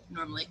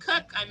normally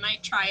cook. I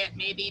might try it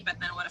maybe, but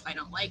then what if I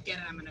don't like it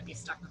and I'm gonna be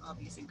stuck with all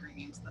these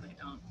ingredients that I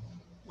don't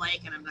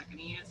like and I'm not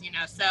gonna use, you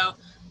know? So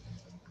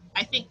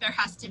I think there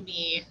has to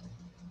be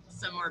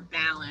some more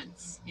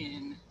balance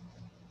in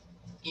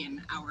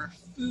our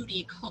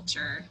foodie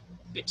culture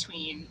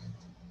between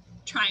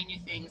trying new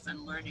things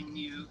and learning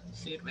new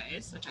food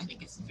ways, which I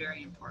think is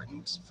very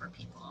important for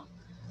people.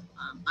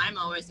 I'm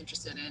always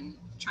interested in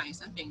trying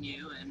something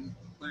new and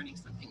learning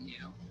something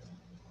new,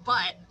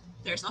 but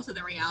there's also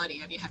the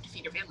reality of you have to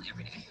feed your family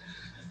every day.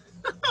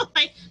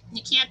 Like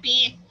you can't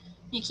be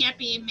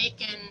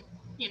making,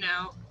 you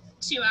know,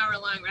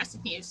 2-hour-long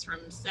recipes from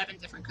 7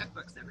 different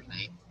cookbooks every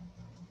night.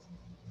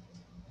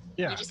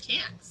 Yeah. You just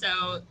can't.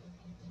 So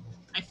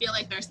I feel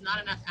like there's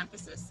not enough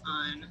emphasis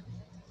on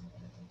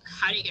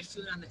how do you get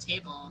food on the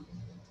table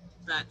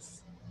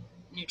that's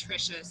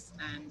nutritious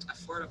and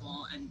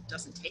affordable and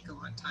doesn't take a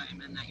long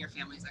time and that your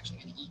family's actually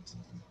going to eat.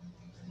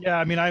 Yeah,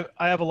 I mean, I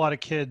have a lot of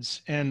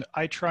kids and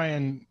I try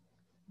and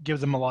give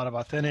them a lot of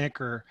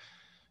authentic or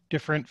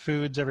different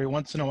foods every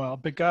once in a while.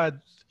 But God,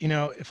 you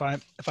know, if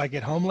I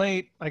get home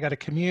late, I got to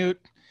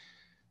commute.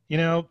 You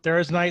know,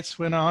 there's nights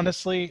when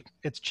honestly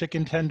it's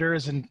chicken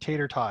tenders and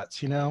tater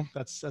tots. You know,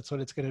 that's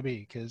what it's going to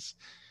be because,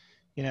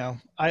 you know,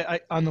 I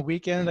on the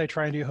weekend I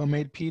try and do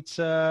homemade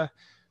pizza,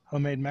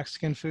 homemade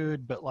Mexican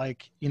food, but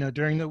like, you know,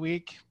 during the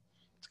week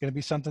it's going to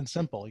be something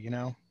simple. You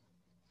know.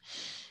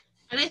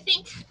 And I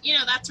think, you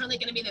know, that's really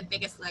going to be the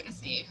biggest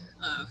legacy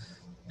of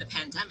the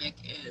pandemic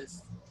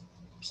is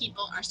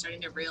people are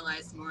starting to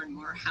realize more and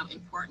more how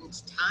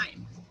important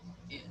time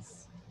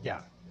is.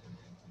 Yeah.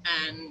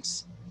 And,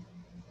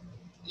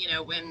 you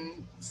know,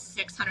 when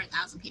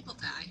 600,000 people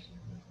die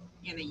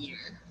in a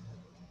year,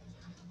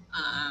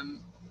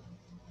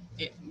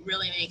 it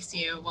really makes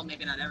you, well,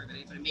 maybe not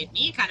everybody, but it made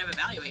me kind of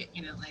evaluate,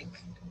 you know, like,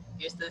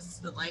 is this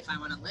the life I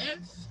want to live?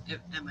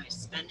 Am I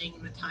spending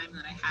the time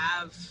that I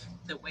have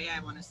the way I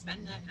want to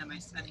spend it? Am I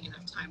spending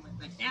enough time with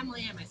my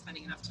family? Am I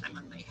spending enough time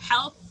on my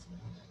health?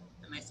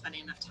 Am I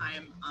spending enough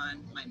time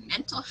on my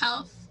mental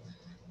health?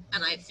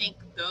 And I think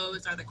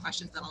those are the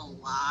questions that a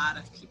lot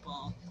of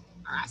people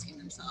are asking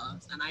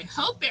themselves. And I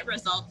hope it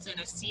results in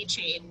a sea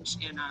change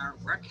in our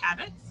work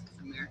habits, because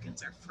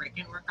Americans are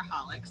freaking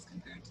workaholics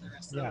compared to the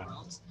rest of the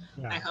world.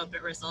 I hope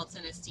it results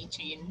in a sea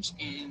change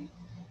in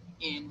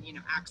you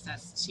know,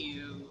 access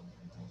to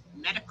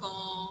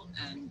medical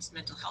and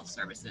mental health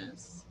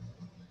services.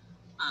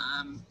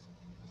 And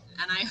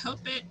I hope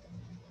it,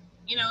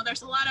 you know,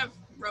 there's a lot of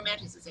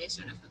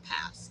romanticization of the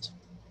past,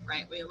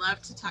 right? We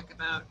love to talk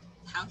about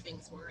how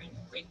things were in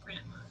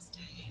great-grandma's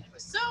day. And it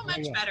was so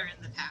much better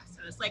in the past.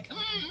 And it's like,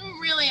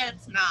 really,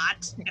 it's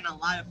not in a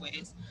lot of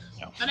ways.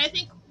 No. But I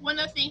think one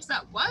of the things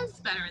that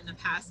was better in the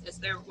past is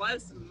there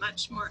was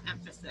much more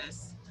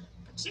emphasis,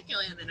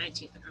 particularly in the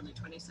 19th and early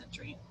 20th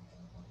century,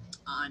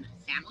 on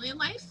family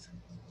life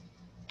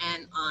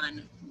and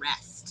on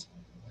rest.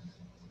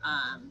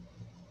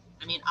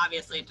 I mean,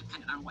 obviously it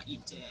depended on what you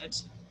did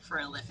for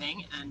a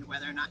living and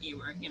whether or not you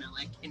were, you know,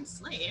 like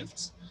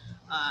enslaved.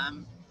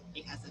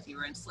 Because if you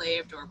were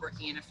enslaved or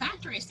working in a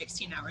factory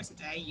 16 hours a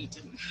day, you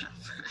didn't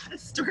have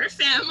rest or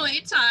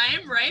family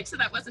time, right? So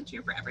that wasn't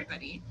true for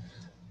everybody.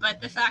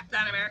 But the fact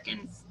that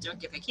Americans don't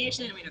get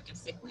vacation, we don't get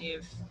sick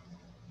leave,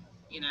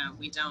 you know,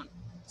 we don't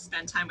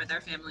spend time with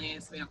our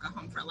families, we don't go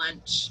home for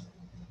lunch,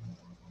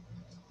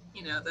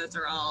 you know, those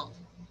are all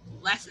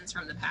lessons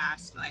from the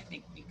past that I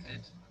think we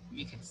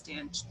could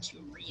stand to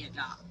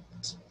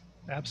readopt.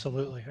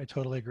 Absolutely. I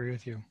totally agree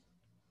with you.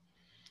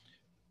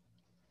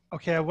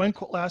 Okay, I have one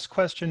last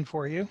question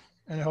for you,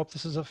 and I hope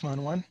this is a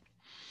fun one.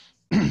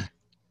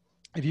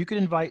 If you could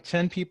invite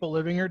 10 people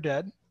living or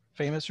dead,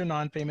 famous or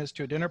non-famous,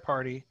 to a dinner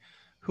party,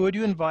 who would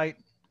you invite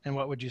and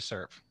what would you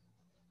serve?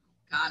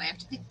 God, I have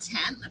to pick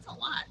 10? That's a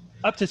lot.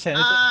 Up to 10.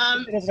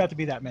 It doesn't have to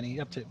be that many,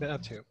 up to.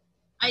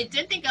 I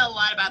did think a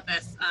lot about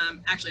this.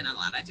 Actually, not a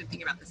lot. I did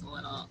think about this a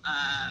little.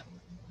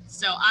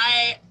 So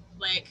I,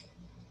 like,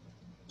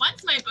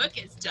 once my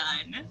book is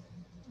done,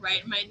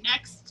 right, my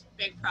next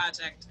big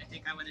project I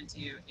think I want to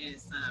do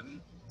is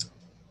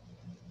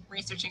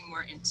researching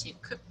more into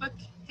cookbook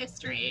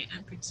history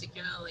and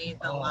particularly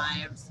the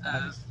lives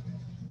of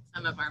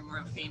some of our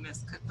more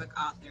famous cookbook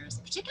authors,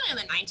 particularly in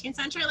the 19th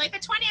century, like the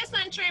 20th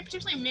century,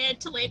 particularly mid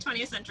to late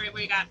 20th century,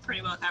 we got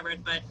pretty well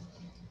covered, but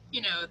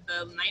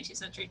the 19th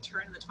century,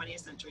 turn of the 20th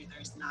century,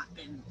 there's not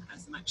been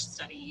as much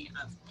study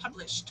of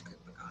published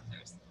cookbook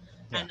authors.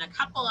 Yeah. And a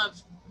couple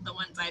of the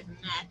ones I've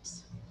met,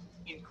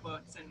 in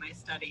quotes, in my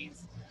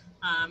studies,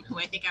 who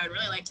I think I would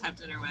really like to have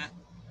dinner with,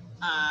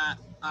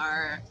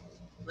 are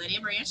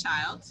Lydia Maria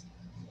Child,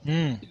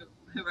 who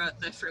wrote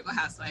The Frugal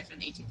Housewife in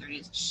the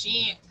 1830s.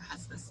 She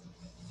has this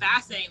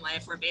fascinating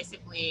life where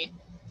basically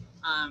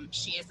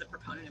she is a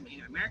proponent of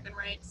Native American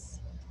rights.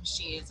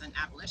 She is an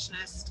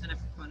abolitionist and a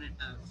proponent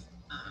of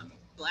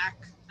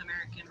Black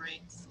American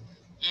rights.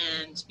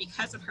 And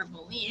because of her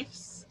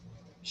beliefs,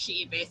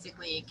 she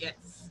basically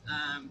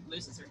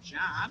loses her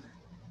job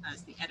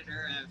as the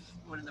editor of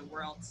one of the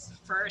world's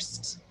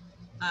first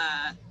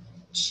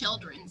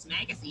children's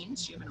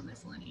magazines, Juvenile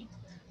Miscellany.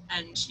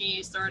 And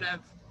she sort of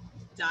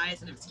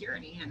dies in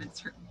obscurity, and it's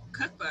her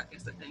cookbook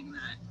is the thing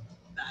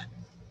that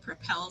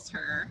propels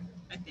her,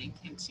 I think,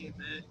 into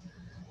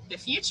the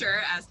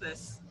future as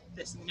this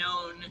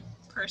known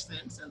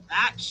person. So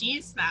that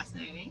she's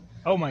fascinating.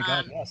 Oh my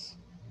God, yes.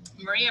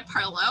 Maria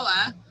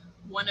Parloa,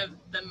 one of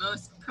the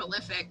most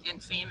prolific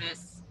and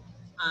famous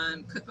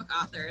cookbook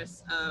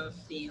authors of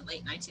the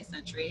late 19th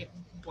century,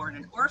 born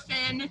an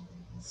orphan,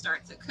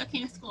 starts a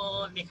cooking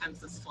school, and becomes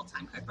this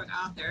full-time cookbook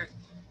author.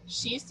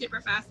 She's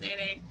super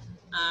fascinating.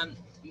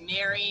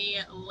 Mary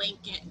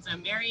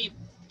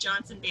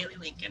Johnson Bailey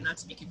Lincoln, not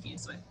to be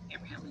confused with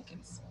Abraham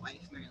Lincoln's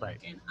wife, Mary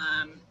Lincoln,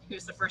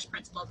 who's the first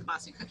principal of the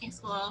Boston Cooking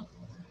School,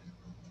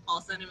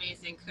 also an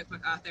amazing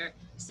cookbook author.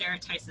 Sarah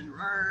Tyson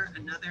Rohrer,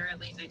 another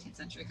late 19th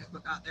century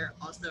cookbook author,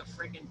 also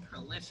friggin'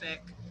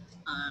 prolific,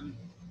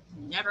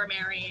 never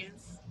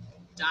marries,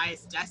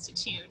 dies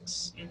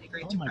destitute in the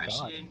Great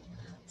Depression.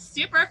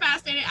 Super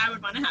fascinating. I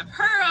would want to have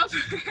her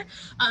over.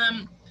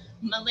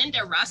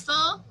 Melinda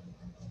Russell,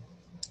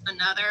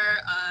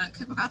 another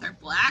cookbook author,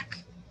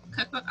 Black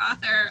cookbook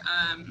author.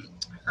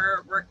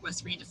 Her work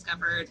was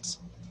rediscovered,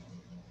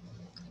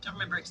 I don't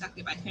remember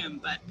exactly by whom,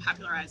 but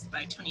popularized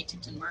by Tony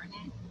Tipton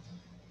Martin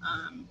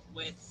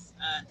with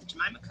the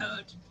Jemima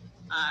Code.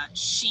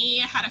 She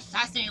had a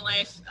fascinating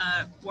life,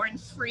 born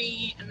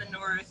free in the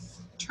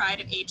North,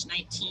 tried at age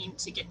 19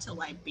 to get to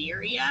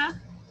Liberia,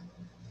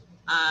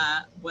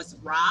 was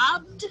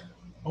robbed.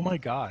 Oh my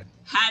God.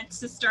 Had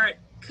to start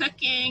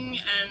cooking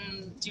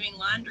and doing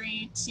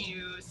laundry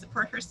to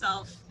support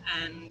herself,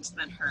 and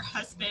then her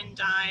husband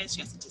dies.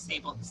 She has a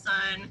disabled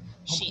son.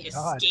 She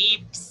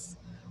escapes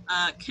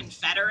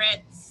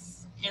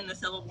Confederates in the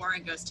Civil War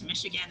and goes to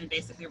Michigan and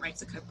basically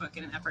writes a cookbook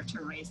in an effort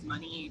to raise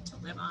money to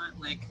live on.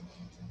 Like,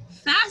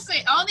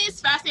 fascinating, all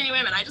these fascinating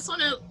women. I just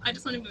want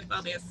to be with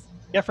all these.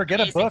 Yeah, forget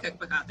a book.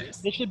 Cookbook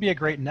authors. It should be a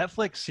great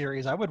Netflix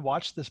series. I would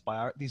watch these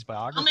biographies.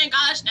 Oh my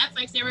gosh,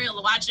 Netflix, if you're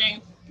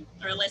watching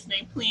or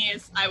listening,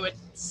 please. I would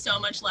so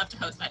much love to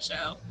host that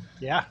show.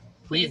 Yeah,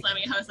 please let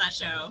me host that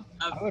show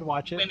of I would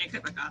watch it. Women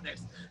cookbook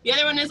authors. The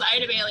other one is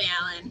Ida Bailey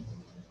Allen,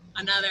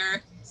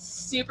 another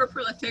super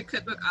prolific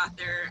cookbook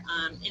author,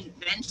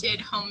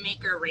 invented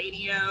homemaker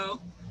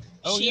radio.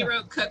 She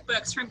wrote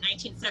cookbooks from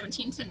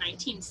 1917 to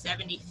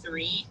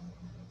 1973.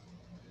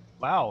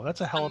 Wow, that's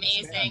a hell of a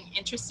amazing,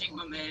 interesting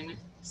woman.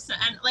 So,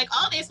 and like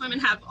all these women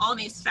have all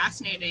these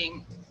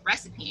fascinating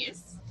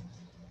recipes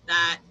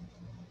that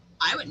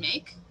I would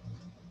make.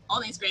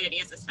 All these great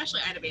ideas,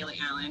 especially Ida Bailey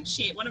Allen.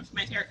 One of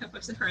my favorite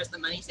cookbooks of hers is the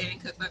Money Saving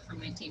Cookbook from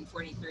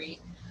 1943.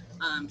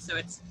 So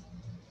it's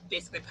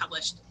basically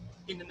published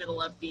in the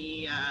middle of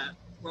the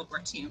World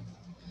War II.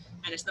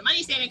 And it's the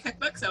Money Saving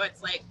Cookbook, so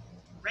it's like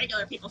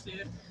regular people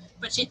food.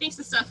 But she thinks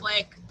of stuff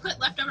like put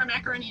leftover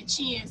macaroni and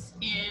cheese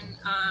in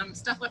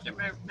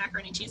leftover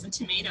macaroni and cheese and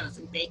tomatoes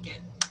and bake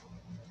it.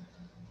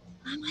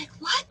 I'm like,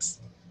 what?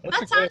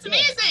 That sounds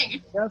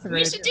amazing.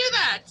 We should do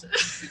that.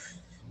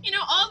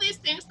 All these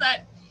things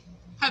that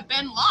have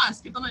been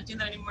lost. People don't do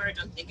that anymore. I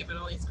don't think of it.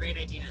 All these great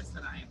ideas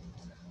that I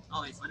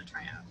always want to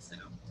try out. So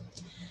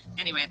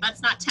anyway,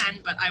 that's not 10,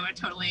 but I would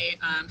totally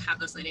have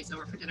those ladies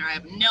over for dinner. I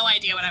have no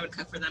idea what I would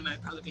cook for them. I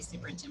would probably be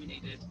super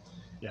intimidated.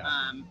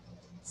 Yeah.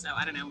 So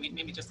I don't know. We'd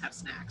maybe just have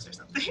snacks or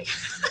something.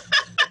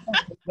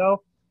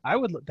 No, I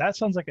would. That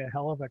sounds like a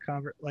hell of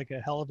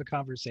a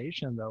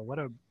conversation, though. What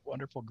a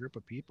wonderful group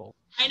of people.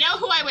 I know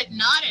who I would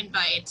not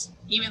invite,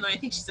 even though I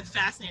think she's a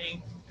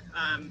fascinating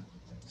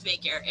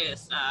figure,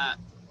 is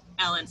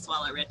Ellen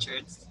Swallow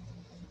Richards,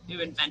 who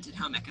invented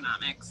home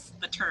economics.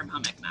 The term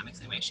home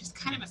economics, anyway. She's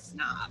kind of a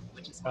snob,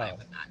 which is why I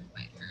would not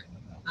invite her.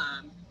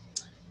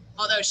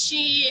 Although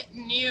she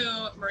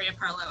knew Maria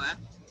Parloa.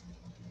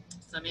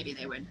 So maybe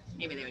they would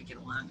get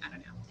along. I don't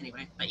know.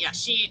 Anyway, but yeah,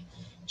 she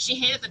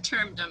hated the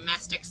term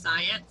domestic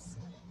science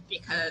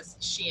because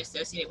she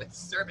associated with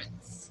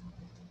servants,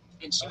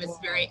 and she was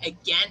very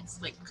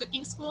against like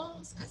cooking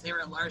schools because they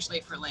were largely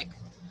for like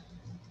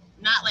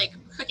not like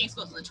cooking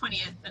schools in the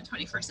 20th and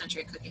 21st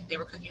century cooking. They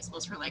were cooking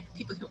schools for like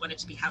people who wanted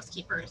to be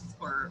housekeepers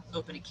or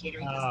open a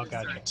catering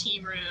business or a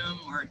tea room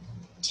or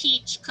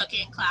teach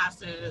cooking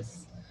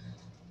classes.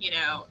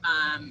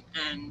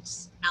 And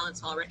Ellen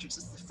Swallow Richards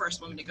was the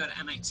first woman to go to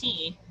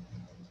MIT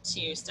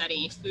to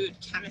study food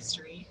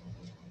chemistry.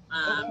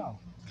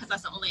 because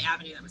that's the only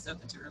avenue that was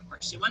open to her. Of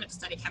course, she wanted to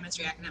study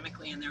chemistry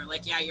academically, and they were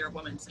like, yeah, you're a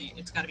woman, so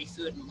it's got to be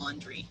food and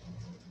laundry.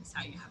 That's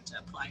how you have to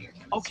apply your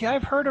chemistry. Okay,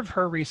 I've heard of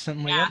her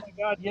recently. Yeah. Oh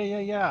my God,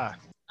 yeah.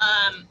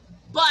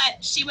 But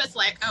she was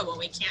like, oh, well,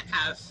 we can't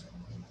have,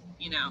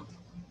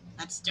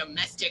 that's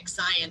domestic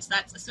science.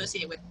 That's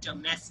associated with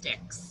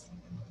domestics,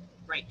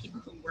 right? People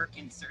who work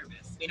in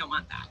service. We don't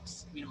want that.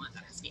 We don't want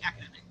that. It has to be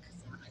academic.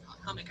 So we're going to call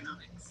it home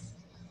economics.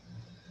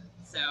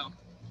 So,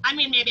 I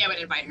mean, maybe I would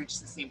invite her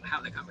just to see how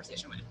the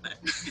conversation went, but.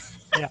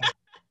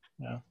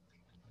 Yeah.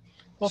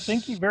 Well,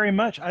 thank you very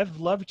much.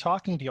 I've loved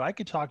talking to you. I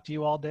could talk to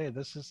you all day.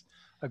 This is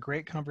a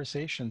great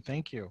conversation.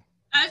 Thank you.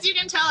 As you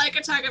can tell, I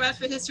could talk about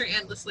food history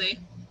endlessly.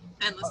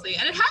 And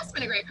it has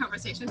been a great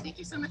conversation. Thank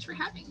you so much for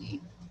having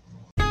me.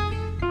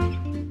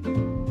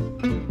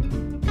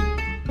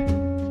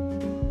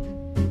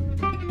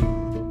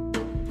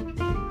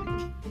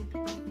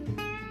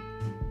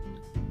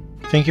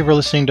 Thank you for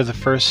listening to the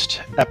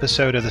first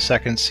episode of the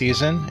second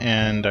season,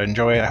 and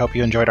I hope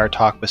you enjoyed our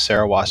talk with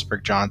Sarah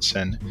Wassberg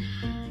Johnson.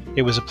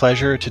 It was a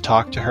pleasure to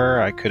talk to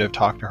her. I could have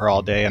talked to her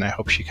all day, and I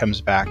hope she comes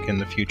back in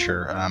the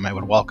future. I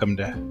would welcome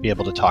to be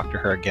able to talk to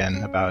her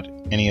again about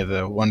any of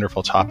the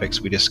wonderful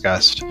topics we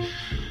discussed.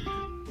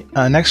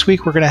 Next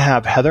week, we're going to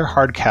have Heather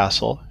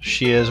Hardcastle.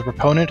 She is a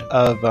proponent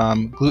of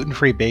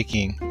gluten-free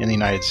baking in the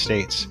United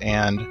States,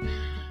 and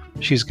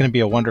she's going to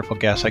be a wonderful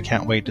guest. I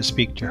can't wait to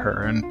speak to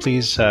her. And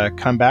please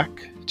come back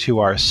to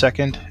our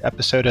second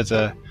episode of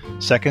the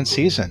second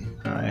season.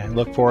 I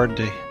look forward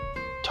to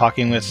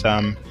talking with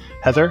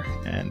Heather,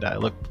 and I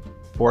look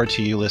forward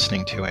to you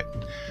listening to it.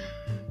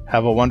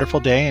 Have a wonderful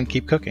day and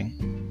keep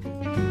cooking.